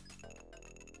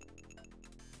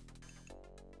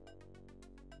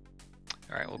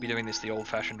 Alright, we'll be doing this the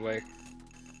old-fashioned way.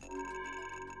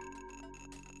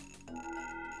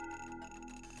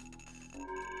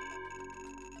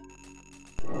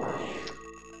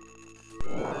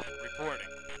 Reporting.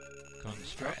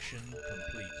 Construction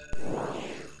complete.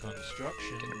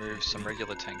 Construction. Gonna move some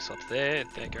regular tanks up there.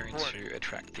 They're going to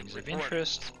attract things of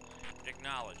interest.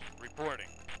 Acknowledged. Reporting.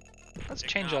 Let's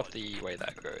change up the way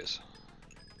that goes.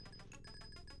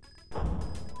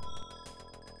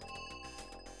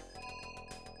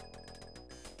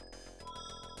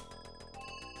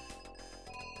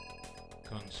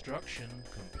 Construction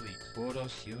complete.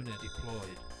 Ordos unit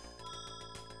deployed.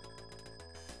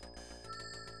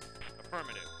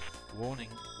 Affirmative. Warning,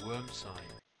 worm sign.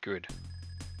 Good.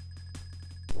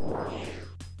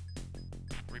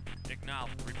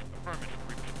 Acknowledged. Affirmative.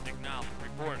 Acknowledged.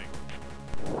 Reporting.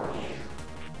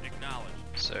 Acknowledged.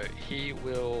 So he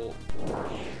will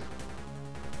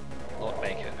not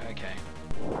make it. Okay.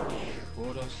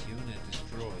 Ordos unit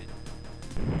destroyed.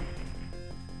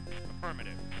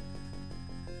 Affirmative.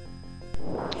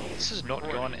 This has not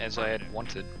gone as I had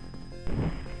wanted.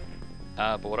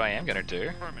 But what I am going to do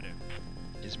Affirmative.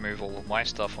 is move all of my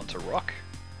stuff onto rock.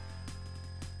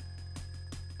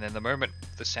 And then the moment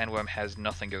the sandworm has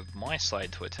nothing of my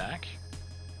side to attack...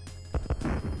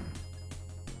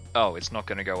 Oh, it's not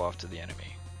going to go after the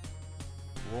enemy.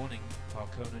 Warning,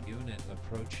 Harkonnen unit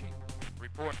approaching.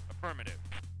 Report. Affirmative.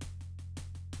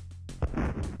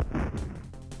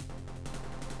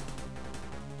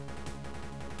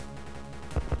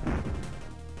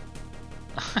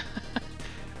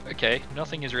 Okay,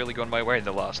 nothing has really gone my way in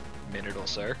the last minute or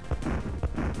so.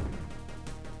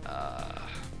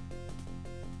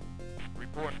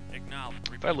 Report. Acknowledged.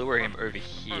 If I lure him over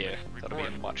here, that'll be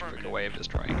a much quicker way of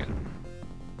destroying it.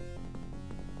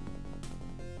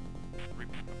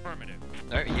 Affirmative.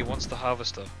 No, he wants the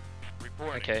harvester.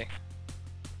 Reporting. Okay.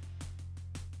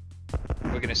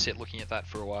 We're gonna sit looking at that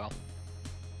for a while.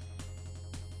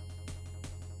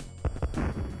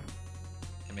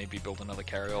 And maybe build another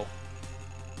carryall.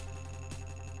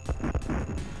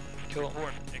 Cool.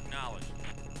 Report. Acknowledged.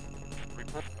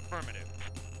 Report. Affirmative.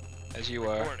 As you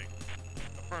were. Reporting.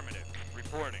 Affirmative.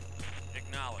 Reporting.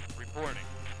 Acknowledged. Reporting.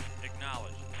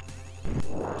 Acknowledged.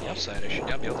 The upside, I should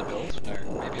now be able to build. No,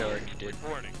 maybe I already did.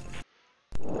 Reporting.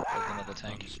 Build another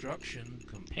tank. Construction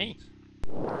complete. Hey!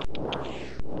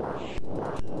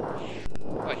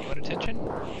 What, you want attention?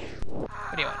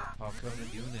 What do you want?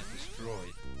 Harkonnen unit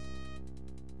destroyed.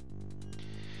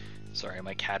 Sorry,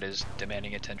 my cat is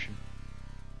demanding attention.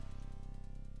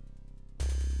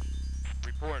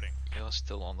 Reporting. You're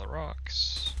still on the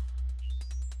rocks.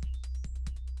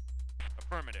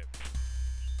 Affirmative.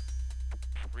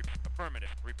 Affirmative.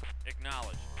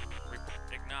 Acknowledged.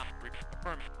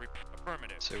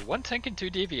 Affirmative. So one tank and two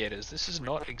deviators. This is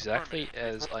not exactly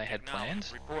as I had planned,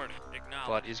 Reporting.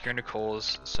 but is going to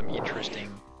cause some interesting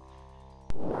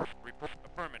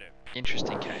Affirmative.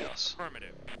 chaos.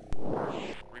 Affirmative.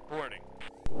 Reporting.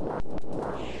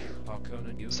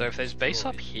 Harkonnen unit So if there's base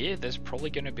up destroyed. here, there's probably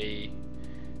going to be...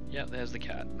 Yep, there's the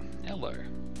cat. Hello.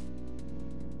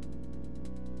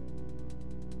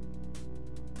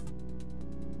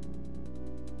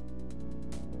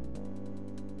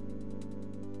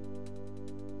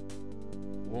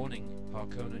 Warning,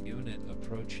 Harkonnen unit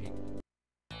approaching.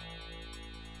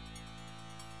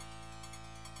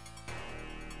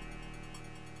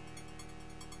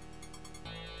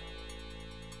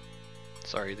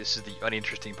 Sorry, this is the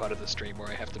uninteresting part of the stream where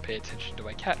I have to pay attention to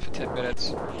my cat for 10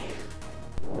 minutes.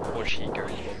 Or she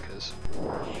goes bonkers.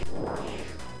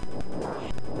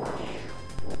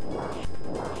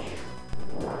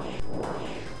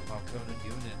 Arcona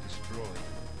unit destroyed.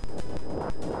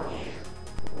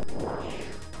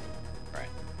 Right.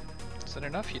 Is that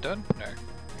enough? You done? No.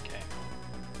 Okay.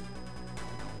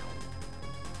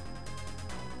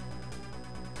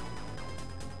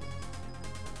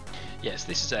 Yes,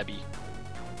 this is Abby.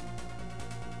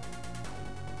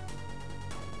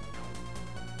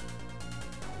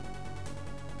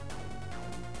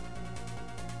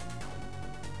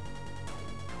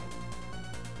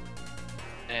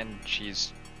 And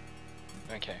she's...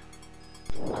 okay.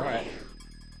 Alright.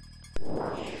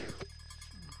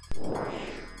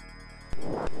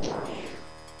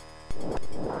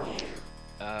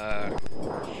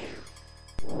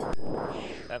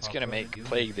 That's gonna make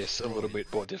playing this a little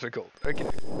bit more difficult. Okay.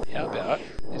 How about...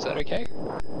 is that okay?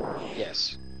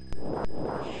 Yes.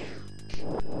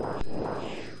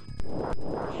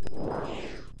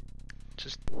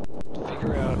 Just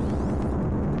figure out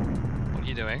what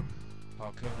you're doing.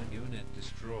 Arcona unit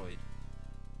destroyed.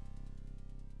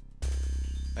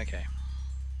 Okay.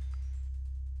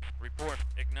 Report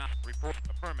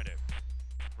affirmative.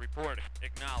 Report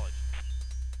acknowledged.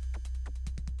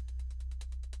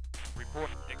 Report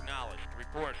acknowledged.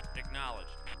 Report acknowledged.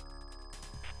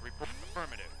 Report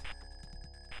affirmative.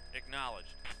 Acknowledged.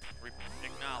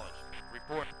 Acknowledged.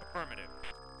 Report affirmative.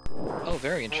 Oh,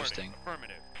 very Reporting. interesting.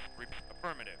 Affirmative.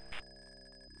 Affirmative.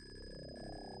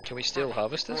 Can we still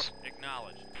harvest this? Report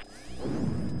acknowledged.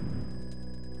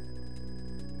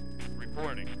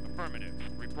 Reporting. Affirmative.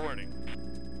 Reporting.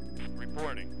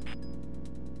 Reporting.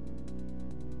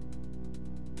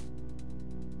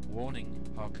 Warning,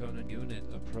 Arcona unit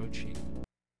approaching.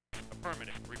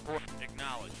 Affirmative. Report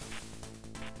acknowledged.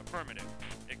 Affirmative.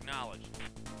 Acknowledged.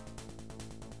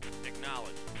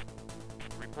 Acknowledged.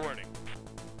 Reporting.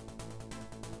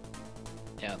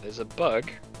 Now, there's a bug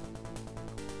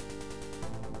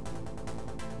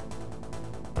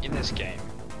in this game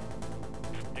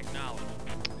Acknowledged.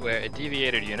 where a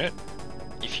deviated unit,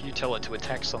 if you tell it to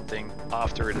attack something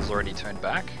after it has already turned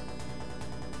back,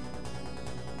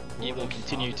 it will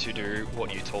continue to do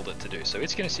what you told it to do. So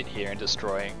it's going to sit here and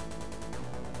destroy.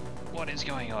 What is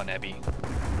going on, Abby?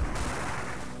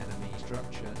 Enemy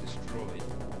structure destroyed.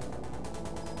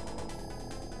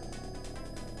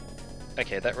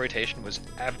 Okay, that rotation was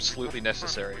absolutely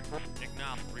necessary.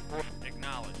 Report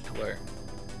acknowledged. Hello.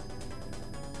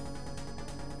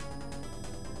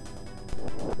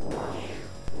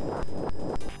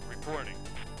 Reporting.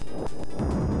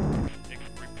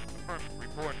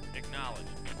 Report acknowledged.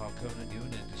 Arcona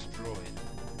unit destroyed.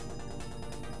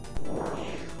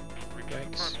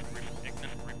 Thanks.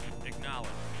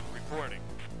 Acknowledged. Reporting.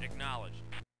 Acknowledged.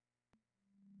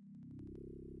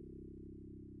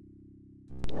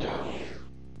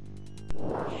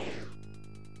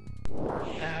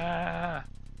 Ah,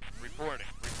 Reporting.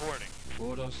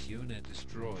 Ordos unit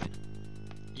destroyed.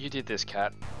 you did this,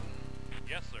 cat.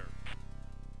 Yes, sir.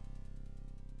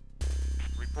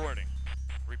 Reporting.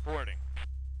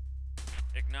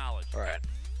 Acknowledged. Alright.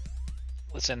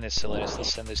 Let's end this silliness.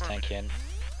 Let's send this tank in.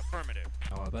 Affirmative.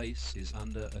 Our base is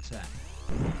under attack.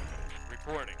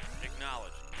 Reporting.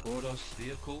 Acknowledged. Ordos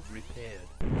vehicle repaired.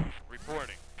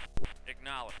 Reporting.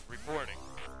 Acknowledged. Reporting.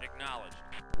 Acknowledged.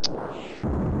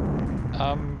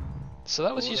 So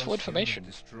that was Ordos useful unit information.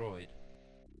 Destroyed.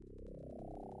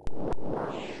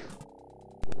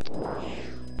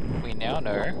 We now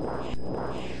know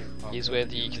here's where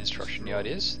the construction yard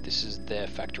is. This is their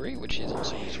factory, which is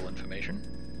also useful information.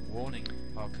 Warning,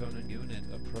 Arcona unit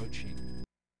approaching.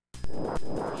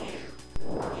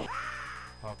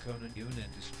 Arcona unit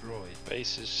destroyed.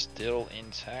 Base is still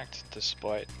intact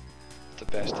despite the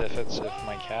best efforts of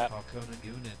my cat. Arcona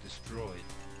unit destroyed.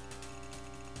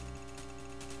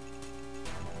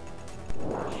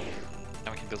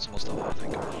 Now we can build some more stuff, I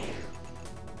think.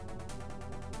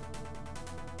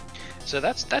 So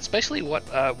that's basically what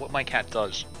my cat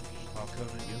does.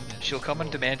 Arcona unit She'll come and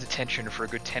destroyed. demand attention for a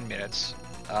good 10 minutes.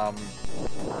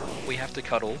 We have to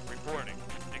cuddle. Reporting.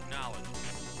 Acknowledged.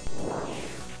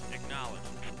 Acknowledged.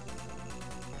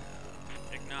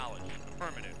 Acknowledged.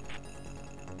 Affirmative.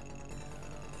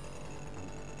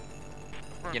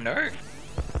 You know,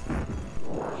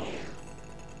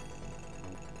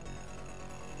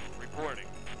 Reporting.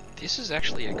 this is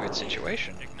actually a good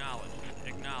situation. Acknowledged.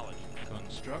 Acknowledged.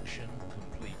 Construction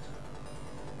complete.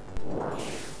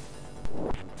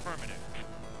 Affirmative.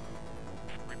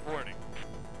 Reporting.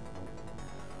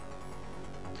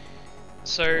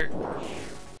 So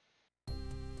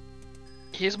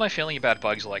here's my feeling about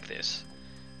bugs like this.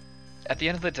 At the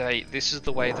end of the day, this is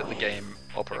the way that the game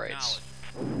operates.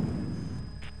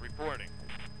 Reporting.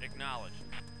 Acknowledged.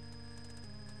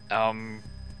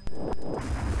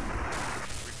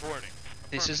 Reporting.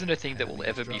 This isn't a thing that will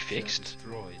ever be fixed.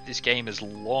 Destroyed. This game is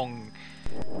long...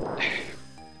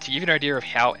 To give you an idea of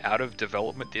how out of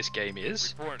development this game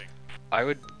is, Reporting. I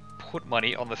would put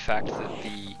money on the fact that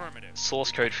the Affirmative.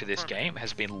 source code for this game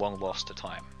has been long lost to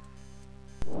time.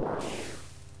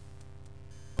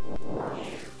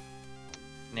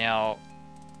 Now,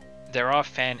 there are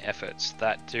fan efforts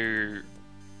that do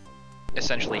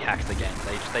essentially hack the game.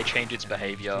 They change its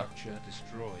behavior, Structure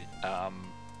destroyed.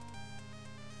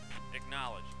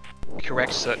 Acknowledged.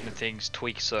 correct certain things,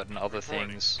 tweak certain other Reporting.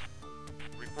 things.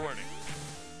 Reporting.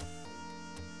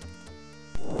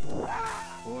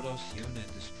 Ordos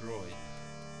unit destroyed.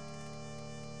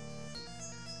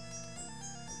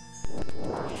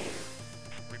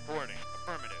 Reporting.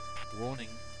 Affirmative. Warning,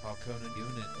 Harkonnen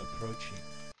unit approaching.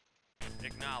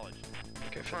 Acknowledged.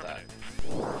 Go for that.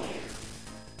 Affirmative.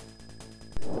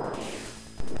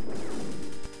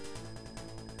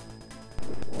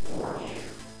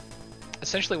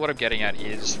 Essentially what I'm getting at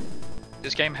is,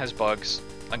 this game has bugs,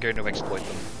 I'm going to exploit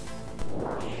them.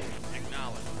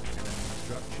 Acknowledged.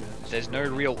 Structure There's no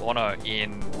destroyed. real honor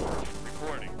in,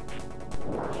 Reporting.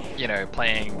 you know,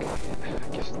 playing...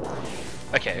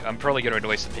 Okay, I'm probably going to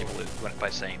annoy some people by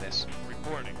saying this.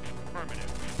 Reporting.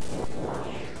 Affirmative.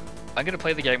 I'm going to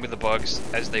play the game with the bugs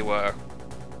as they were.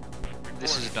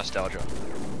 This is Reporting. nostalgia.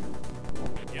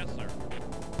 Yes, sir.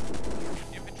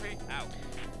 Infantry out.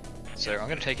 So I'm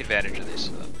going to take advantage of this.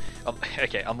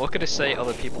 Okay, I'm not going to say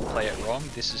other people play it wrong.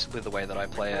 This is with the way that I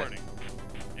play it. Reporting.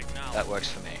 Acknowledged. That works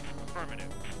for me. Affirmative.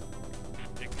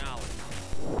 Acknowledged.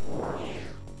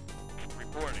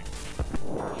 Reporting.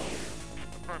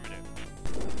 Affirmative.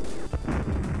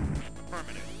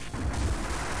 Affirmative.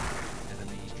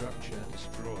 Enemy structure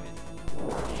destroyed.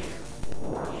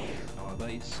 Our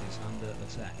base is under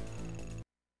attack.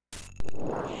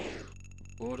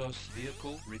 Ordos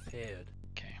vehicle repaired.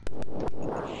 Okay.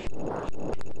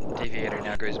 Deviator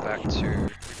now goes back to...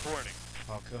 Reporting.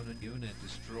 Harkonnen unit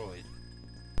destroyed.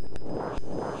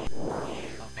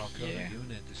 Harkonnen Yeah.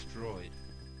 unit destroyed.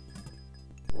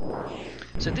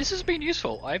 So this has been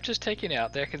useful. I've just taken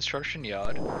out their construction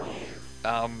yard,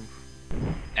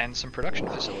 and some production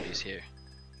facilities here.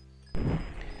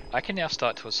 I can now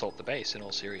start to assault the base in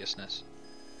all seriousness.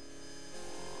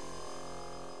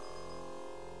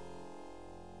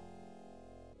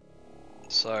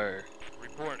 So,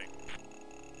 Reporting.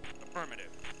 Affirmative.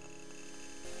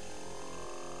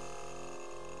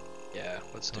 yeah,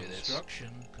 let's do this. Construction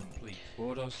complete.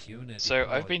 Ordos unit So I've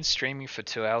deployed. been streaming for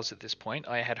 2 hours at this point.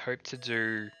 I had hoped to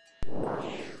do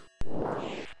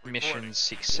mission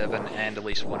 6, 7, and at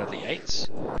least one of the 8s.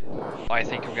 I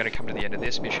think I'm going to come to the end of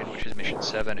this mission, which is mission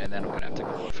 7, and then I'm going to have to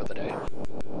call it for the day.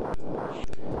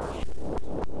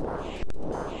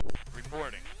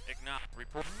 Reporting.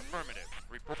 Report. Affirmative.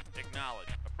 Report. Acknowledge.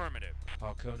 Affirmative.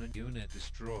 Harkonnen unit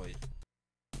destroyed.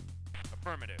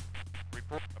 Affirmative.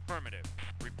 Report. Affirmative.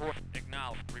 Report.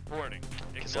 Acknowledge. Reporting.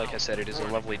 Because like I said, it is a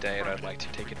lovely day and I'd like to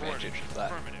take advantage of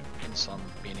that Affirmative. in some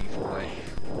meaningful way.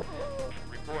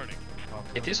 Reporting.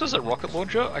 If this was a rocket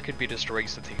launcher, I could be destroying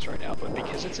some things right now, but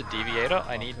because it's a deviator,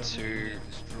 I need Harkonnen to unit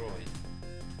destroyed.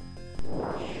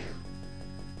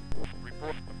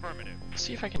 Report. Affirmative.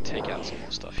 see if I can take out some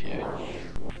more stuff here.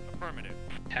 Affirmative.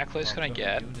 How close can I Harkonnen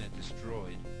get? Unit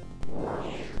destroyed.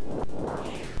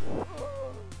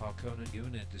 Harkonnen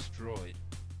unit destroyed.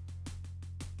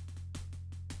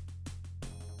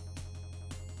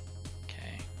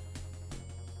 Okay.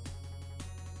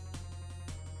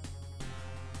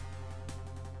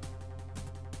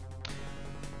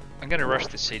 I'm gonna rush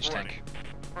the siege tank.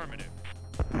 Affirmative.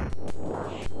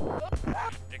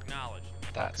 Acknowledge.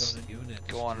 That's Harkonnen unit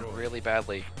gone destroyed. really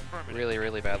badly. Affirmative.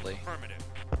 Really badly. Affirmative.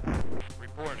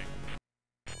 Reporting.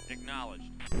 Acknowledged.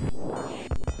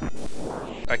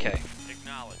 Okay.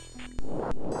 Acknowledged.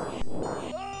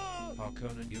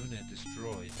 Harkonnen unit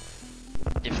destroyed.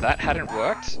 If that hadn't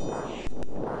worked,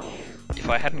 if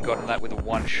I hadn't gotten that with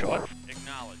one shot,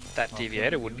 Acknowledged. that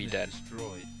deviator would be Unit dead.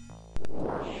 Destroyed.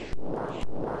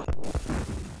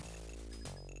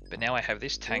 But now I have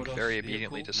this tank Ordos very vehicle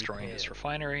obediently destroying this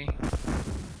repaired. refinery.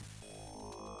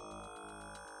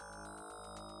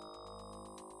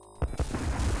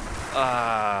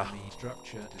 Ah, Enemy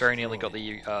structure very nearly got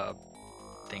destroyed. the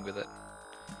thing with it.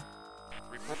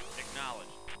 Report. Acknowledged.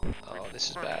 Oh, this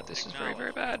is bad. This is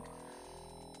very bad.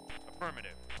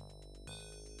 Affirmative.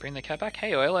 Bring the cat back.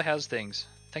 Hey, Oiler, how's things?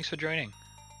 Thanks for joining.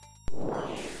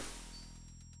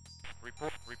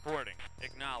 Reporting.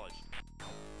 Acknowledged.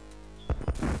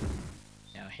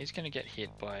 he's gonna get hit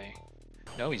by...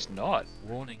 No, he's not.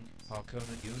 Warning,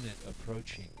 Harkonnen unit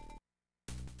approaching.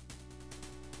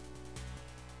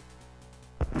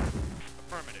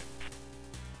 Affirmative.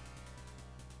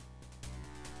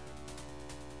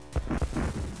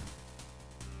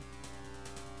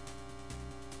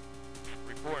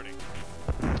 Reporting.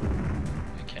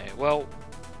 Okay, well,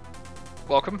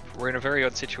 welcome. We're in a very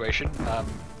odd situation.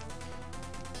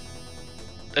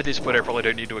 At this point I probably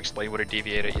don't need to explain what a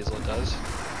deviator is or does.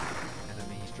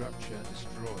 Enemy structure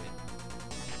destroyed.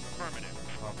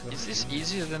 Affirmative. Harkonnen Is this unit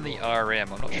easier than the destroyed.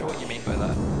 RM? I'm not sure what you mean by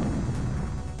that.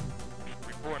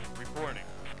 Reporting.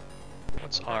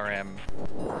 What's RM?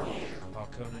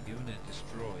 Harkonnen unit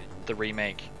destroyed. The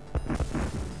remake.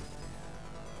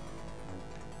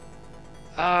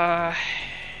 Affirmative.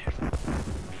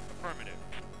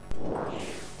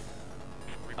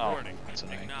 Reporting. that's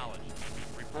annoying. Acknowledged.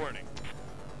 Reporting.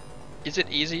 Is it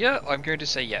easier? I'm going to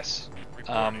say yes.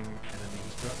 Reporting. Enemy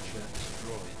structure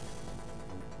destroyed.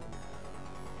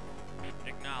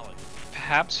 Acknowledged.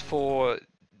 Perhaps for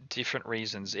different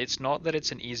reasons. It's not that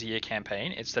it's an easier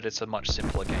campaign, it's that it's a much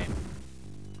simpler game.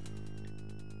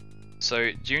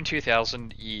 So Dune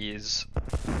 2000 is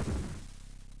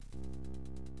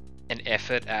an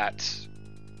effort at...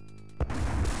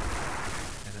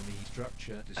 Enemy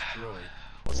structure destroyed.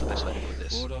 What's the best way to put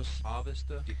this? Ordos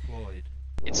harvester deployed.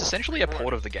 It's essentially a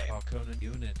port of the game. Harkonnen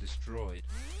unit destroyed.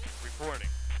 Reporting.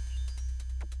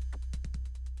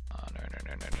 Oh, no.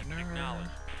 Acknowledged.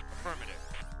 Affirmative.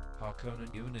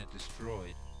 Harkonnen unit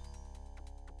destroyed.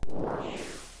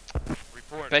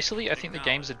 Reporting. Basically, I think the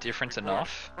games are different Reporting.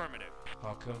 enough. Affirmative.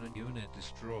 Harkonnen unit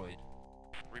destroyed.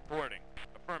 Reporting.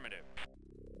 Affirmative.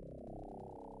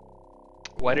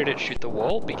 Why did it shoot the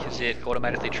wall? Because it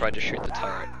automatically tried to shoot the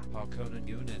turret. Harkonnen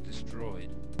unit destroyed.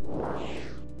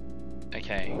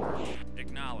 Okay,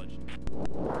 Acknowledged.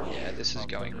 yeah, this is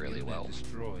going Harkonnen really unit well.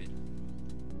 Destroyed.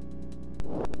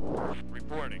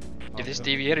 Reporting. If this Harkonnen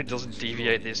deviator unit doesn't destroyed.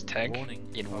 deviate this tank Warning,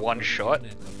 in Harkonnen one shot,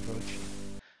 unit approaching.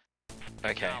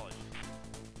 okay. Acknowledged.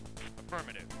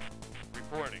 Affirmative.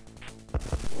 Reporting.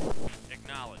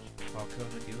 Acknowledged.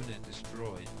 Harkonnen unit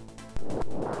destroyed.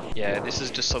 Yeah, this has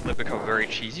just suddenly become very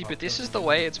cheesy, but this is the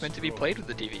way it's meant to be played with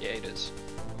the deviators,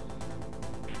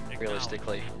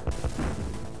 realistically.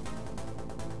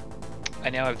 I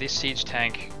now have this siege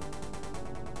tank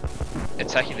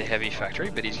attacking the heavy factory,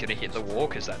 but he's going to hit the wall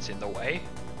because that's in the way.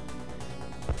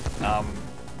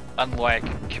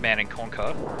 Unlike Command and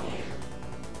Conquer,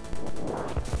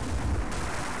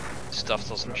 stuff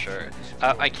doesn't show.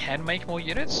 I can make more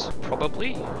units,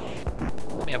 probably.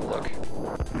 Let me have a look.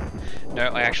 No,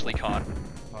 I actually can't,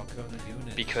 Harkonnen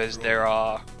unit because destroyed. there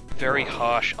are very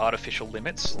harsh artificial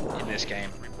limits in this game.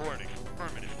 Reporting.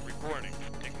 Affirmative. Reporting.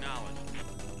 Acknowledged.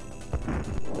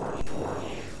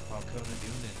 Harkonnen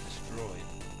unit destroyed.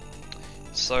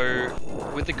 So,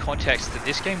 with the context that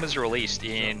this game was released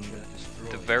in Structure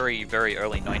destroyed. the very, very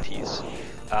early 90s,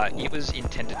 it was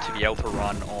intended to be able to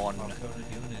run on,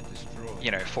 Harkonnen unit destroyed.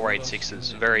 you know,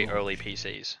 486s, very early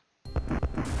PCs.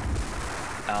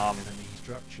 Enemy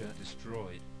structure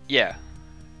destroyed. Yeah.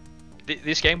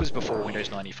 This game was before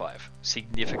Windows 95,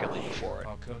 significantly before it.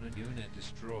 Harkonnen unit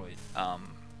destroyed.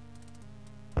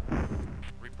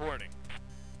 Reporting.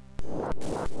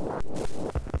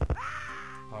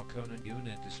 Harkonnen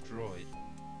unit destroyed.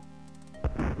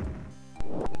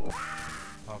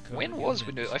 Harkonnen When was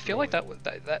unit Windows? I feel like that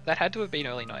destroyed. was, that had to have been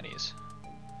early 90s.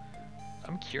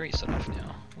 I'm curious enough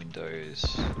now. Windows.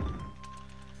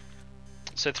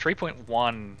 So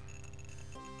 3.1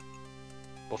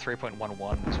 or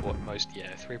 3.11 is what most,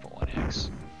 yeah,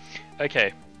 3.1x.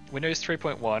 Okay, Windows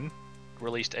 3.1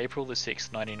 released April the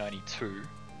 6th, 1992.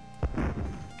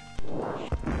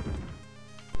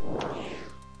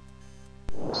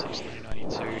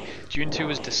 Dune 2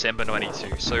 was December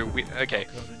 92. So okay,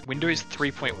 Windows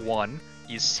 3.1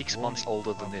 is 6 months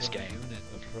older than this game.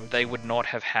 They would not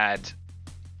have had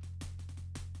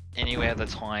anywhere the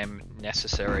time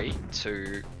necessary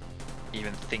to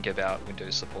even think about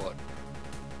Windows support.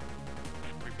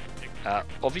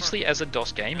 Obviously, as a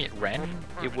DOS game, it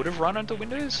would have run under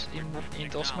Windows in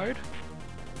DOS mode.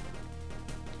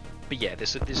 But yeah,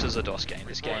 this is a DOS game.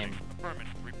 This game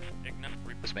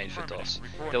was made for DOS.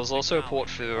 There was also a port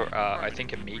for, I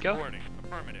think, Amiga.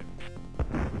 Affirmative.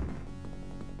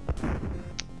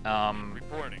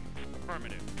 Reporting.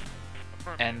 Affirmative.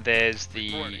 And there's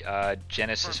the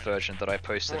Genesis version that I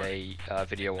posted a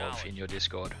video of in your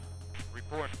Discord.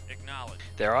 Report. Acknowledged.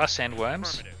 There are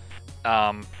sandworms,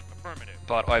 Affirmative. Affirmative.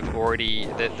 but I've already...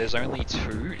 There's only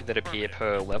 2 that appear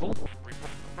per level.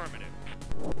 Affirmative.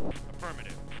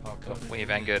 Affirmative. Harkonnen We've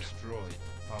unit angered. destroyed.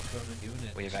 Harkonnen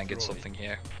unit We've angered destroyed. something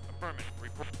here. Affirmative.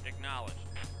 Report acknowledged.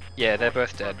 Yeah, they're Report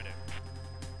both dead. affirmative.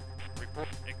 Report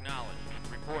acknowledged.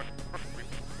 Report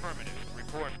affirmative.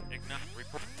 Report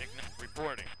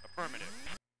reporting. Affirmative.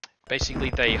 Basically,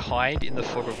 they hide in the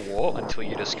fog of war until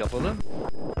you discover them.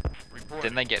 Report.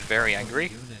 Then they get very angry.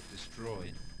 Unit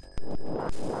destroyed.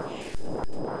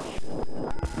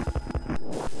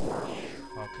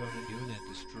 Harkonnen unit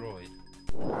destroyed.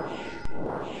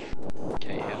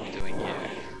 Okay, how are we doing here?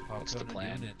 What's the Harkonnen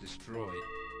plan? unit destroyed.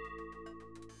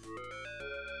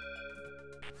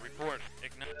 Report.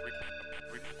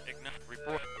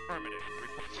 Report affirmative.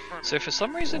 Report affirmative. So for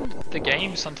some reason, the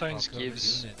game sometimes Harkonnen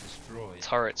gives unit destroyed.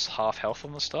 turrets half health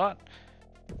on the start.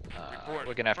 Report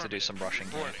We're gonna have to do affirmative. some rushing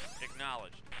here. Reporting.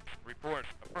 Acknowledged. Report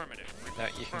affirmative. No,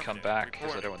 you can come back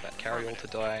because I don't want that carryall to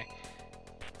die.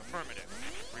 Affirmative.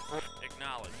 Report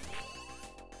acknowledged.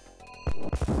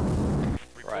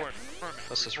 Right. Report affirmative.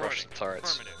 Let's just rush the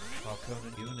turrets. Affirmative.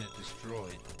 Harkonnen unit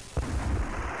destroyed.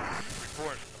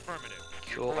 Report affirmative.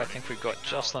 Cool, I think we've got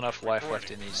just enough life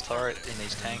left in these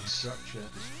tanks Structure to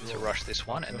destroyed. rush this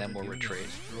one, and then we'll Harkonnen unit retreat.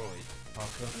 Destroyed.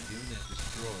 Harkonnen unit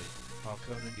destroyed.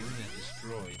 Harkonnen unit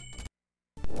destroyed.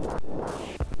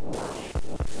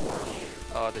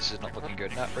 Oh, this is not looking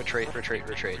good. No, retreat. Acknowledged.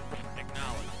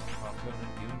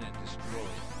 Harkonnen unit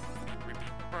destroyed.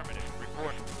 Affirmative.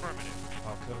 Report affirmative.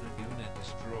 Harkonnen unit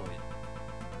destroyed.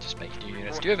 Just make new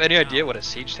units. Do you have any idea what a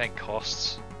siege tank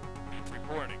costs?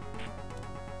 Reporting.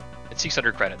 It's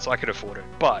 600 credits, I could afford it,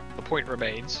 but the point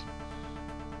remains.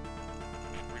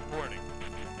 Reporting.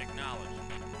 Acknowledged.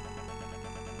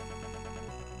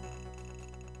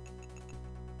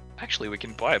 Actually, we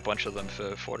can buy a bunch of them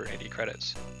for 480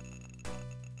 credits.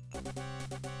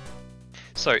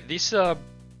 So this, oh,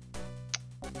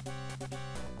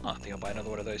 I think I'll buy another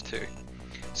one of those too.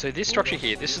 So this structure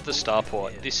here, this is the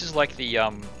Starport. This is like the,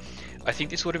 I think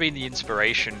this would have been the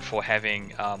inspiration for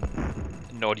having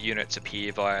nod units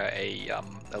appear via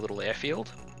a little airfield.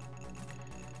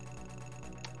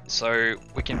 So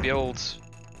we can build,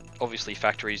 obviously,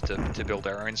 factories to build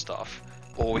our own stuff,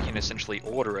 or we can essentially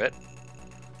order it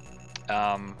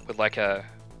with like a...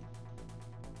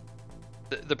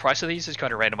 The price of these is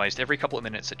kind of randomized. Every couple of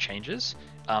minutes it changes.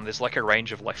 There's like a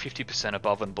range of like 50%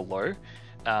 above and below.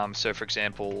 So for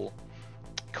example,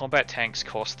 combat tanks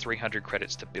cost 300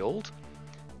 credits to build,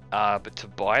 but to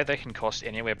buy they can cost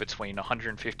anywhere between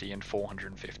 150 and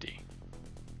 450.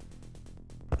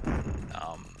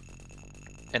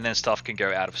 And then stuff can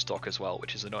go out of stock as well,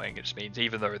 which is annoying. It just means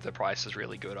even though the price is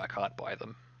really good, I can't buy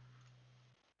them.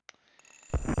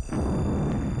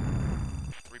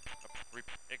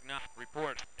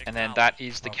 Report. And then that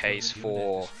is the Harkonnen case unit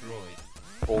for destroyed.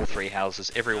 all three houses.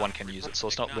 Everyone can use it, so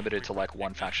it's not limited to like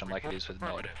one faction like it is with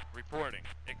Nod. Reporting.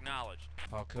 Acknowledged.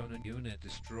 Harkonnen unit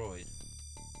destroyed.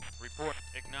 Report.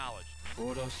 Acknowledged.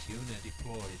 Ordos unit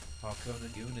deployed.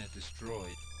 Harkonnen unit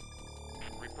destroyed.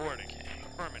 Reporting.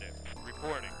 Affirmative.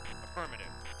 Reporting. Affirmative.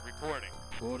 Reporting.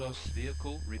 Ordos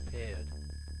vehicle repaired.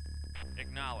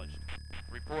 Acknowledged.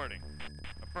 Reporting.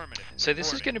 Affirmative. So this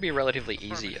is Reporting. going to be relatively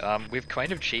easy. We've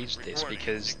kind of cheesed this Reporting.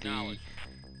 because Acknowledged.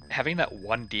 having that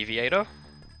one deviator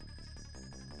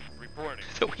Reporting.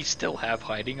 that we still have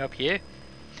hiding up here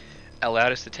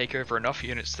allowed us to take over enough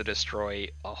units to destroy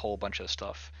a whole bunch of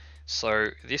stuff. So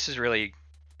this is really,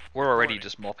 we're already Reporting.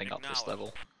 just mopping up this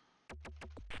level.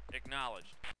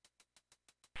 Acknowledged.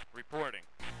 Reporting.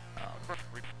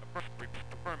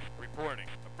 Reporting.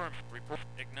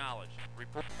 Acknowledged.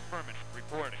 Affirmative.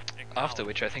 Reporting. After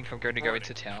which I think I'm going to go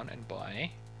into town and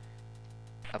buy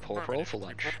a pork roll for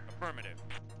lunch. Affirmative.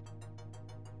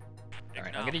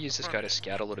 Alright, I'm going to use this guy to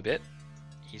scout a little bit.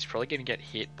 He's probably going to get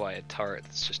hit by a turret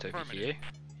that's just over here.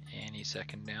 Any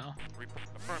second now.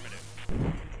 Affirmative.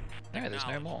 No, there's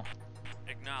no more.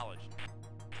 Acknowledged.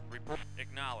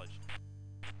 Acknowledged.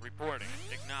 Reporting.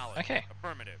 Acknowledged. Okay.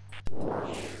 Affirmative.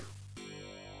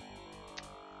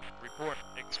 Report.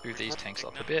 Let's move these tanks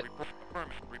up a bit.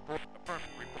 Report.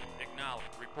 Acknowledge.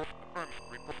 Report. Affirmative.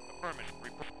 Affirmative.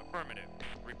 Affirmative.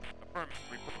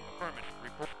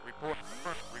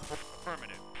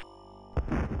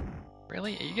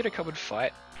 Really? Are you going to come and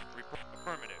fight? Report.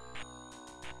 Affirmative.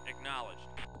 Acknowledged.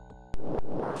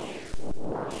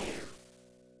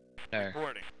 No.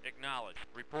 Reporting. Acknowledged.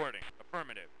 Reporting.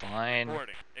 Affirmative. Fine.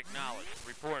 Reporting. Acknowledged.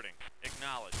 Reporting.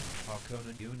 Acknowledged.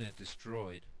 Harkonnen unit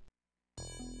destroyed.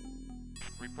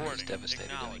 Reporting. He's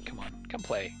devastated. I mean, Acknowledged. come on. Come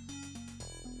play.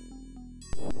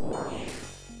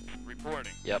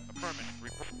 Reporting. Yep. Affirmative.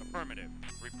 Affirmative.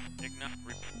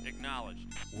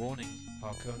 Acknowledged. Warning,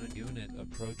 Harkonnen unit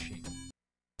approaching.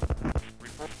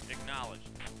 Report. Acknowledged.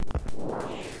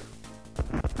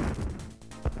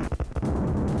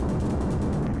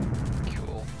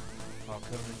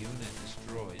 Harkonnen unit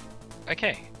destroyed.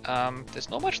 Okay, there's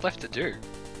not much left to do.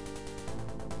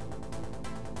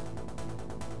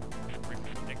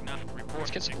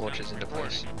 Let's get some launches into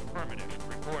place. Affirmative.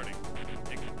 Reporting.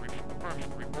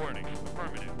 Reporting.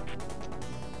 Affirmative.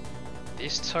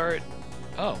 This turret,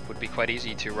 would be quite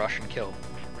easy to rush and kill.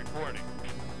 Reporting.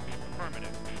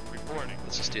 Affirmative. Reporting.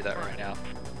 Let's just do that right now.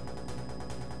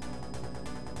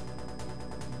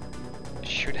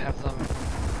 Should have them.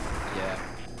 Yeah.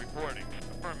 Reporting.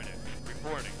 Affirmative.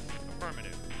 Reporting.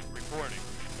 Affirmative. Reporting.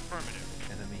 Affirmative.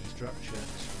 Enemy structure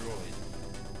destroyed.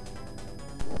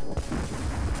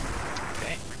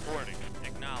 Okay. Reporting.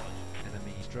 Acknowledged.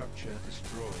 Enemy structure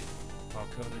destroyed.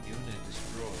 Harkonnen unit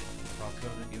destroyed.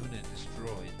 Harkonnen unit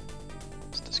destroyed.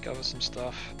 Let's discover some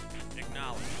stuff.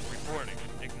 Acknowledged. Reporting.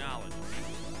 Acknowledged.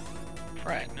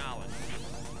 Right. Acknowledged.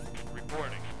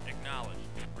 Reporting. Acknowledged.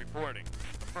 Reporting.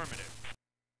 Affirmative.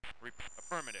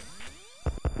 Affirmative.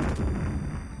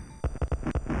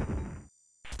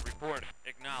 Report.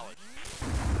 Acknowledged.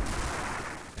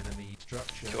 Enemy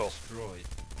structure Cool. destroyed.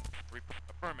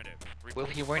 Affirmative. Will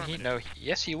he, won't he? No,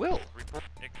 yes he will. Report.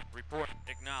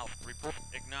 Acknowledged. Report.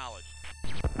 Acknowledged.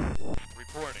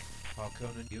 Reporting.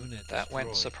 Harkonnen unit That went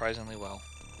destroyed. surprisingly well.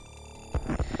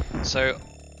 So,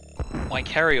 my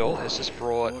carryall has just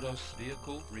brought Ordos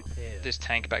vehicle repaired. this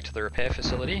tank back to the repair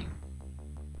facility.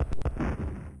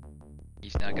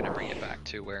 He's now going to bring it back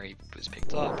to where he was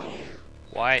picked up.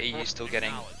 Why are you still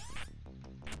getting...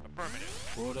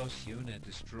 Affirmative. Ordos unit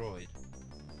destroyed.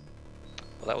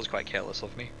 Well, that was quite careless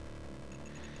of me.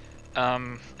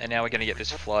 And now we're going to get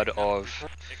this flood of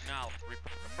Acknowledged.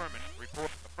 Affirmative.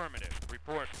 Report. Affirmative.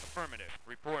 Report. Affirmative.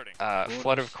 Reporting.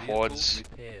 flood of Ordos quads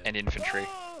vehicle repaired. and infantry,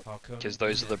 Harkonnen because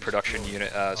those are the unit production destroyed.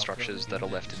 unit Harkonnen structures that are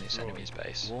unit left in this destroyed. enemy's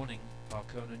base. Warning,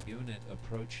 Harkonnen unit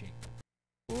approaching.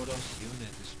 Ordos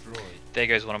unit destroyed. There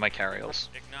goes one of my carryalls.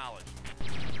 Acknowledged.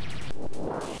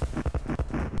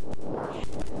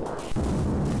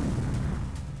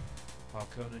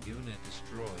 Harkonnen unit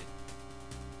destroyed.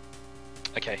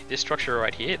 Okay, this structure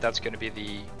right here, that's going to be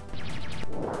the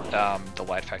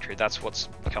light factory. That's what's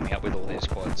coming up with all these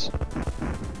quads.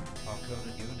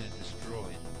 Harkonnen unit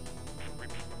destroyed.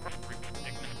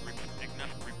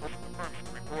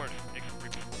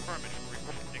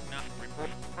 Report.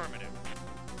 Affirmative.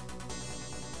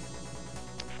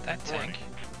 That tank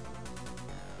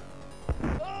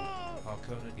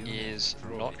Harkonnen unit is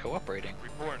destroyed. not cooperating.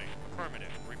 Reporting. Affirmative.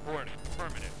 Reporting.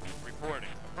 Affirmative. Reporting.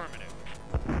 Affirmative.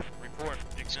 Report.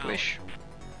 Squish.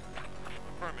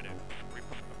 Affirmative.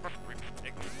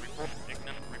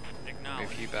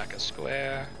 Move you back a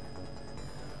square.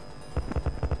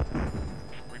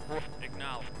 Report.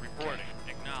 Acknowledge. Reporting.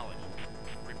 Acknowledge.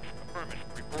 Affirmative.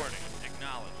 Reporting.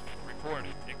 Acknowledge.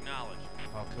 Reporting. Acknowledge.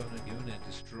 Harkonnen unit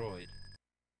destroyed.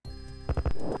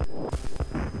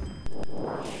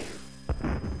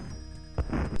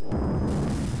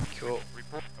 Cool.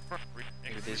 Report.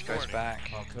 Move these guys back.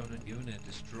 Harkonnen unit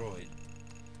destroyed.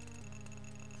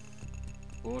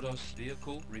 Ordos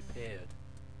vehicle repaired.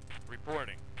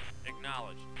 Reporting.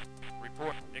 Acknowledged.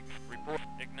 Report.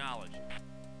 Acknowledged.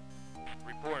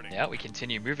 Reporting. Now we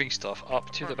continue moving stuff up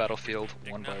to the battlefield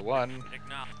one by one.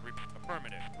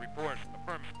 Affirmative. Report.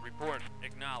 Report.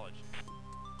 Acknowledged.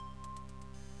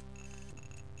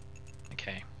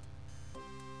 Okay.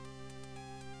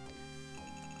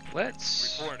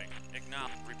 Let's Reporting.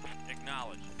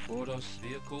 Acknowledged. Ordos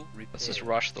vehicle repaired. let's just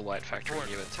rush the light factory Report.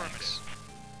 here with tanks.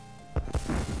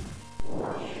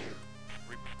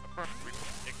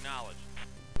 Acknowledged.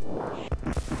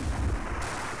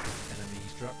 Enemy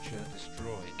structure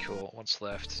destroyed. Cool. What's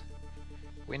left?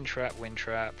 Wind trap. Wind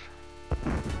trap.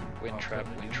 Wind trap.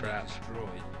 Harkonnen Wind unit trap.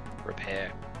 destroyed.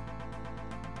 Repair.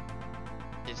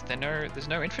 Is there no? There's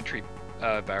no infantry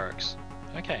barracks.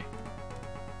 Okay.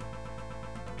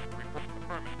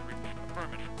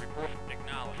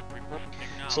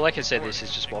 So like I said, this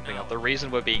is just mopping up. The reason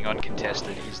we're being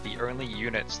uncontested is the only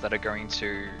units that are going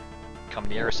to come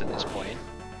near us at this point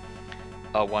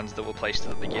are ones that were placed at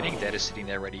the beginning. They're just sitting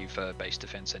there ready for base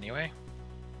defense anyway.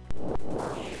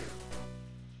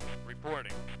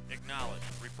 Reporting. Acknowledged.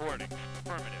 Reporting.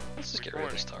 Affirmative. Let's just get rid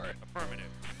of this turret. Affirmative.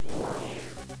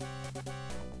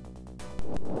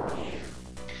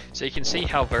 So you can see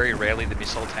how very rarely the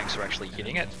missile tanks are actually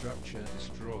hitting it. Enemy structure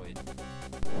destroyed.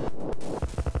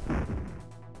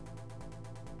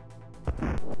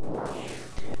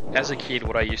 As a kid,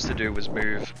 what I used to do was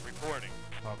move Reporting.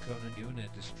 Harkonnen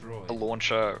unit destroyed. a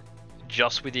launcher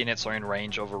just within its own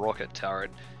range of a rocket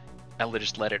turret and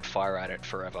just let it fire at it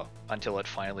forever until it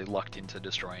finally lucked into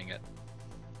destroying it.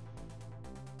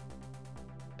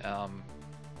 But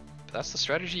that's the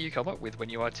strategy you come up with when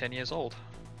you are 10 years old.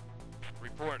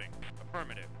 Reporting.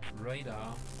 Affirmative.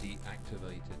 Radar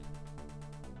deactivated.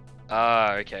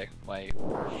 Ah, okay. Wait.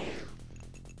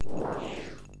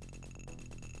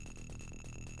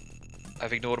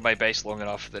 I've ignored my base long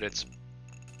enough that it's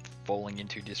falling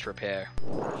into disrepair.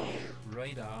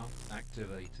 Radar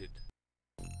activated.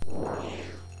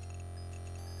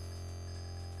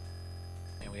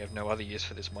 And we have no other use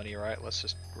for this money, right? Let's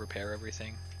just repair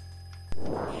everything.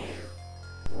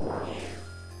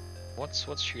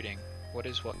 What's shooting? What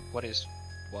is what? What is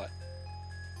what?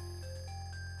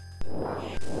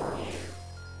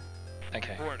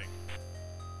 Okay. Reporting.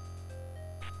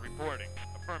 Reporting.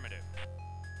 Affirmative.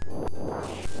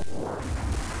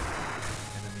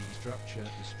 Enemy structure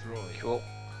destroyed. Cool.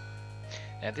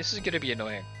 Now this is going to be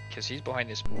annoying because he's behind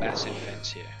this massive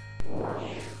fence here.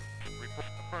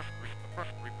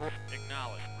 Report.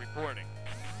 Acknowledge. Reporting.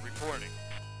 Reporting.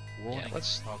 Warning. Yeah,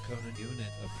 let's Harkonnen unit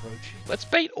approaching. let's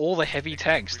bait all the heavy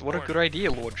tanks. What a good idea,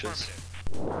 launchers.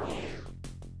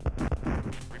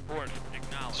 Report.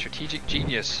 Acknowledge. Strategic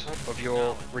genius of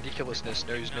your ridiculousness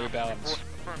knows no bounds.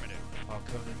 Affirmative.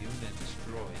 Harkonnen unit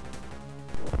destroyed.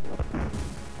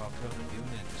 Harkonnen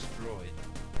unit destroyed.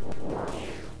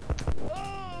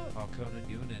 Harkonnen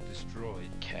unit destroyed.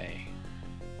 Okay.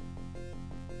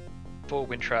 4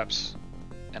 wind traps,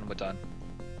 and we're done.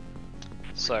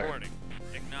 So, Reporting.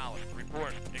 Acknowledge.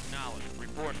 Report. Acknowledge.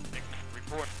 Report.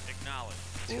 Report. Acknowledge.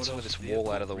 let's get some of this Ordos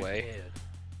wall out of the vehicle way. repaired.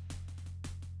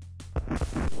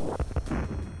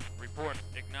 Report.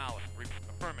 Acknowledge.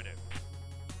 Affirmative.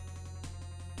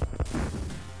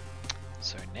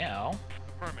 So now,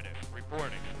 Affirmative.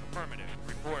 Reporting. Affirmative.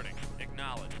 Reporting.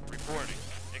 Acknowledge. Reporting.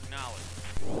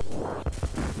 Acknowledge.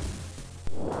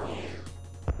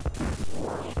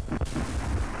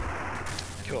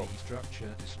 cool. Enemy structure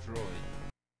destroyed.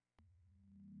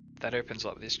 That opens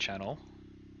up this channel.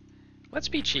 Let's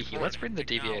be cheeky, let's bring the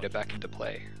deviator back into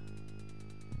play.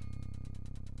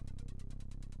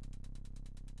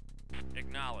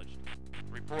 Acknowledged.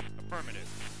 Report. Affirmative.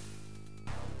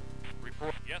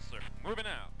 Report. Yes, sir. Moving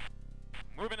out.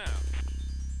 Moving out.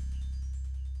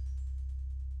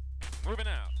 Moving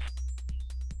out.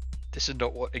 This is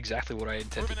not exactly what I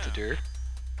intended to do.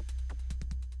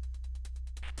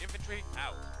 Infantry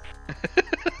out.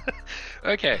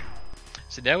 Okay,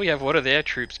 so now we have one of their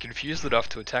troops confused enough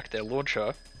to attack their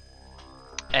launcher,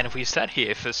 and if we sat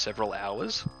here for several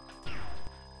hours,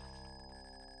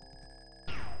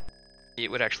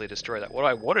 it would actually destroy that. What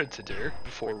I wanted to do,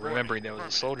 before remembering there was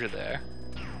a soldier there,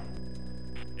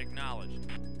 Acknowledged.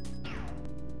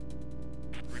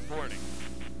 Reporting.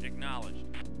 Acknowledged.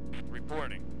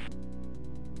 Reporting.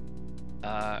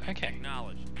 okay.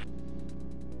 Acknowledged.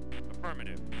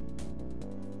 Affirmative.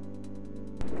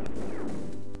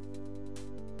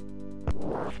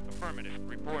 Affirmative.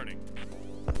 Reporting.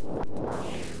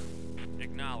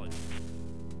 Acknowledged.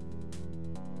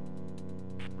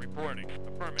 Reporting.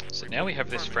 Affirmative. So now we have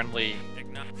this friendly,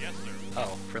 Yes, sir.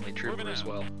 oh, friendly trooper Moving as out.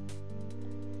 well.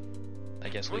 I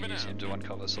guess we'll Moving use him out. to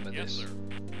uncover some of Yes, this. sir.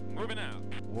 Moving out.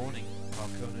 Warning.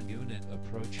 Harkonnen unit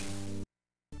approaching.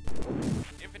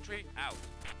 Infantry out.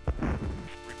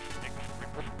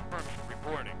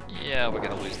 Reporting. Yeah, we're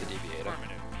gonna lose the deviator.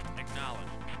 Affirmative.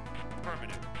 Acknowledged.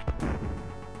 Affirmative.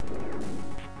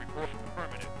 Report.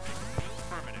 Affirmative.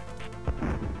 Affirmative.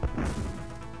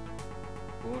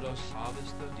 Ordos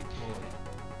harvester deployed.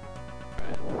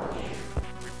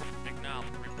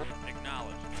 Acknowledged. Report.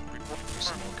 Acknowledged. Report.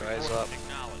 Some more Affirmative. guys Report. up.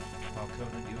 Acknowledged.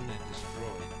 Harkonnen unit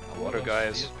destroyed. A lot of Ordos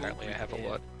guys. vehicle Apparently I have a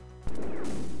repaired. lot.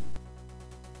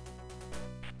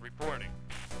 Reporting.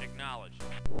 Acknowledged.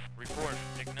 Report.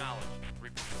 Acknowledged.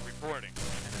 Reporting.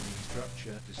 Enemy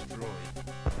structure destroyed.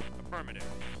 Affirmative.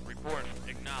 Report.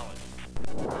 Acknowledged.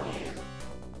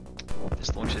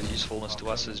 This launcher's usefulness to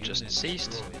us has Harkonnen just unit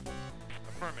ceased. destroyed.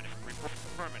 Affirmative. Report.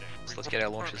 Affirmative. So let's get our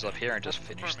launchers up here and just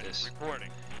finish this. Reporting.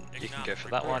 You can go for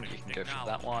that one, you can go for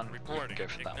that one, you can go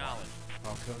for that one.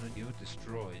 Harkonnen unit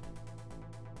destroyed.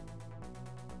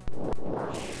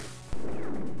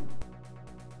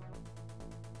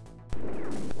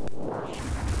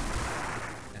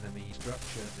 Enemy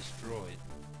structure destroyed.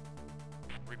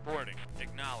 Reporting.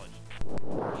 Acknowledged.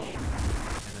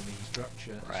 Enemy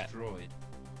structure Right. destroyed.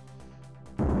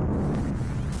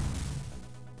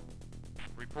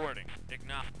 Reporting.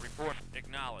 Report.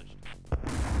 Acknowledged.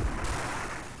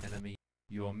 Enemy.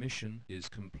 Your mission is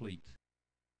complete.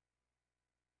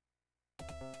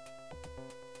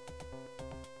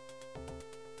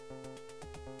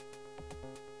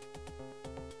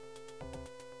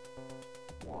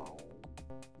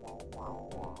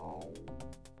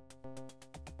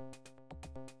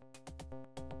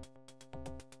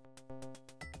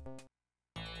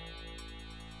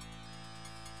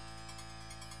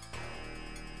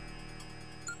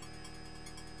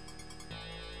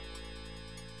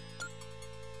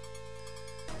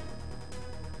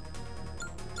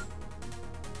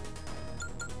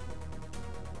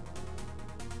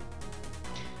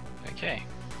 Okay.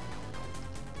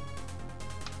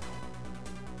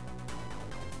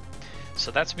 So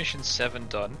that's mission 7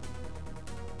 done.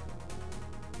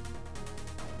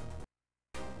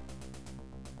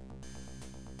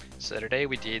 So today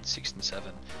we did 6 and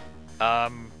 7. I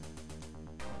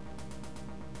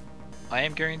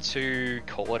am going to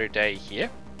call it a day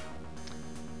here.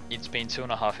 It's been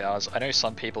 2.5 hours. I know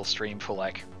some people stream for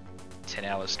like 10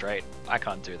 hours straight. I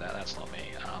can't do that, that's not me.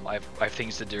 I have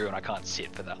things to do and I can't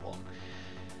sit for that long.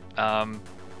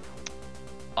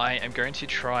 I am going to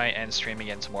try and stream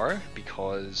again tomorrow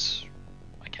because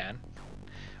I can.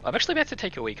 I'm actually about to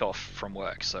take a week off from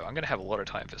work, so I'm going to have a lot of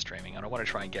time for streaming and I want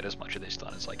to try and get as much of this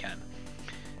done as I can.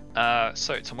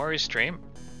 So tomorrow's stream,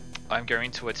 I'm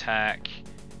going to attack...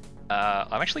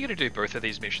 I'm actually going to do both of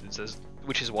these missions,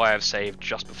 which is why I've saved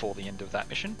just before the end of that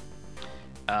mission.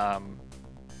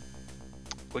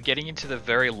 We're getting into the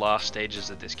very last stages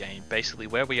of this game. Basically,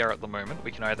 where we are at the moment,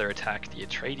 we can either attack the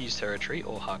Atreides territory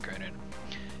or Harkonnen.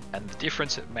 And the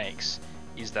difference it makes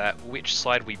is that which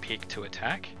side we pick to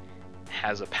attack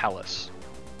has a palace.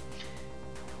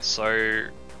 So,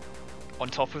 on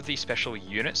top of the special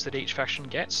units that each faction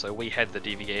gets, so we had the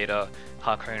Deviator,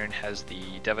 Harkonnen has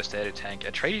the Devastator tank,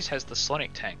 Atreides has the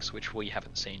Sonic tanks, which we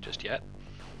haven't seen just yet.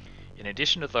 In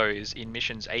addition to those, in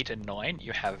missions 8 and 9,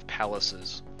 you have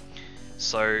palaces.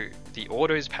 So the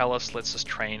Ordos Palace lets us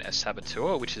train a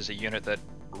Saboteur, which is a unit that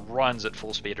runs at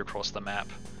full speed across the map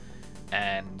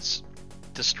and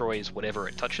destroys whatever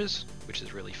it touches, which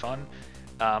is really fun.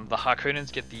 The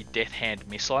Harkonnens get the Death Hand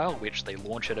missile, which they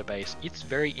launch at a base. It's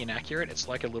very inaccurate. It's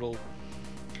like a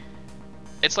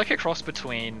cross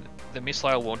between the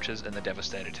missile launchers and the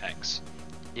Devastator tanks.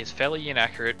 It's fairly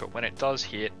inaccurate, but when it does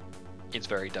hit, it's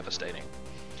very devastating.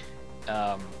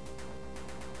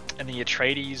 And the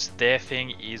Atreides, their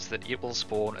thing is that it will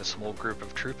spawn a small group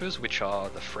of troopers, which are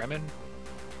the Fremen,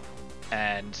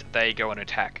 and they go and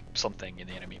attack something in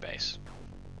the enemy base.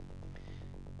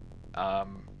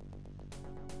 And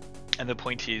the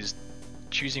point is,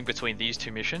 choosing between these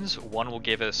two missions, one will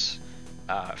give us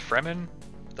Fremen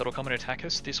that'll come and attack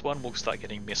us, this one will start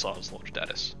getting missiles launched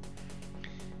at us.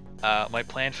 My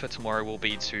plan for tomorrow will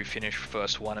be to finish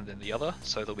first one and then the other,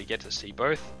 so that we get to see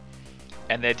both.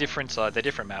 And they're different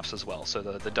maps as well, so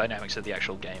the dynamics of the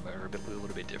actual game are a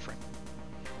little bit different.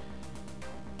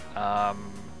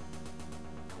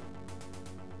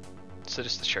 So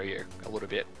just to show you a little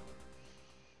bit.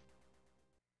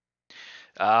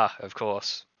 Ah, of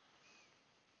course.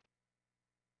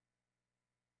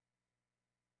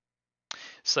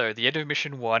 So at the end of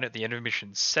mission 1, at the end of mission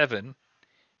 7,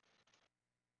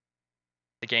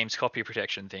 the game's copy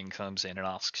protection thing comes in and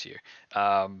asks you.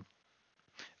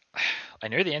 I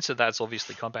know the answer to that's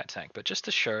obviously combat tank, but just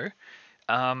to show,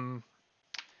 and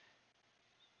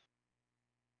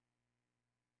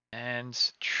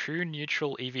True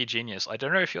Neutral EV Genius. I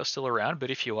don't know if you're still around,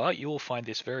 but if you are, you will find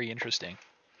this very interesting.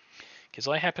 Because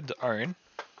I happen to own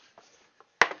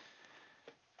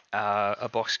a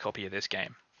box copy of this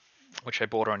game, which I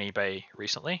bought on eBay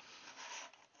recently.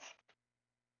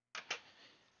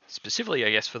 Specifically,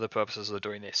 I guess, for the purposes of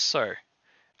doing this. So,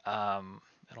 and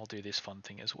I'll do this fun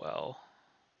thing as well.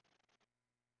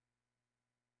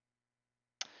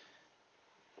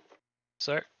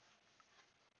 So,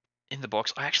 in the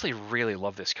box, I actually really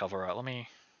love this cover art.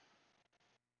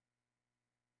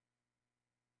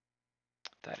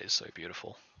 That is so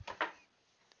beautiful.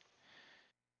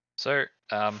 So,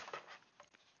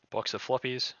 box of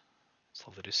floppies. It's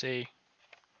lovely to see.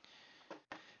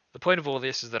 The point of all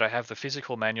this is that I have the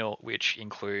physical manual, which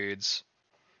includes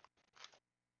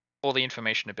all the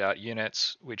information about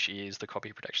units, which is the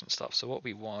copy protection stuff. So what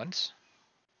we want,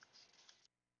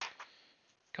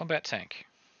 combat tank.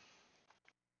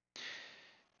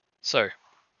 So,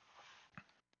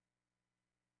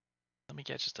 let me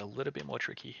get just a little bit more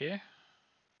tricky here.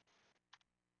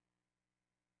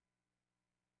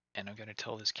 And I'm going to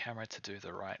tell this camera to do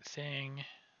the right thing.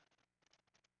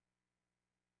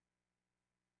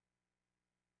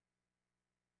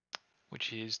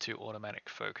 Which is to automatic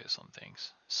focus on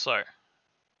things. So, if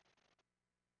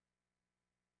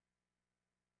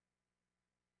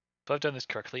I've done this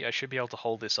correctly, I should be able to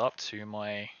hold this up to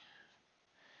my...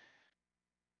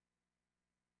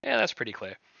 Yeah, that's pretty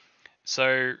clear.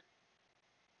 So,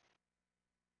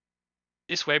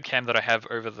 this webcam that I have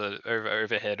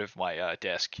overhead of my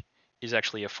desk is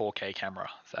actually a 4K camera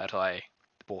that I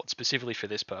bought specifically for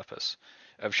this purpose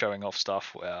of showing off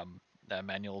stuff,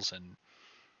 manuals and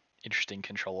interesting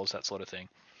controllers, that sort of thing.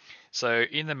 So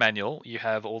in the manual, you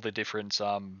have all the different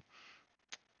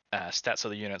stats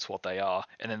of the units, what they are,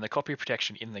 and then the copy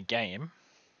protection in the game,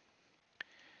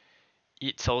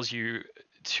 it tells you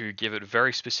to give it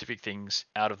very specific things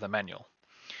out of the manual.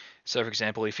 So for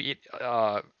example, if it,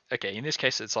 okay, in this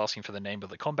case it's asking for the name of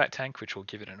the combat tank, which we'll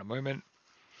give it in a moment.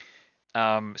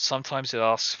 Sometimes it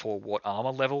asks for what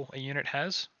armor level a unit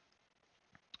has,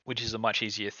 which is a much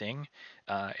easier thing.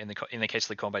 In the case of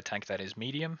the combat tank, that is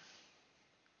medium.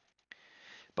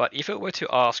 But if it were to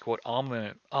ask what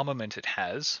armament it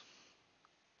has,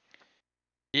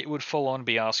 it would full on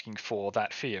be asking for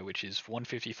that fear, which is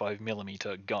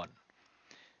 155mm gun.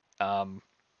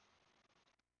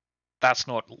 That's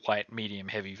not light, medium,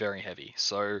 heavy, very heavy.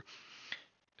 So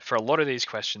for a lot of these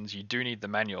questions, you do need the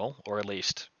manual, or at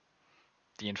least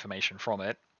the information from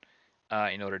it,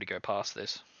 in order to go past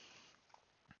this.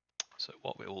 So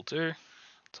what we will do,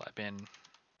 type in,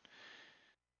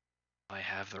 I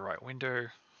have the right window.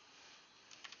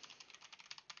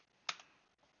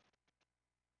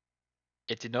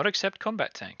 It did not accept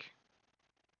combat tank.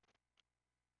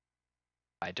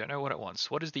 I don't know what it wants.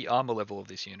 What is the armor level of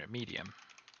this unit? Medium.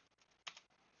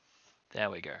 There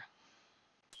we go.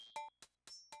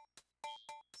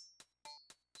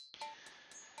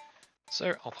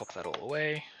 So I'll pop that all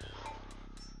away.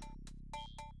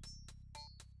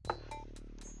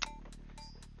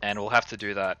 And we'll have to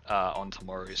do that on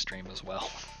tomorrow's stream as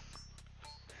well.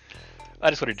 I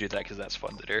just want to do that because that's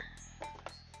fun to do.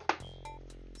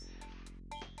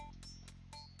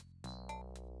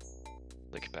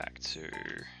 Click back to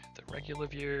the regular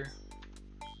view.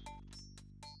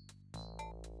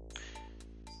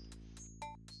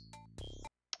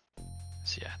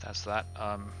 So yeah, that's that.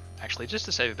 Actually, just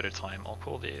to save a bit of time, I'll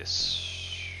call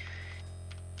this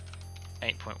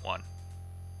 8.1.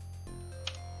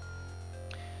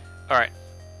 Alright,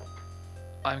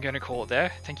 I'm going to call it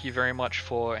there. Thank you very much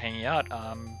for hanging out.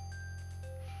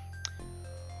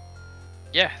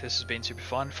 Yeah, this has been super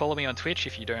fun. Follow me on Twitch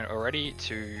if you don't already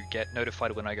to get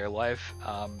notified when I go live.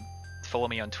 Follow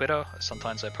me on Twitter.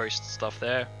 Sometimes I post stuff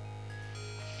there.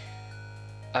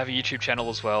 I have a YouTube channel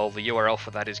as well. The URL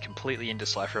for that is completely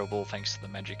indecipherable thanks to the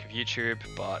magic of YouTube,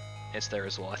 but it's there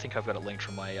as well. I think I've got it linked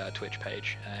from my Twitch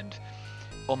page, and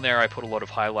on there I put a lot of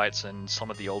highlights and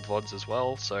some of the old VODs as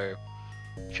well, so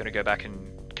if you want to go back and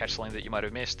catch something that you might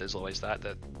have missed, there's always that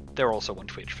they're also on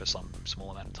Twitch for some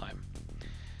small amount of time.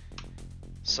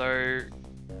 So,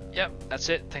 yeah, that's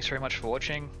it. Thanks very much for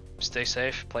watching. Stay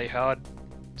safe, play hard.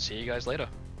 See you guys later.